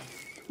 boy?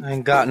 I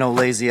ain't got no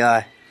lazy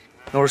eye.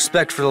 No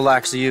respect for the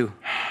likes of you.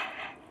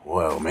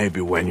 Well,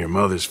 maybe when your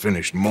mother's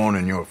finished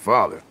mourning your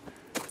father,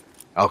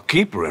 I'll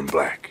keep her in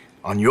black,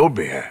 on your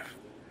behalf.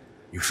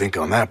 You think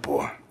on that,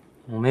 boy?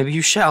 Well, maybe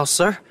you shall,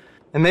 sir.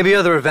 And maybe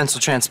other events will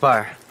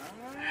transpire.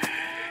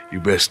 You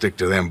best stick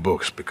to them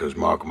books, because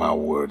mark my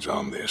words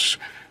on this.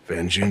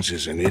 Vengeance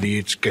is an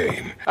idiot's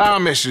game. Ah,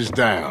 Mrs.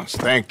 Downs,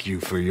 thank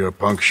you for your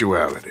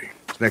punctuality.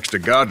 It's next to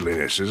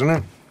godliness, isn't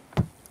it?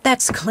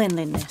 That's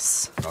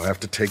cleanliness. I'll have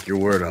to take your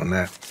word on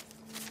that.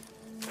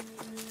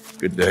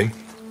 Good day.